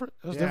that's different.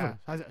 That's different.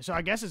 So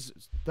I guess it's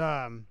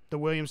the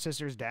Williams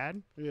sisters'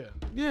 dad. Yeah.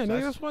 Yeah,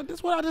 nigga,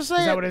 that's what I just said.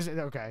 Is that what it is?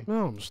 Okay.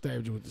 No, I'm gonna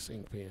stab you with this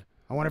ink pen.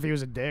 I wonder if he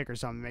was a dick or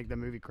something to make the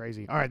movie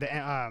crazy. All right,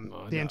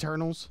 the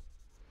Internals.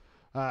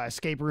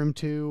 Escape Room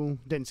 2.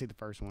 Didn't see the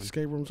first one.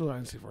 Escape Room 2. I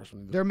didn't see the first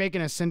one either. They're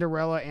making a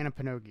Cinderella and a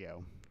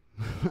Pinocchio.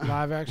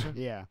 Live action?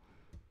 Yeah.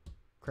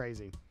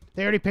 Crazy.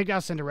 They already picked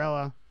out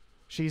Cinderella.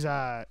 She's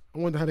I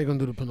wonder how they're gonna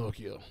do the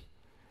Pinocchio.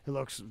 It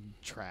looks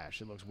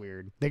trash. It looks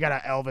weird. They got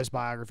an Elvis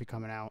biography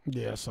coming out.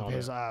 Yeah, I saw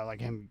his, that.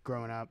 like him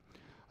growing up.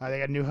 They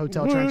got a new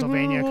Hotel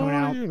Transylvania coming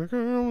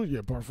out.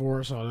 Yeah, part 4.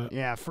 I saw that.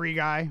 Yeah, Free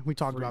Guy. We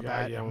talked about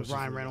that. Yeah, with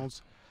Ryan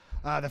Reynolds.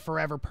 The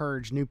Forever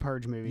Purge. New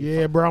Purge movie.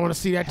 Yeah, bro. I want to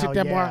see that. Check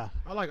that yeah. bar.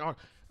 I like all.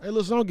 Hey,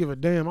 listen, I don't give a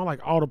damn. I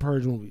like all the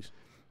Purge movies.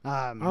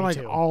 I like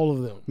all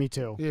of them. Me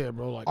too. Yeah,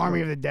 bro. Like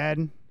Army of the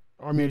Dead.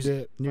 Army of the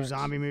Dead. New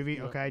zombie movie.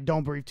 Yep. Okay.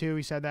 Don't Breathe 2.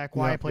 He said that.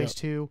 Quiet Place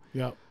 2.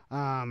 Yep.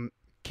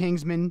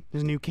 Kingsman.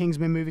 There's a new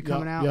Kingsman movie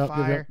coming out.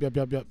 Fire. Yep.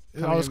 It's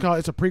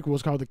a prequel.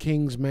 It's called The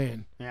King's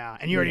Man. Yeah,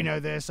 and you already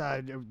know this.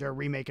 They're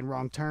remaking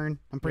Wrong Turn.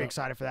 I'm pretty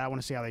excited for that. I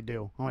want to see how they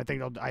do. I'm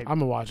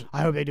gonna watch it.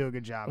 I hope they do a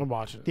good job. I'm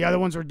watching it. The other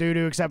ones were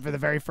doo-doo, except for the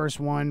very first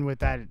one with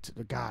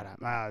that. God,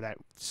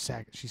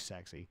 she's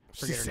sexy.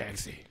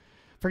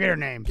 Forget her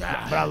name,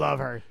 God. but I love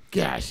her.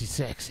 God, she's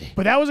sexy.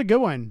 But that was a good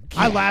one. God.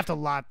 I laughed a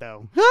lot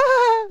though.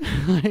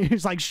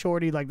 It's like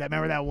Shorty, like that.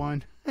 Remember that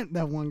one?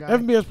 That one guy.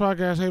 FBS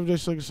podcast. Hey,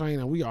 just saying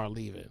that we are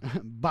leaving.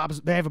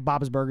 They have a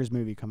Bob's Burgers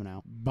movie coming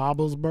out.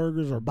 Bob's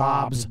Burgers or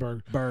Bob's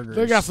Burgers?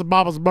 They got some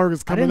Bob's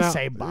Burgers coming out. I didn't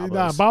say Bob's.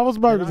 Nah, Bob's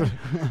Burgers.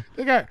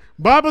 They got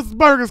Bob's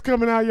Burgers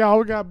coming out, y'all.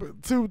 We got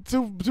two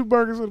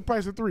burgers for the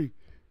price of 3.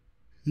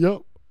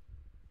 Yep.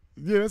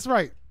 Yeah, that's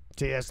right.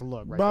 See, that's the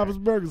look right Bob's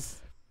there.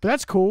 Burgers. But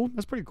that's cool.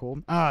 That's pretty cool.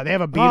 They have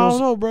a Beatles. I don't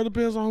know, bro.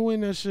 Depends on who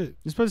in that shit.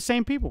 It's for the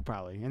same people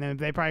probably, and then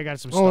they probably got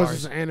some Oh, stars.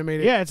 it's just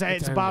animated. Yeah,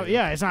 it's Bob.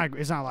 Yeah, it's not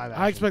live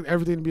action. I expect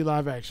everything to be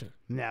live action.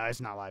 No,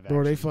 it's not live action.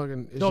 Bro, they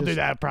fucking. They'll do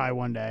that probably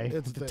one day.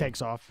 It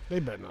takes off. They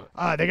better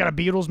not. They got a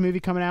Beatles movie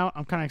coming out.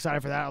 I'm kind of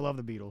excited for that. I love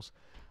the Beatles.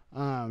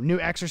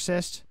 New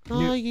Exorcist.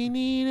 All you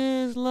need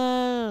is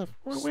love.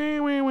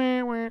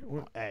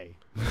 Hey.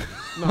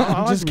 No,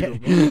 I'm just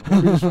kidding.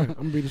 I'm gonna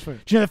be this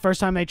fan. Do you know the first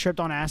time they tripped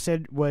on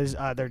acid was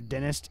their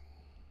dentist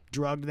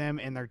drugged them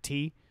in their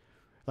tea?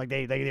 Like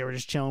they were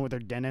just chilling with their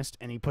dentist,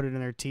 and he put it in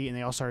their tea, and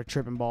they all started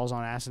tripping balls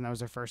on acid. And that was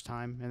their first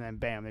time, and then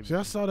bam. See,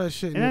 I saw that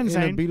shit in the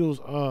Beatles,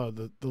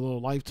 the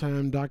little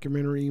Lifetime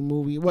documentary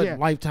movie. It wasn't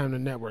Lifetime the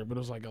network, but it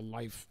was like a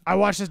life. I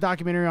watched this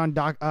documentary on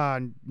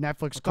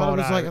Netflix called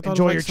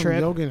Enjoy Your Trip.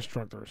 Some yoga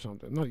instructor or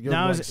something. No,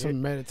 yoga, like some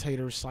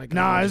meditator, psychologist.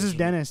 No, it was his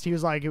dentist. He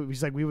was like,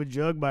 we were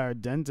drugged by our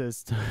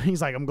dentist.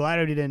 He's like, I'm glad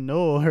I didn't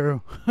know her.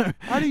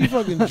 How do you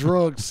fucking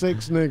drug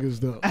 6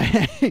 niggas though?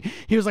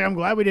 He was like, I'm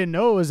glad we didn't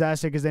know it was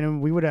acid, because then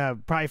we would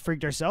have probably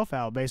freaked ourselves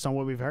out based on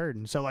what we've heard.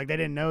 And so like they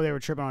didn't know they were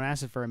tripping on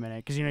acid for a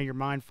minute, because your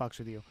mind fucks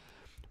with you.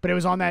 But it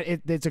was on that.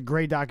 It's a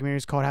great documentary.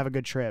 It's called Have a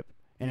Good Trip,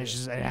 and it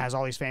has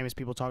all these famous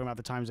people talking about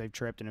the times they've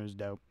tripped, and it was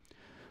dope.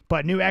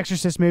 But new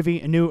Exorcist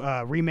movie, a new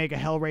remake of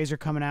Hellraiser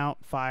coming out,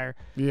 fire.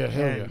 Yeah,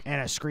 hell yeah. And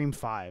a Scream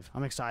 5.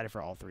 I'm excited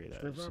for all three of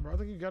those. I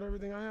think you got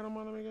everything I had on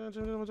my.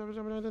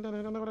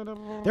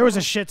 There was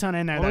a shit ton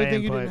in there. The only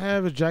thing you didn't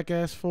have is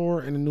Jackass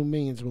 4 and the new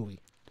Minions movie.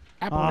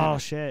 Oh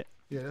shit.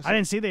 Yeah, I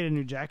didn't see they did a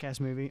new Jackass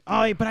movie.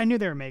 Oh, but I knew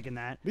they were making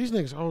that. These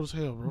niggas old as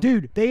hell, bro.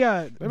 Dude,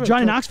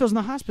 Johnny Knoxville's in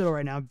the hospital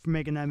right now for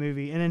making that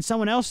movie, and then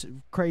someone else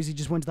crazy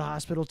just went to the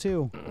hospital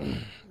too.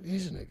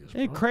 These niggas,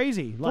 They're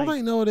crazy. Don't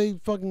they know they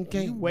fucking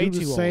can't do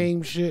the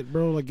same shit,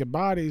 bro? Like your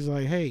body's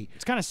like, hey,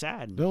 it's kind of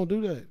sad. Don't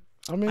do that.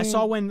 I mean, I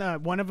saw when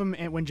one of them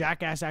when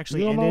Jackass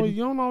actually ended.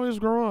 You don't always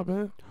grow up,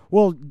 man.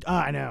 Well,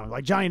 I know,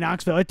 like Johnny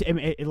Knoxville,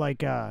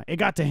 it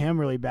got to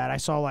him really bad. I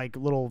saw like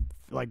little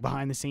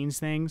behind the scenes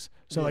things.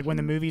 So like when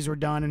the movies were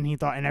done and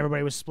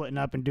everybody was splitting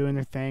up and doing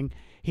their thing,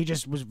 he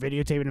just was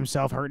videotaping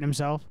himself hurting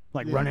himself,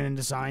 running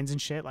into signs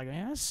and shit. Like,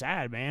 man, that's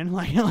sad, man.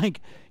 Like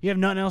you have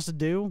nothing else to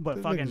do but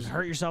fucking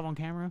hurt yourself on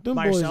camera them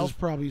by boys yourself. Is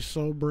probably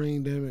so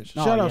brain damaged.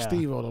 Shout out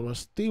Steve-O though.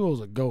 Steve-O's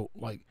a goat.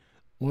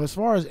 Well, as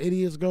far as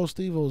idiots go,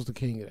 Steve-O's the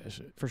king of that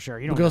shit. For sure.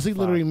 Because he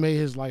literally made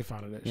his life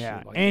out of that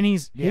shit. And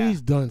he's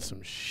done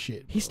some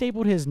shit, bro. He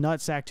stapled his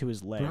nutsack to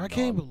his leg. Bro, I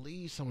can't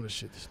believe some of the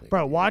shit this nigga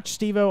Bro, did. watch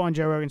Steve-O on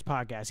Joe Rogan's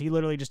podcast. He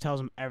literally just tells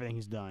him everything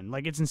he's done.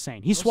 Like, it's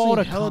insane. He swallowed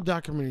a hella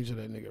documentaries of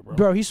that nigga, bro.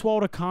 Bro, he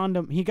swallowed a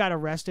condom. He got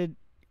arrested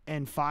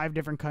in 5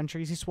 different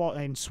countries. He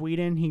swallowed in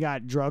Sweden. He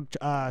got drug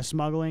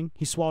smuggling.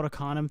 He swallowed a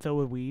condom filled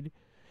with weed.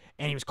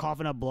 And he was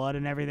coughing up blood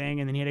and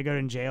everything, and then he had to go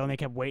to jail, and they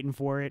kept waiting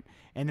for it.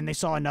 And then they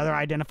saw another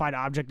identified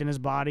object in his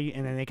body,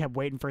 and then they kept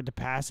waiting for it to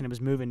pass, and it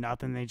was moving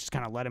nothing. And they just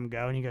kind of let him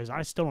go, and he goes,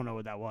 I still don't know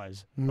what that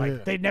was.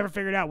 Like, they never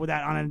figured out what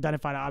that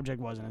unidentified object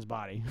was in his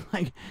body.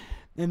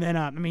 And then,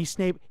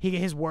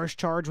 his worst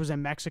charge was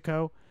in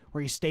Mexico,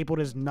 where he stapled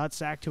his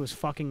nutsack to his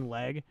fucking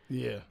leg.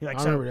 Yeah, I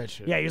remember that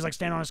shit. Yeah, he was like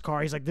standing on his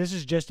car. He's like, this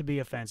is just to be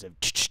offensive.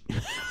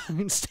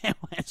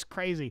 It's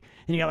crazy.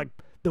 And he got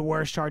the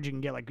worst charge you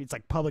can get, it's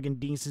public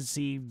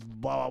indecency,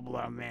 blah blah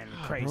blah. Man,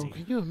 crazy. Bro,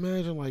 can you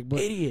imagine,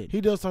 idiot? He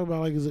does talk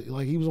about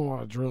he was on a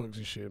lot of drugs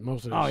and shit.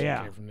 Most of that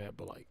shit came from that.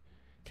 But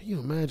can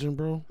you imagine,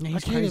 bro? Yeah, I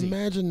can't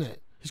imagine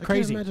that. He's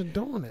crazy. I can't imagine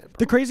doing that, bro.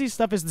 The craziest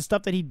stuff is the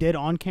stuff that he did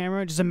on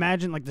camera. Just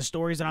imagine the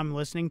stories that I'm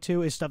listening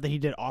to is stuff that he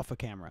did off of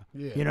camera.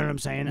 Yeah, you know what I'm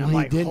saying? Well,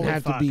 he didn't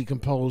have to be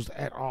composed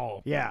at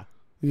all. Yeah.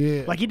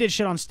 Yeah, he did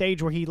shit on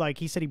stage where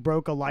he said he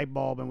broke a light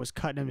bulb and was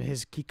cutting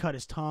he cut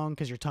his tongue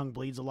because your tongue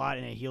bleeds a lot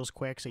and it heals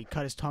quick, so he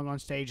cut his tongue on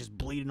stage, just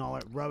bleeding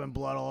rubbing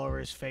blood all over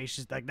his face.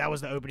 Just that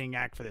was the opening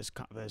act for this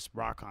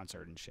rock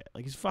concert and shit.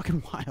 He's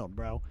fucking wild,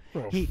 bro.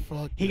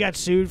 He got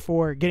sued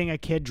for getting a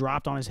kid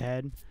dropped on his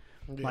head.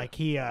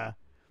 Yeah.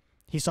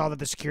 He saw that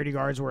the security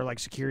guards were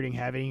security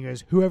heavy. He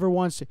goes, who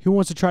wants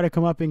to try to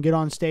come up and get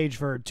on stage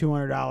for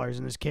 $200?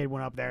 And this kid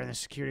went up there and the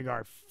security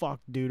guard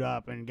fucked dude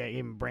up and gave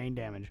him brain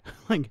damage.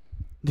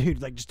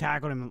 Dude, just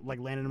tackled him,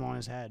 landed him on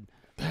his head.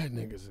 That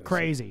nigga's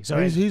crazy.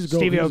 So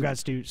Stevie-O got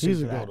sued.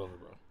 He's a goat of it,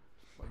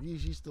 bro.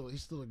 He's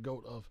still a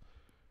goat of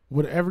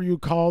whatever you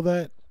call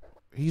that.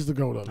 He's the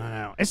goat of it. I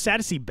know. It's sad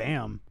to see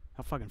Bam,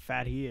 how fucking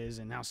fat he is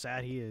and how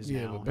sad he is.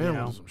 Yeah, now, but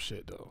Bam was some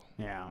shit though.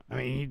 Yeah, I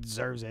mean he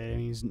deserves it. I mean,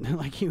 he's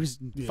he was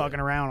fucking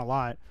around a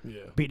lot.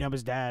 Yeah, beating up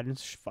his dad.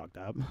 It's fucked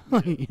up.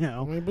 You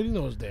know. I mean, but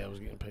his dad was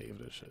getting paid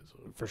for this shit. So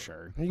for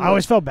sure. I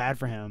always felt bad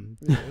for him.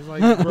 Yeah, it's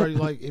bro,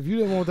 if you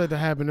didn't want that to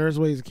happen, there's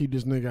ways to keep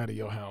this nigga out of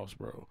your house,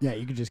 bro. Yeah,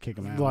 you could just kick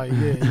him out.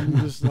 You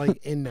just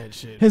in that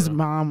shit. His bro.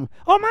 mom.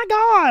 Oh my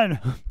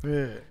god.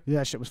 Yeah,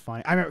 that shit was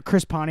funny. I remember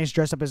Chris Pontius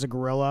dressed up as a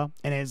gorilla,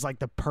 and it's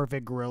the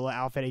perfect gorilla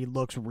outfit. He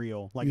looks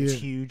real, it's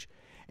huge.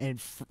 And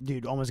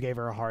dude almost gave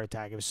her a heart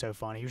attack. It was so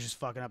funny. He was just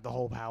fucking up the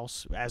whole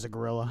house as a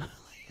gorilla.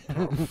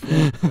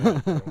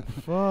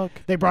 Fuck.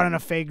 They brought in a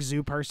fake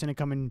zoo person to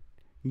come and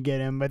get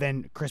him, but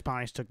then Chris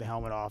Pontius took the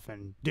helmet off,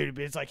 and dude,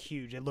 it's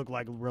huge. It looked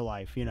like real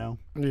life, you know.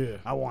 Yeah,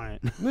 I want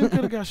it. Nigga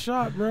could have got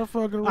shot, bro.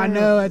 Fucking around. I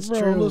know that's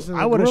true. Listen,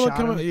 I would have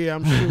shot him. Yeah,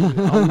 I'm shooting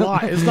a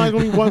lot. It's not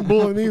gonna be one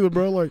bullet either,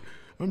 bro.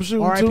 I'm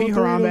shooting R.I.P. 2 or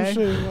 3 of them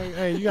shit.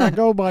 Hey, you gotta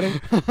go, buddy.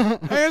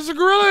 Hey, it's a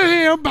gorilla in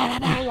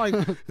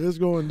here. It's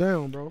going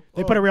down, bro.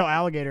 They put a real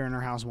alligator in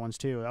her house once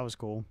too. That was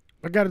cool.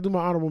 I got to do my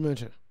honorable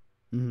mention.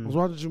 Mm-hmm. I was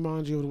watching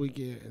Jumanji over the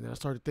weekend, and then I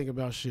started thinking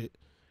about shit.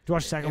 Did you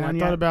watch the second one? I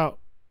thought about.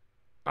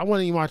 I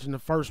wasn't even watching the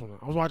first one.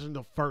 I was watching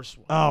the first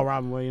one. Oh,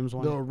 Robin Williams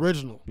one. The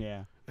original.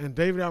 Yeah. And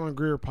David Allen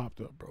Greer popped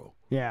up, bro.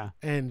 Yeah.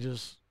 And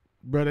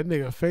bro, that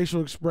nigga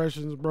facial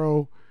expressions,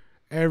 bro.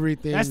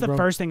 Everything. That's the bro.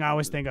 first thing I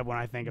always think of when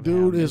I think of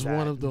him. Dude is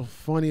one of the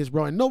funniest,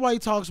 bro. And nobody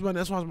talks about it.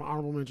 That's why it's my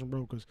honorable mention,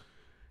 bro, because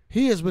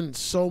he has been in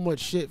so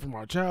much shit from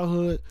our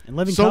childhood. And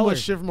living so color. much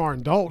shit from our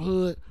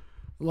adulthood.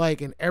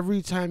 And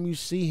every time you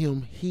see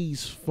him,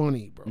 he's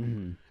funny, bro.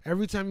 Mm-hmm.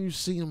 Every time you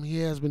see him, he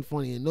has been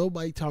funny. And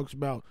nobody talks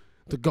about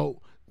the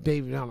GOAT,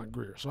 David Allen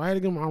Greer. So I had to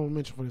give him an honorable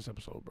mention for this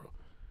episode, bro.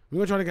 We're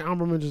going to try to get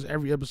honorable mentions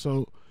every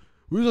episode.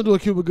 We're going to do a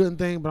Cuba Gooding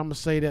thing, but I'm going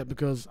to say that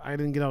because I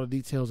didn't get all the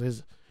details of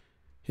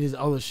his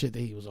other shit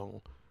that he was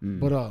on.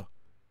 But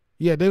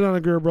yeah, David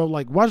Allen Greer, bro.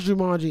 Watch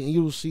Jumanji and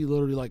you will see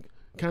literally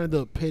kind of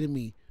the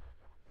epitome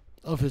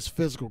of his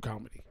physical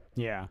comedy.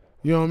 Yeah,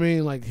 You know what I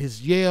mean? Like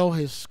his yell,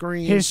 his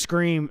scream. His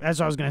scream. That's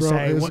what I was gonna Bro,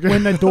 say. his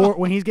When the door,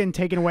 when he's getting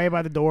taken away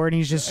by the door and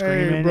he's just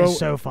screaming, bro, is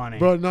so funny.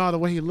 Bro, no, the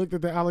way he looked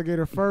at the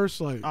alligator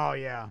first, like, Oh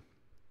yeah.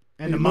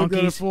 And he the looked at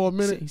it monkeys. for a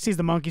minute. He sees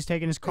the monkeys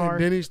taking his car.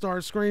 and then he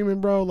started screaming,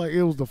 bro. Like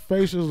it was the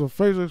facial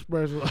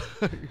expression.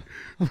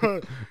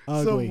 Bro,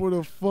 Ugly. some of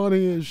the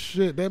funniest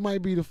shit. That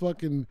might be the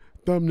fucking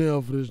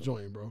thumbnail for this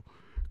joint, bro.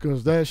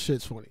 Because that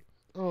shit's funny.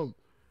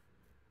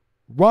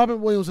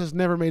 Robin Williams has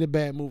never made a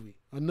bad movie.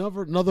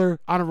 Another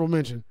honorable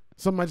mention.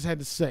 Something I just had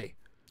to say.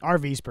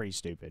 RV's pretty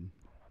stupid.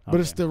 But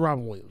it's still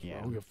Robin Williams. Yeah. Bro.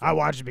 I don't give a fuck. I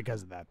watched it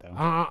because of that though.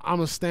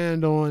 I'm a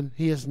stand on.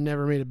 He has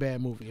never made a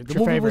bad movie. If the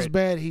your movie was favorite?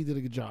 bad, he did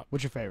a good job.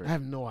 What's your I favorite?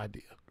 have no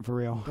idea. For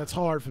real. That's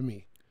hard for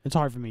me. It's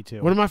hard for me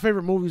too. One of my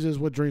favorite movies is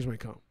What Dreams May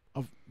Come.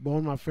 One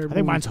of my favorite. I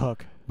think movies, mine's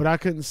Hook. but I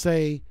couldn't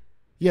say.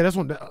 Yeah, that's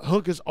one.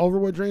 Hook is over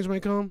What Dreams May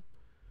Come,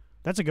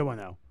 That's a good one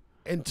though.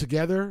 and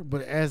together.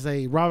 But as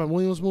a Robin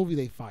Williams movie,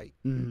 they fight.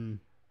 Mm-hmm.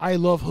 I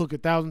love Hook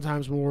 1,000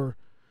 times more.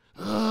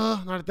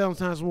 Not 1,000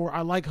 times more.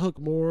 I like Hook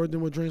more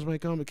than What Dreams May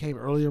Come. It came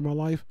earlier in my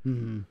life.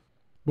 Mm-hmm.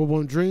 But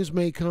when Dreams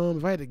May Come,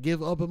 if I had to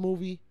give up a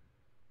movie,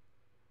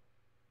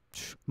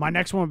 My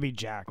next one would be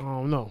Jack. I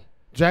don't know.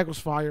 Jack was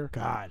fire.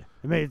 God,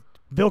 I mean,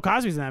 Bill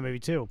Cosby's in that movie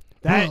too.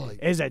 That Really?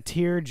 is a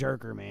tear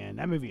jerker, man.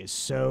 That movie is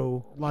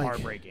so Like,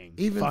 heartbreaking.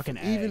 Even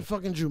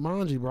fucking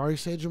Jumanji, bro. I already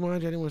said Jumanji. I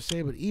didn't want to say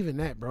it, but even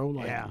that, bro.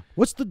 Like, yeah.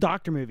 What's the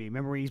doctor movie?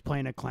 Remember where he's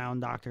playing a clown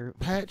doctor?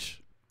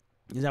 Patch.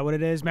 Is that what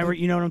it is? Remember,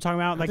 you know what I'm talking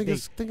about? I Like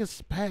think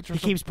it's Patch. Or he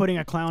keeps putting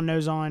a clown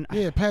nose on.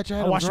 Yeah, Patch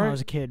Adams. I watched it when I right?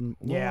 was a kid. And,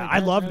 Well, yeah, like I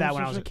Patch loved Adams that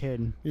when and I was a shit.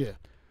 kid. Yeah.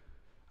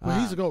 But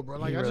he's a goat, bro.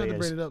 Like he I just really had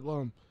to is. bring it up.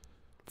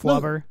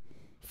 Flubber.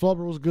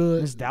 Flubber was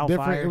good. Miss Doubtfire.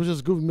 Different. It was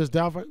just goofy. Miss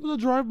Doubtfire. It was a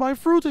drive-by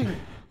fruiting.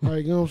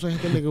 Like, you know what I'm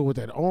saying? That nigga with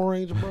that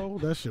orange, bro.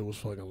 That shit was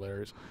fucking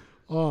hilarious.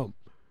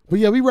 But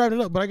yeah, we wrapped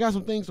it up. But I got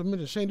some things to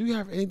mention. Shane, do you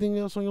have anything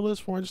else on your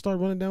list before I just start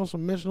running down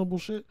some mentionable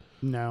shit?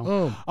 No.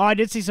 Oh, I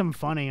did see something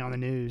funny on the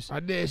news. I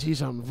did see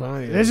something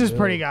funny. This is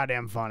pretty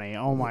goddamn funny.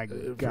 Oh my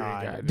Pretty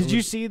god! goddamn- Did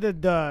you see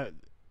the?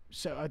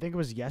 So I think it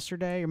was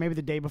yesterday or maybe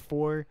the day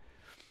before.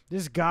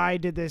 This guy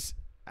did this.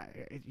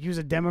 He was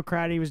a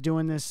Democrat. He was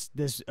doing this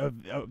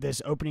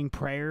opening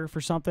prayer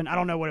for something. I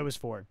don't know what it was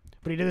for,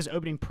 but he did this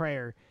opening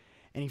prayer,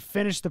 and he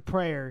finished the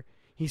prayer.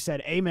 He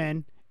said,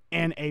 "Amen"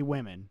 and "A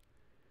women."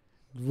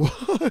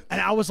 What? And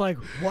I was like,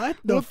 what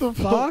the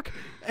fuck?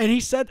 And he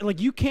said,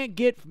 like, you can't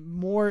get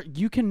more,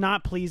 you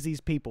cannot please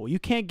these people. You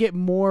can't get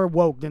more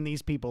woke than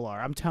these people are.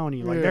 I'm telling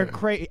you. Like, they're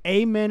crazy.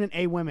 Amen and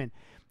A women.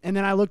 And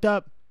then I looked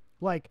up,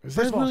 like, Is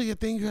first that of all, really a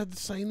thing you have to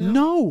say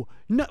now?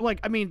 no,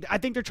 like, I mean, I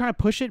think they're trying to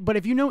push it, but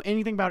if you know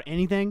anything about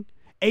anything,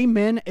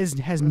 amen has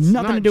nothing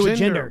not to do with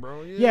gender, gender.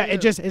 bro. Yeah, Yeah.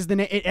 it just is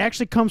it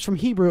actually comes from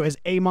Hebrew as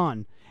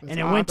amon. And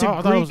it went to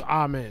I thought it Greek. was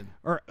amen.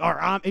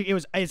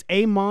 It's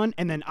amon,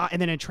 and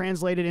then it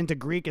translated into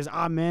Greek as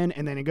amen,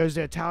 and then it goes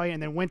to Italian,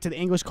 and then went to the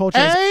English culture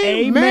as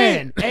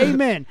amen, Amen.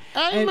 amen.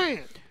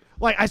 Amen.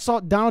 Like I saw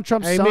Donald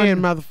Trump's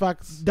Amen, son.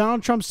 motherfuckers.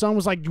 Donald Trump's son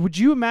was like, "Would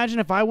you imagine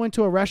if I went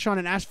to a restaurant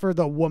and asked for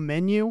the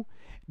menu?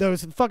 The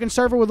fucking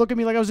server would look at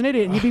me like I was an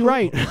idiot, and he'd be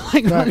right."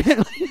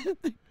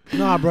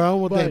 Nah, bro, I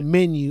want But- that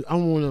menu. I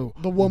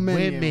want The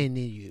woman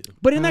menu.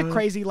 But isn't that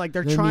crazy? Like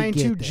they're Let me trying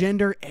get to that.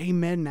 gender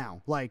amen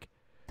now, like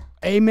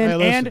amen Hey,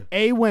 listen. and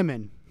a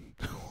women.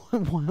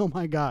 Oh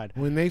my god.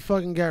 When they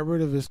fucking got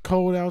rid of "It's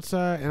Cold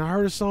Outside," and I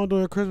heard a song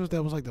during Christmas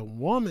that was like the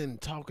woman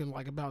talking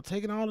like about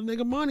taking all the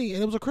nigga money,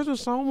 and it was a Christmas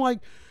song. I'm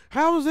like,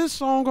 how is this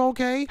song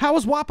okay? How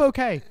was WAP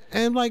okay?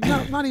 And like,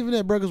 not even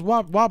that, bro, because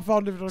WAP falls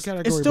into different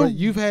category. still- but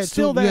you've had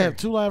still two, you there. have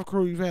 2 Live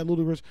Crew, you've had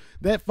Ludacris.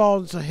 That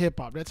falls into hip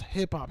hop. That's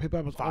hip hop. Hip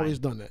hop has always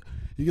done that.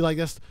 You like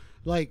that's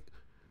like.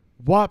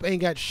 WAP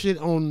ain't got shit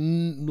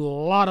on a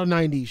lot of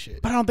 90s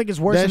shit. But I don't think it's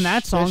worse than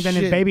that song than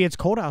shit. Baby It's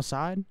Cold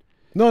Outside.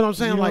 No, what I'm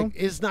saying, You know? like,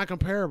 it's not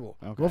comparable.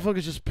 Okay.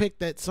 Motherfuckers just picked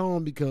that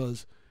song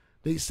because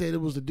they said it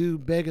was the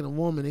dude begging a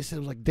woman. They said it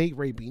was like date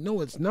raping.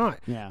 No, it's not.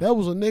 Yeah. That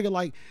was a nigga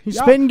like He's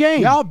y'all- spitting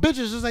game. Y'all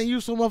bitches just ain't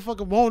used to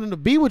motherfucking wanting to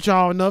be with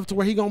y'all enough to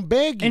where he gonna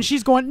beg you. And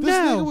she's going, This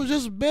no. nigga was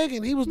just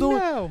begging. He was doing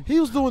No. he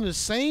was doing the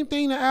same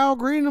thing that Al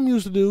Green and them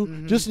used to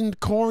do, just in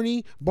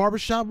corny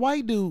barbershop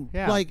white dude.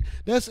 Yeah. Like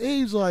that's it.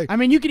 He's like I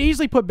mean, you could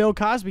easily put Bill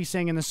Cosby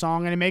singing the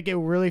song and make it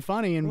really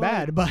funny and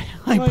Right. bad, but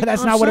like, but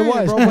that's I'm not what it saying,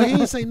 was. bro. But he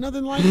didn't say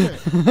nothing like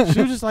that.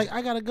 She was just like,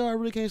 I gotta go. I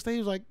really can't stay. He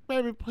was like,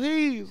 baby,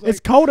 please. Like, It's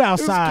cold it's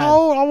outside.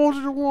 cold. I want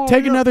you to warm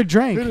Take me up. another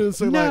drink. He didn't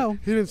say No.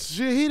 like he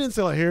didn't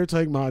say like here,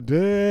 take my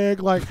dick.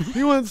 Like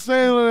he wasn't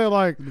saying that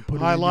like put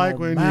it I in like your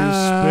when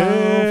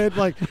mouth. you spit.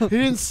 Like he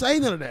didn't say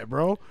none of that,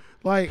 bro.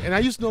 Like, and I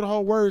used to know the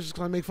whole words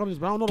because I make fun of this,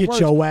 but I don't know the Get words.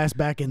 your ass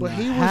back in But the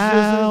he was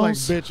house.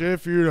 just like, bitch,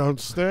 if you don't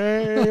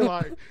stay,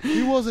 like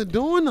he wasn't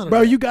doing none of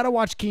Bro, that. you gotta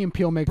watch Key and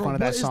Peele make Bro, fun of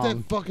what that is song.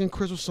 that fucking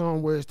Christmas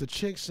song where it's the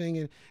chick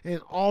singing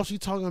and all she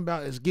talking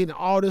about is getting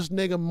all this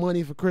nigga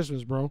money for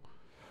Christmas, bro?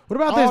 What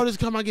about All this? this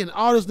come out getting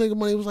all this nigga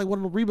money. It was like one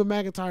of the Reba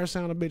McEntire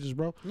sound of bitches,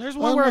 bro. There's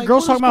I'm one where a like,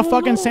 girl's what talking is about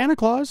going fucking on? Santa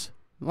Claus.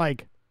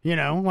 Like, you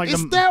know, like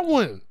It's the that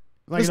one.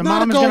 like it's the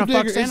not a mom is gold gonna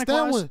fuck digger, Santa it's that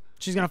Claus. one.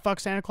 She's gonna fuck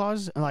Santa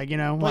Claus. Like, you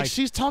know, Like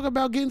she's talking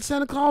about getting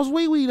Santa Claus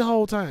wee wee the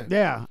whole time.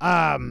 yeah.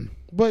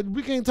 But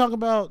we can't talk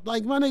about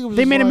like my nigga was.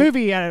 They just made a like,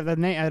 movie out of the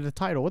name, out of the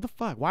title. What the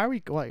fuck? Why are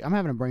we? Like, I'm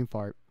having a brain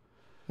fart.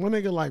 My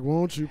nigga like,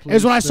 won't you please?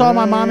 It's when I saw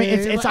my mommy.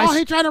 stay? Like,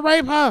 he trying to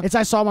rape her. It's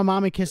I saw my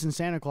mommy kissing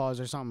Santa Claus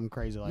or something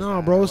crazy like that.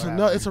 No, bro,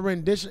 it's a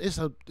rendition.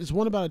 It's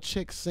one about a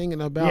chick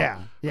singing about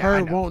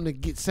her wanting to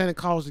get Santa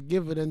Claus to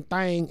give it a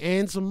thing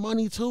and some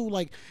money too.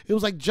 Like it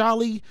was like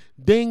jolly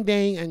ding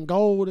dang and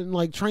gold and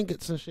like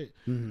trinkets and shit.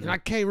 And I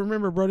can't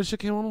remember, bro. This shit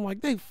came on. I'm like,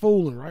 they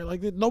fooling, right?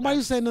 Like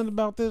nobody said nothing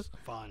about this.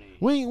 Funny.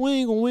 We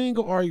ain't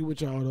gonna argue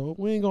with y'all though.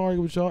 We ain't gonna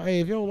argue with y'all. Hey,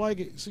 if you don't like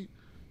it, see,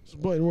 it's a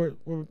button where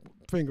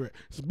finger at.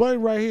 It's a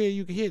button right here.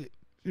 You can hit it.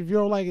 If you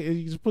don't like it,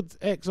 you just put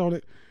the X on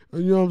it.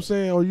 You know what I'm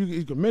saying? Or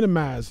you can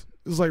minimize.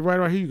 It's like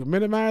right here. You can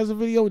minimize the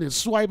video and then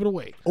swipe it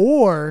away.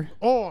 Or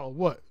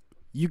what?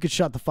 You could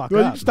shut the fuck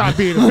Girl, up. you stop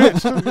being a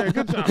bitch. Yeah,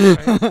 good job,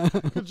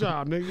 man. Good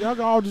job, nigga. Y'all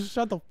can all just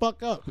shut the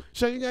fuck up.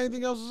 Shay, you got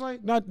anything else to say?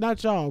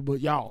 Not y'all, but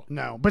y'all.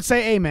 No, but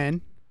say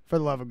amen for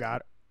the love of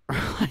God.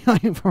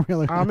 For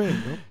real.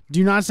 Amen, bro.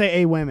 Do not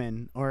say a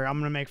women, or I'm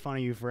gonna make fun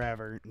of you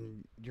forever.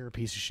 You're a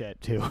piece of shit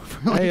too.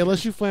 Hey,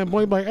 unless you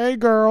flamboyant, like, hey,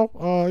 girl,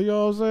 you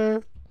know what I'm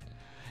saying?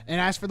 And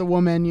ask for the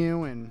woman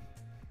menu, and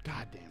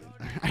God damn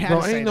it,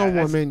 Bro, ain't no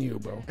one menu,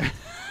 bro.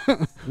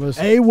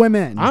 Listen, a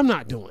women. I'm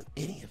not doing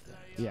any of that.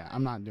 Yeah,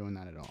 I'm not doing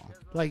that at all.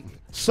 Like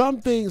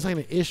some things ain't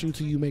an issue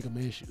till you make them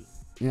an issue.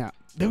 Yeah,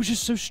 that was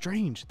just so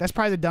strange. That's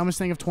probably the dumbest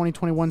thing of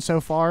 2021 so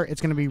far. It's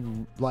gonna be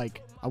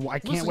like. I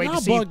can't wait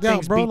to see bugged out,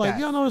 things bro. beat Like that.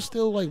 y'all know, it's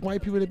still like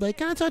white people. They be like,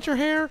 "Can I touch your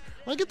hair?"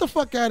 Like, get the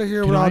fuck out of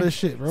here with all this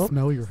shit, bro.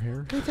 Smell your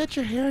hair. Can I touch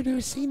your hair? I've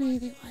never seen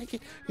anything like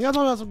it. Y'all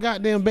talking about some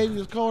goddamn baby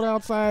that's cold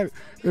outside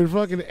and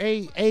fucking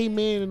a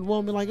man and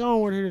woman. Like, I don't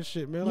want to hear this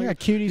shit, man. Like, You got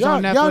cuties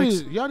on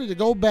Netflix. Y'all need to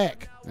go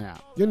back. Yeah.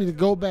 Y'all need to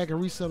go back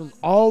and reset them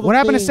all. What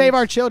happened to Save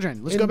Our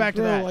Children? Let's go back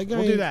to that. Like,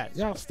 we'll do that.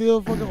 Y'all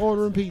still fucking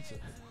ordering pizza.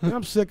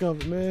 I'm sick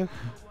of it, man.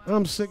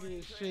 I'm sick of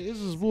this shit. This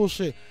is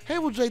bullshit. Hey,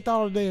 what Jay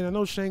thought today, and I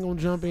know Shane gonna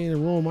jump in and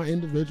ruin my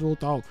individual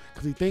thought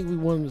because he think we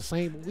one and the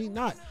same, but we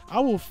not. I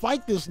will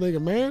fight this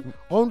nigga, man,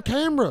 on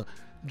camera.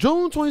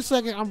 June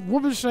 22nd, I'm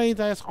whooping Shane's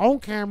ass on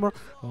camera,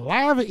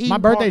 live at My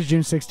birthday's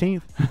June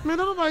 16th. Man,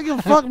 don't nobody give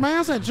a fuck, man.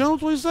 I said June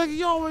 22nd.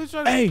 You always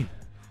try to... Hey.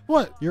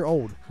 What? You're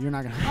old. You're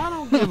not gonna... I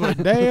don't give a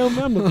damn.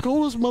 I'm the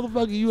coolest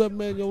motherfucker you ever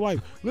met in your life.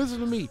 Listen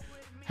to me.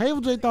 Hey,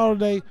 what Jay thought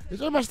today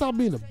is everybody stop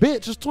being a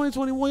bitch. It's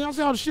 2021. Y'all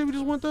see all the shit we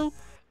just went through?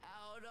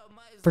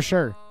 For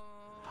sure.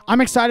 I'm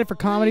excited for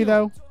comedy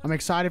though. I'm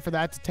excited for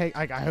that to take.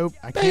 Like, I hope.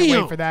 I can't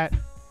wait for that.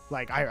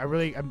 Like, I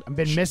really, I've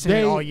been missing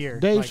it all year.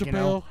 Dave like, Chappelle, you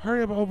know?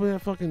 hurry up and open that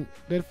fucking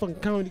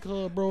comedy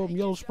club, bro. In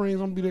Yellow Springs.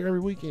 I'm gonna be there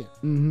every weekend.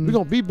 Mm-hmm. We're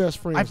gonna be best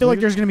friends. I feel nigga. like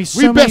there's gonna be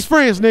we best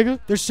friends, nigga.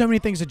 There's so many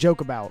things to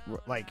joke about.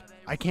 Like,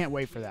 I can't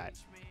wait for that.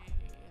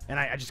 And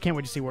I just can't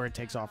wait to see where it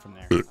takes off from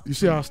there. You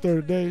see how I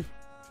stirred Dave?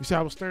 You see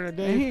how I was staring at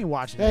Dave? Hey, he ain't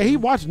watching. Hey, he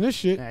watching this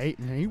shit. Yeah,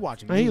 he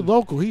watching. Man, he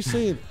local. He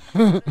seeing it.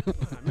 Man,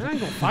 I ain't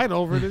gonna fight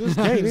over it. This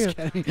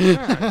game.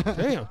 God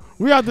damn.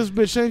 We out this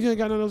bitch. Shane, you ain't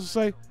got nothing else to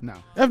say? No.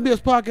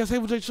 FBS Podcast. Hey,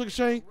 with Jay Sugar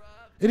Shane.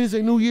 It is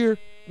a new year.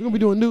 We're gonna be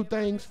doing new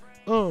things.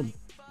 And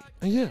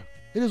yeah,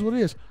 it is what it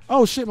is.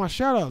 Oh shit, my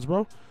shout outs,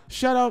 bro.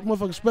 Shout out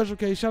motherfucking Special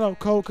K. Shout out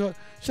Cold Cut.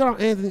 Shout out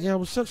Anthony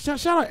Elvis.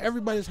 Shout out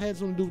everybody that's had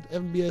something to do with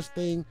the FBS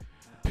thing.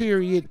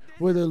 Period.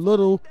 Whether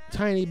little,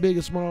 tiny, big,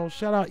 or small.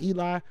 Shout out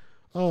Eli.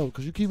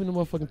 Because you keeping the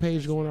motherfucking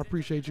page going. I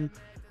appreciate you.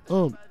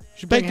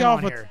 Thank y'all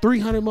for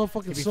 300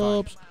 motherfucking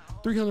subs.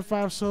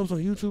 305 subs on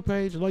the YouTube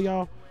page. Love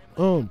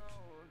y'all.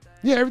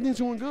 Yeah,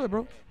 everything's going good,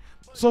 bro.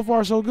 So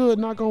far, so good.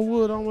 Knock on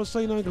wood. I don't want to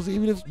say nothing because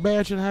even if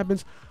bad shit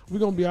happens, we're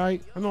going to be all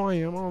right. I know I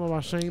am. I don't know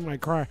about Shane. Might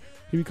cry.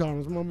 He be calling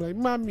his mom like,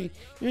 Mommy,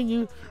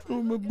 you,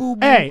 my boo-boo.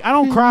 Hey, I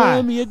don't cry.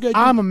 Mommy,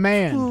 I'm a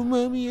man. Oh,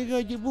 Mommy, I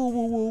got your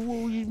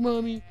boo-boo.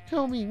 Mommy,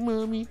 help me,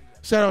 Mommy.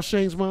 Shout out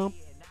Shane's mom.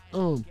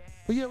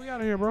 But yeah, we out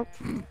of here, bro.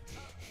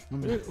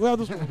 We out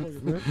this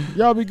motherfucker, man.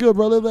 Y'all be good,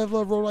 bro. Live, laugh,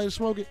 love, roll, light, and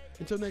smoke it.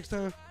 Until next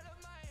time,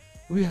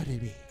 we out here,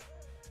 baby.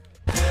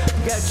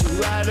 Got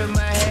you out of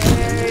my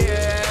head,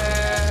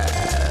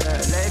 yeah.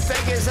 They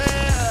fake as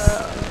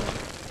hell,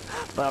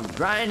 but I'm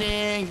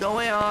grinding,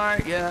 going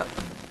hard, yeah.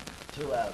 2 hours.